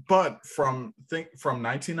 but from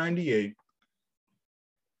 1998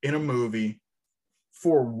 in a movie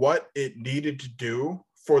for what it needed to do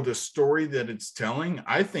for the story that it's telling,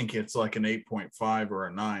 I think it's like an 8.5 or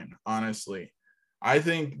a 9, honestly. I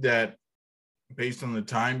think that based on the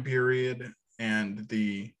time period and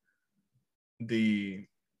the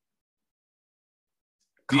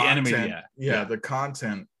content, anime, the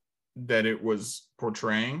content that it was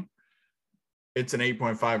portraying, it's an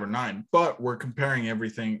 8.5 or 9. But we're comparing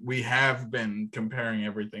everything. We have been comparing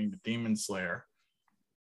everything to Demon Slayer.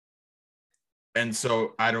 And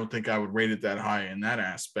so I don't think I would rate it that high in that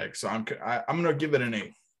aspect. So I'm going to give it an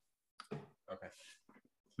 8. Okay.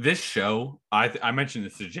 This show, I mentioned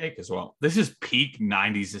this to Jake as well. This is peak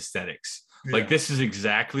 90s aesthetics. Yeah. Like, this is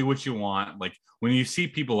exactly what you want. Like, when you see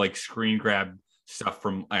people like screen grab stuff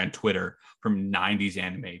from on Twitter from 90s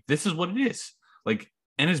anime, this is what it is. Like,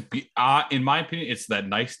 and it's in my opinion, it's that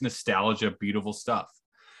nice nostalgia, beautiful stuff.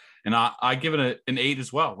 And I give it an 8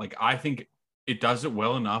 as well. Like, I think it does it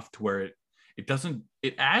well enough to where it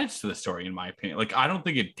adds to the story, in my opinion. Like, I don't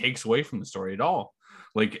think it takes away from the story at all.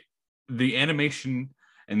 Like, the animation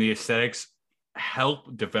and the aesthetics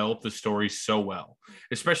help develop the story so well,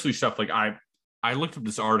 especially stuff like I looked up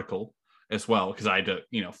this article as well because I had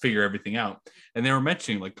to figure everything out, and they were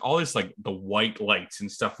mentioning like all this, like the white lights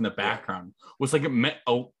and stuff in the background was like it meant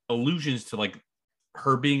allusions to like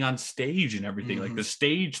her being on stage and everything, like the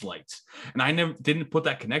stage lights. And I didn't put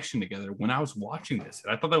that connection together when I was watching this,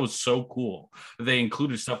 and I thought that was so cool that they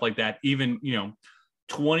included stuff like that even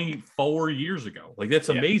 24 years ago. Like, that's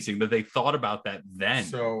amazing that they thought about that then.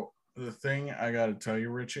 So the thing I got to tell you,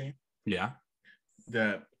 Richie,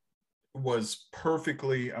 that was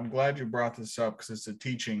perfectly, I'm glad you brought this up because it's a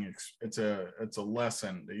teaching, it's a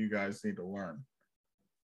lesson that you guys need to learn.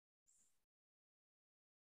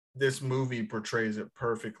 This movie portrays it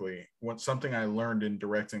perfectly. Something I learned in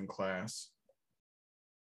directing class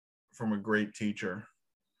from a great teacher,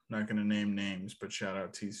 not going to name names, but shout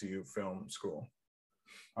out TCU Film School,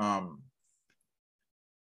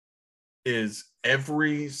 is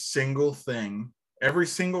every single thing, every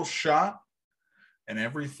single shot, and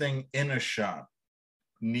everything in a shot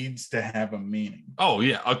needs to have a meaning. Oh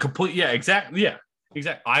yeah, exactly. Yeah,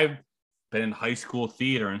 exactly. been in high school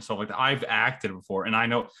theater and stuff like that. I've acted before, and I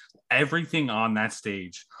know everything on that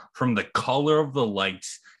stage, from the color of the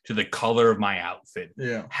lights to the color of my outfit,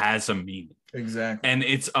 has a meaning. Exactly. And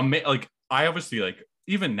it's like, I obviously, like,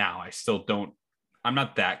 even now, I still don't, I'm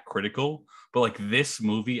not that critical, but like this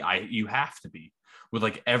movie, you have to be with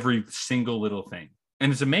like every single little thing.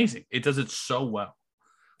 And it's amazing. It does it so well.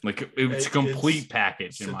 Like it's a complete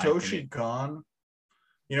package. Satoshi Kon,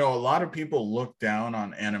 you know, a lot of people look down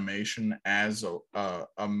on animation as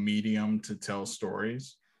a medium to tell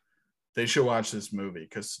stories. They should watch this movie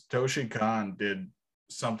because Satoshi Kon did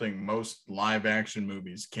something most live action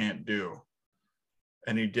movies can't do.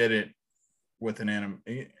 And he did it with an anime.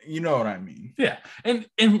 You know what I mean? Yeah. And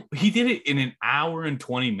he did it in an hour and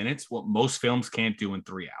 20 minutes, what most films can't do in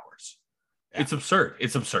 3 hours. Yeah. It's absurd.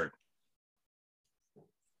 It's absurd.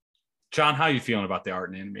 John, how are you feeling about the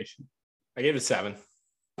art and animation? I gave it 7.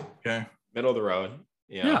 Okay. Middle of the road.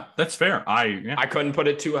 Yeah, that's fair. I couldn't put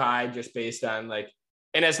it too high just based on like,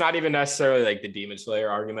 and it's not even necessarily like the Demon Slayer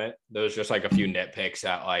argument. There's just like a few nitpicks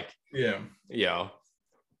that like,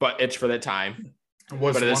 but it's for the time.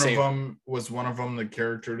 Was one of them the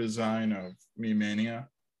character design of Mimania?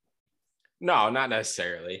 No, not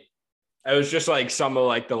necessarily. It was just like some of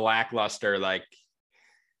like the lackluster like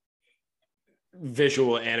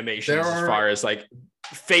visual animations as far as like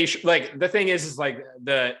facial. Like the thing is like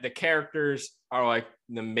the characters are like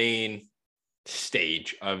the main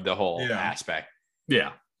stage of the whole aspect.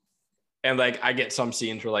 Yeah. And like I get some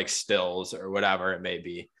scenes where like stills or whatever it may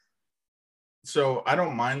be. So I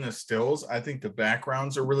don't mind the stills. I think the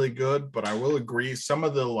backgrounds are really good, but I will agree some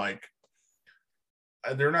of the like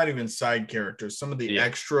they're not even side characters. Some of the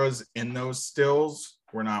extras in those stills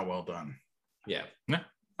were not well done. Yeah.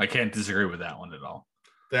 I can't disagree with that one at all.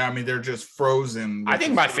 I mean, they're just frozen. I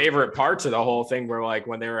think my favorite parts of the whole thing were like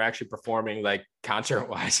when they were actually performing like concert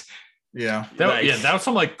wise. Yeah. That was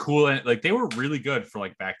some like cool, and like they were really good for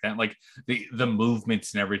like back then. Like the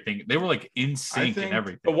movements and everything. They were like in sync and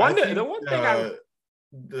everything.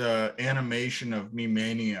 The animation of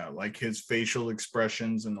Mimania, like his facial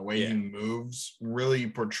expressions and the way he moves, really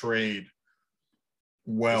portrayed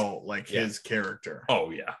well like his character. Oh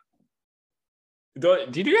yeah.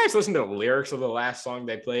 Did you guys listen to the lyrics of the last song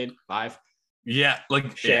they played live? Yeah,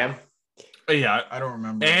 like Sham. Yeah, I don't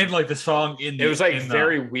remember. And like the song it was like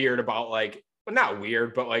very weird about like, well, not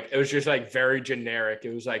weird, but like it was just like very generic.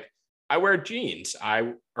 It was like I wear jeans. I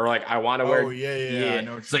want to wear. Oh yeah. I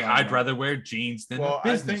know. It's like I'd rather wear jeans than. Well,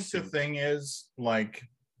 I think the thing is like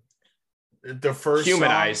the first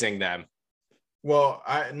humanizing them. Well,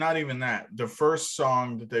 not even that. The first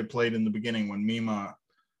song that they played in the beginning when Mima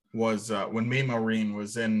Reen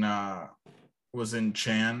was in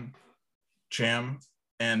Cham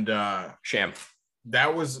and Sham.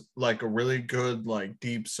 That was like a really good like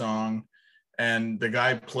deep song, and the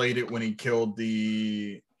guy played it when he killed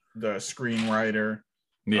the screenwriter.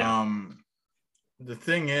 The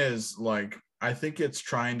thing is, like, I think it's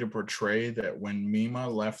trying to portray that when Mima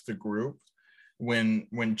left the group,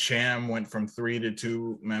 when Cham went from 3 to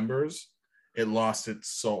 2 members, it lost its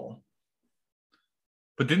soul.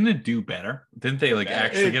 But didn't it do better? Didn't they like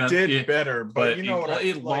actually did better? But you know what?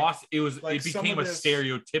 It lost. It was. Like it became a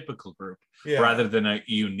stereotypical group rather than a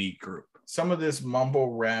unique group. Some of this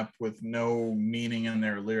mumble rap with no meaning in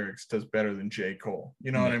their lyrics does better than J. Cole.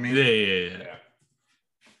 You know what I mean? Yeah.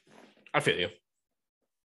 I feel you.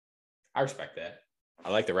 I respect that.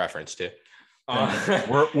 I like the reference too.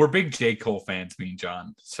 We're big J. Cole fans, me and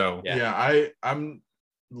John. So I'm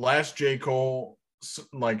last J. Cole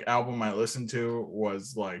like album I listened to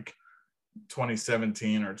was like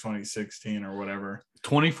 2017 or 2016 or whatever.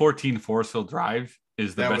 2014 Forest Hill Drive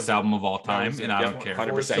is the best album of all time, and I don't care.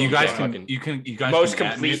 100%. You guys most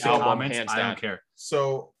can complete album, comments. hands I down. don't care.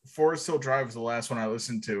 So Forest Hill Drive was the last one I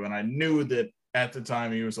listened to, and I knew that at the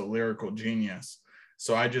time he was a lyrical genius.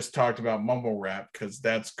 So I just talked about mumble rap because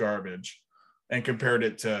that's garbage, and compared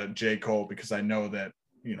it to J. Cole because I know that,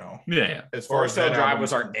 you know. Yeah. As far as Forest Hill Drive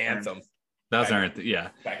was our anthem. That's our anthem. Yeah.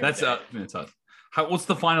 That's it's us. What's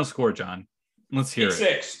the final score, John? Let's hear 8-6.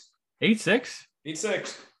 it. 8-6?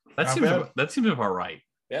 8-6. That seems about right.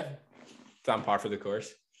 Yeah. It's on par for the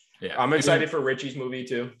course. Yeah. I'm excited for Richie's movie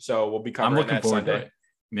too. So we'll be covering that Sunday. To it.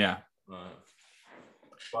 Yeah.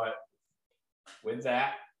 But with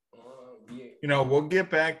that, you know, we'll get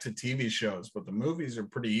back to TV shows, but the movies are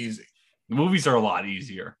pretty easy. The movies are a lot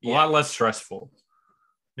easier, a lot less stressful.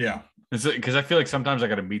 Yeah. Because I feel like sometimes I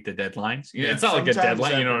got to meet the deadlines. Yeah, it's not like a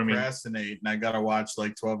deadline, you know what I mean? Procrastinate, and I got to watch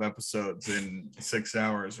like 12 episodes in 6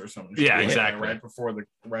 hours or something. Yeah, exactly.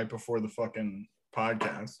 Right before the fucking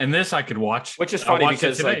podcast. And this I could watch. Which is funny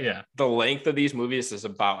because today, the length of these movies is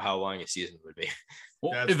about how long a season would be.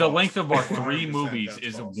 Well, the length of our 3 movies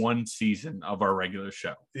is false. 1 season of our regular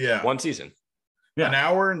show. Yeah. 1 season. Yeah. An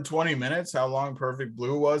hour and 20 minutes. How long Perfect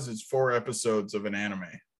Blue was? It's 4 episodes of an anime.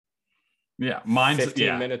 Yeah. Mine's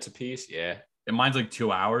 15 minutes a piece. Yeah. And mine's like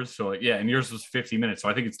 2 hours. So and yours was 50 minutes. So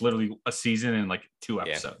I think it's literally a season and like 2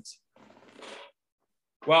 episodes.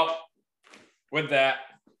 Well, with that,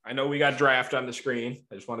 I know we got draft on the screen.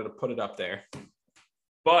 I just wanted to put it up there.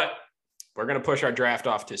 But we're going to push our draft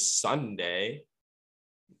off to Sunday.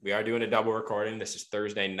 We are doing a double recording. This is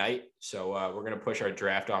Thursday night. So we're going to push our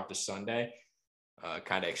draft off to Sunday.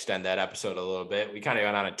 Kind of extend that episode a little bit. We kind of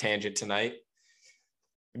got on a tangent tonight.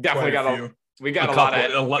 We definitely got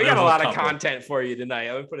a lot of content for you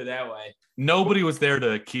tonight. Let me put it that way. Nobody was there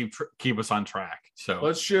to keep us on track. So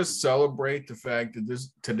let's just celebrate the fact that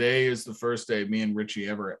today is the first day me and Richie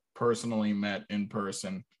ever personally met in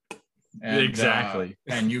person. And, exactly.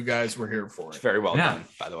 And you guys were here for it. It's very well done,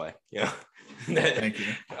 by the way. Yeah. Thank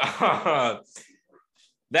you.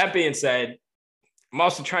 That being said, I'm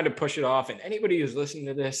also trying to push it off. And anybody who's listening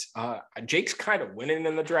to this, Jake's kind of winning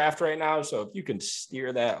in the draft right now. So if you can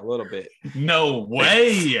steer that a little bit. No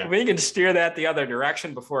way. If we can steer that the other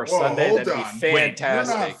direction before Sunday, that'd be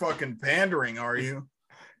fantastic. You're not fucking pandering, are you?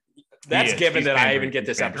 That's given that I even get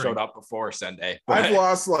this episode up before Sunday. I've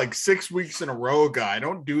lost like 6 weeks in a row, guy.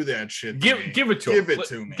 Don't do that shit. Give it to him. Give it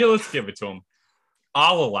to me. Let's give it to him.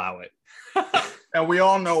 I'll allow it. And we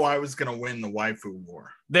all know I was going to win the waifu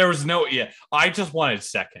war. There was I just wanted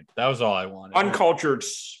second. That was all I wanted. Uncultured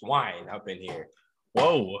swine up in here.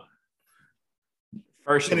 Whoa.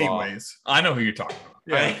 Anyways, I know who you're talking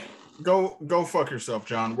about. Yeah. Go fuck yourself,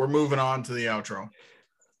 John. We're moving on to the outro.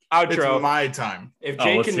 It's my time. If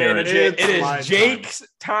Jake can manage it is Jake's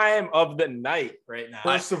time of the night right now.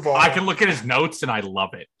 First of all, I can look at his notes and I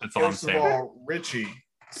love it. That's all I'm saying. First of all, Richie,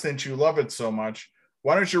 since you love it so much,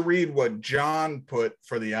 why don't you read what John put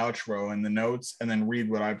for the outro in the notes and then read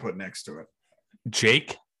what I put next to it?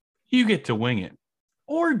 Jake, you get to wing it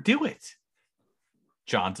or do it.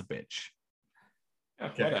 John's a bitch.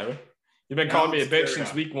 Okay. Whatever. You've been calling me a bitch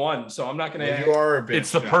since week 1, so I'm not going to. You are a bitch.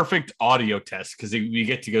 It's the perfect audio test because we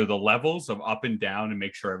get to go to the levels of up and down and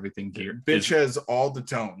make sure everything here. Bitch has all the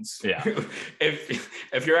tones. Yeah.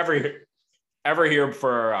 if you're ever here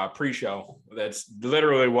for a pre-show, that's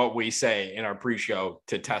literally what we say in our pre-show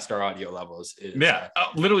to test our audio levels.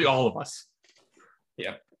 Literally all of us.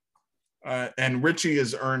 Yeah. And Richie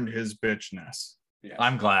has earned his bitchness. Yeah.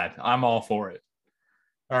 I'm glad. I'm all for it.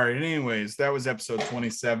 All right. Anyways, that was episode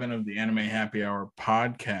 27 of the Anime Happy Hour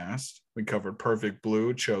podcast. We covered Perfect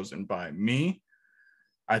Blue, chosen by me.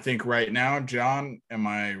 I think right now, John, am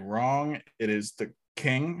I wrong? It is the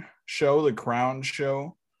King show, the Crown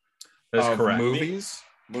show. That's correct. Movies.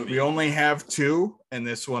 We only have 2, and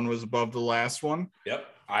this one was above the last one. Yep.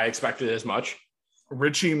 I expected as much.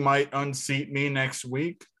 Richie might unseat me next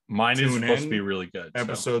week. Mine is supposed to be really good.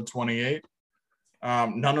 Episode 28.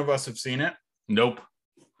 None of us have seen it. Nope.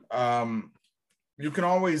 You can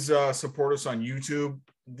always support us on YouTube.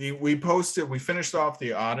 We finished off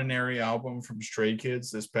the Ordinary album from Stray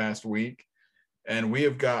Kids this past week, and we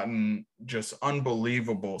have gotten just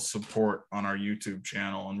unbelievable support on our YouTube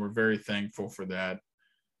channel, and we're very thankful for that.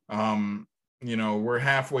 We're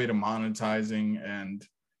halfway to monetizing, and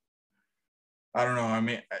I don't know. I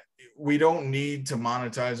mean, we don't need to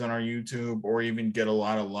monetize on our YouTube or even get a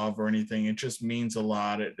lot of love or anything. It just means a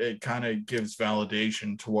lot. It kind of gives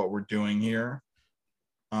validation to what we're doing here.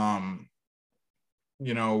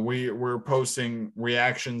 We're posting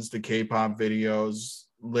reactions to K-pop videos.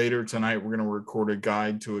 Later tonight, we're going to record a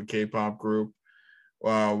guide to a K-pop group.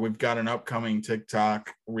 We've got an upcoming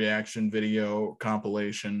TikTok reaction video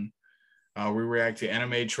compilation. We react to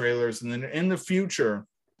anime trailers. And then in the future,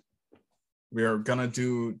 we are going to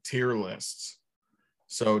do tier lists.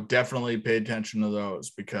 So definitely pay attention to those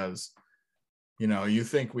because, you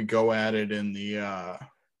think we go at it in the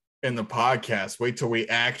podcast. Wait till we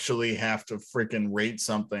actually have to freaking rate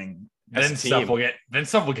something. And then stuff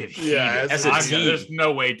will get heated. Yeah, there's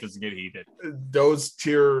no way it doesn't get heated. Those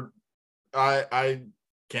tier, I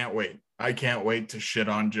can't wait. I can't wait to shit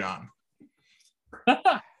on John.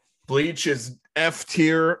 Bleach is F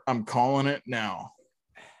tier. I'm calling it now.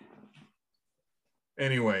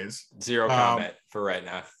 Anyways, zero comment for right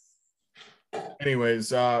now. Anyways,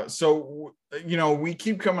 so we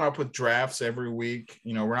keep coming up with drafts every week.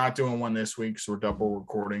 We're not doing one this week, so we're double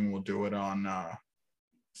recording. We'll do it on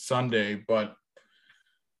Sunday, but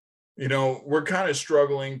we're kind of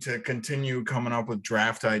struggling to continue coming up with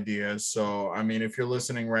draft ideas. So I mean, if you're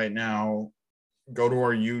listening right now, go to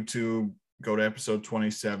our YouTube, go to episode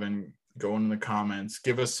 27, go in the comments,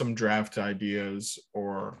 give us some draft ideas,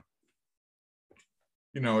 or,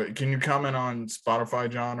 can you comment on Spotify,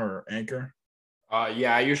 John, or Anchor?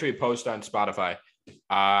 Yeah, I usually post on Spotify.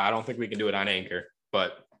 I don't think we can do it on Anchor,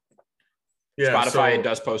 but Spotify it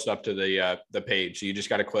does post up to the page. So you just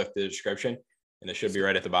got to click the description, and it should be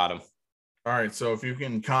right at the bottom. All right. So if you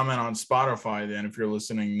can comment on Spotify, then if you're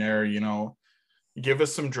listening there, give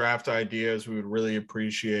us some draft ideas. We would really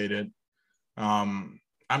appreciate it. I'm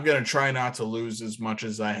going to try not to lose as much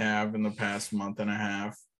as I have in the past month and a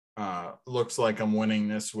half. Looks like I'm winning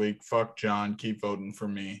this week. Fuck John. Keep voting for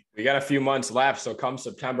me. We got a few months left. So come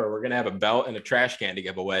September, we're going to have a belt and a trash can to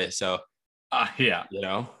give away. So, yeah.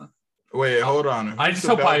 Wait, hold on. I just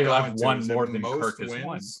hope I have one more than Kirk has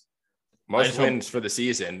won. Most wins for the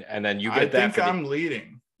season. And then you get that. I think I'm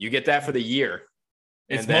leading. You get that for the year.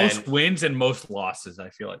 It's most wins and most losses, I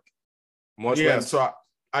feel like. Most wins. So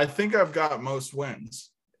I think I've got most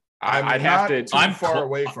wins. I'm far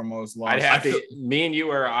away from most losses. Me and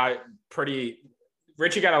you are pretty.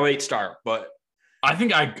 Richie got a late start, but I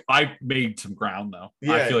think I made some ground though.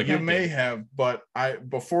 Yeah, I feel like you may have, but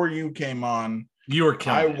before you came on, you were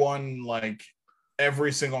killing. I won like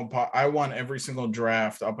every single I won every single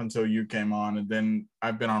draft up until you came on, and then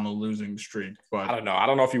I've been on a losing streak. But I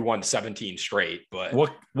don't know if you won 17 straight, but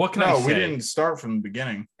what can I say? We didn't start from the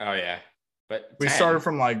beginning. Oh yeah. But we started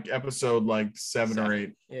from like episode like 7 or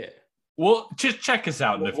 8. Yeah. Well, just check us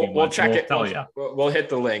out in a few months. We'll check it. Tell you. We'll hit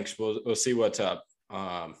the links. We'll see what's up.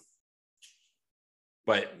 But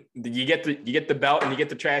you get the belt and you get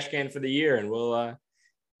the trash can for the year, and we'll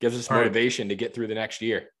gives us motivation to get through the next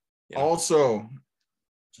year. Also,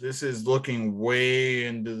 this is looking way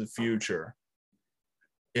into the future,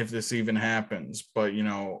 if this even happens. But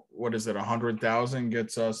what is it? 100,000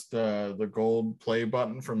 gets us the gold play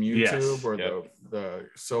button from YouTube, or the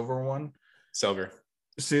silver one. Silver.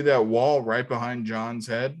 See that wall right behind John's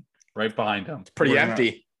head? Right behind him. It's pretty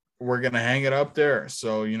empty. We're gonna hang it up there.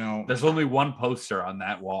 So there's only one poster on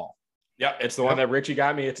that wall. Yep, it's the one that Richie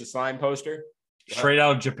got me. It's a slime poster. Straight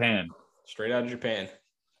out of Japan. Straight out of Japan.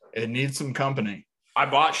 It needs some company. I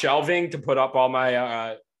bought shelving to put up all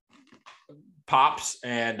my pops,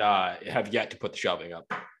 and have yet to put the shelving up.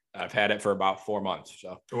 I've had it for about 4 months.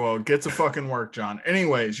 So, well, get to fucking work, John.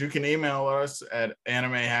 Anyways, you can email us at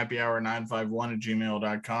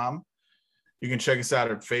animehappyhour951@gmail.com. You can check us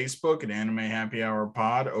out at Facebook at Anime Happy Hour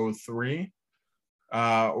Pod 03.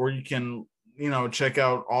 Or you can, check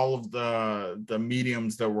out all of the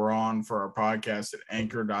mediums that we're on for our podcast at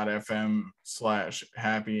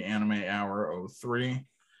anchor.fm/Happy Anime Hour 03.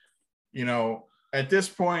 At this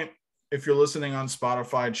point, if you're listening on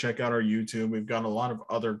Spotify, check out our YouTube. We've got a lot of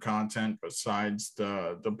other content besides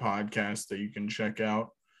the podcast that you can check out.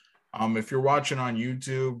 If you're watching on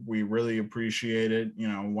YouTube, we really appreciate it.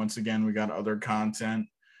 Once again, we got other content.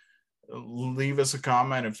 Leave us a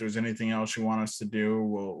comment if there's anything else you want us to do.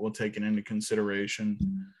 We'll take it into consideration.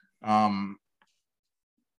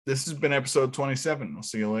 This has been episode 27. We'll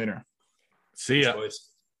see you later. See ya.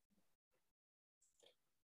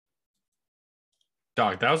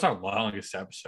 Dog, that was our longest episode.